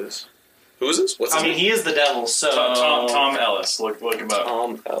 There he is. Who is this? What's his I mean, name? he is the devil. So Tom Ellis. Look him up.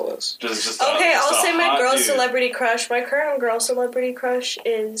 Tom Ellis. Just Okay, just I'll a say my hot girl dude. celebrity crush. My current girl celebrity crush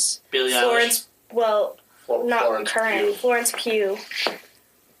is Billie Florence. Well, not Florence current. Pugh. Florence Pugh.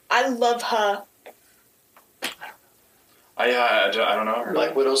 I love her. I don't know her.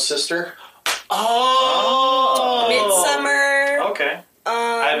 Black Widow's sister. Oh, Midsummer. Okay.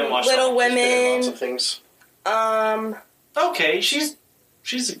 haven't watched Little that. She's been in lots Women. of things. Okay, she's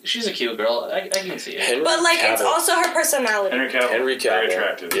a cute girl. I can see it. Henry But like, Cavill. it's also her personality. Henry Cavill. Henry Very Cavill.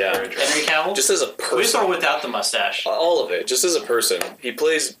 attractive. Yeah. Very attractive. Henry Cavill. Just as a with person. or without the mustache. All of it. Just as a person. He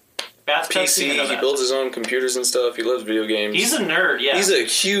plays Bathtub scene, I PC. know He that. builds his own computers and stuff. He loves video games. He's a nerd. Yeah. He's a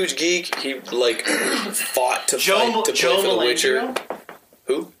huge geek. He like fought to Joe fight to play for The Witcher. Melangelo?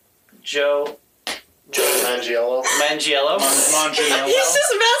 Who? Joe Mangiello. Mangiello. He's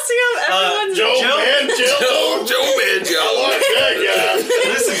just messing up everyone's Joe Joe- Mangiello. Joe I Mangiello. like that guy.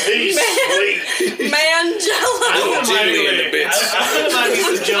 Listen, he's sweet. Mangelo. I Little wouldn't mind jiggly in me- the bits. I wouldn't mind me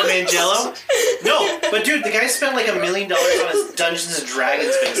some Joe Mangiello. No, but dude, the guy spent like $1 million on his Dungeons and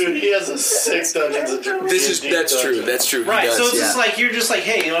Dragons Dude, basement. he has a 6 Dungeons and Dragons. That's true. That's true. He Right, does, so it's yeah. just like you're just like,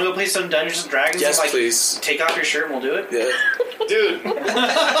 hey, you want to go play some Dungeons and Dragons? Yes, I'm like, please. take off your shirt and we'll do it. Yeah. Dude, Take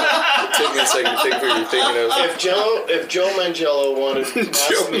me a second to think who you're thinking of. if Joe Mangiello wanted to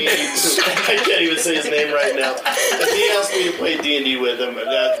ask me, I can't even say his name right now. If he asked me to play D&D with him,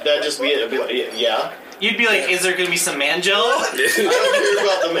 that'd just be it. I'd be like, yeah. You'd be like, is there going to be some Mangello? I don't care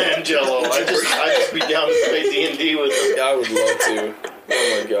about the Mangiello. I'd just be down to play D&D with him. I would love to.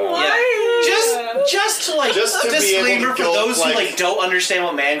 Oh my god. Why? Just to like, Just to be able disclaimer to for go, those who like- like don't understand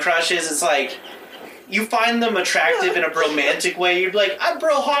what man crush is. It's like you find them attractive in a romantic way. You'd be like, I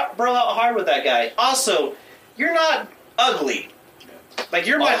bro out hard with that guy. Also, you're not ugly. Like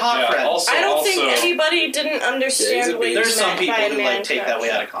you're my hot friend. Also, I don't think anybody didn't Yeah, he's understand a what you There's some meant people by who man like take that crush.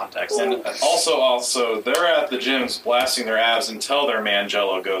 way out of context. And also, they're at the gyms blasting their abs until their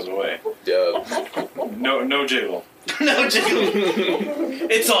Mangiello goes away. Yeah. No jiggle. No jiggle.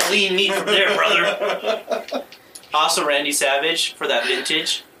 It's all lean meat from there, brother. Also, Randy Savage for that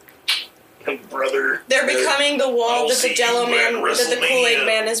vintage. Brother. They're becoming the wall I'll that see the Jello you at man, that the WrestleMania, Kool-Aid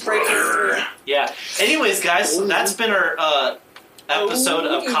man is breaking brother. through. Yeah. Anyways, guys, that's been our episode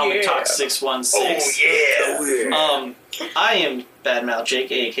of Comic Talk 616. I am Badmouth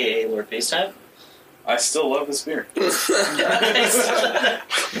Jake, aka Lord FaceTime. I still love this beer.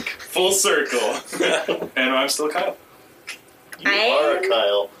 Full circle. And I'm still Kyle. You are a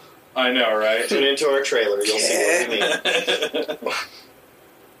Kyle. I know, right? Tune into our trailer. You'll see what we mean.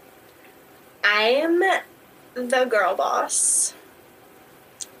 I am the girl boss.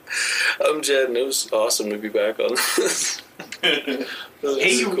 I'm Jed, and it was awesome to be back on this. Hey,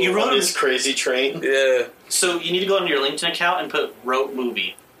 you wrote this crazy train. Yeah. So you need to go on your LinkedIn account and put wrote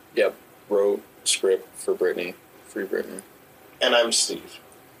movie. Yep. Wrote script for Britney. Free Britney. And I'm Steve.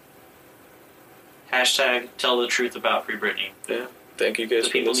 Hashtag tell the truth about Free Britney. Yeah. Thank you guys The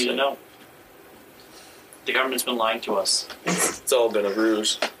for people need to listening. know. The government's been lying to us. It's all been a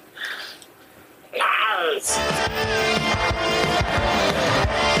ruse. Yes.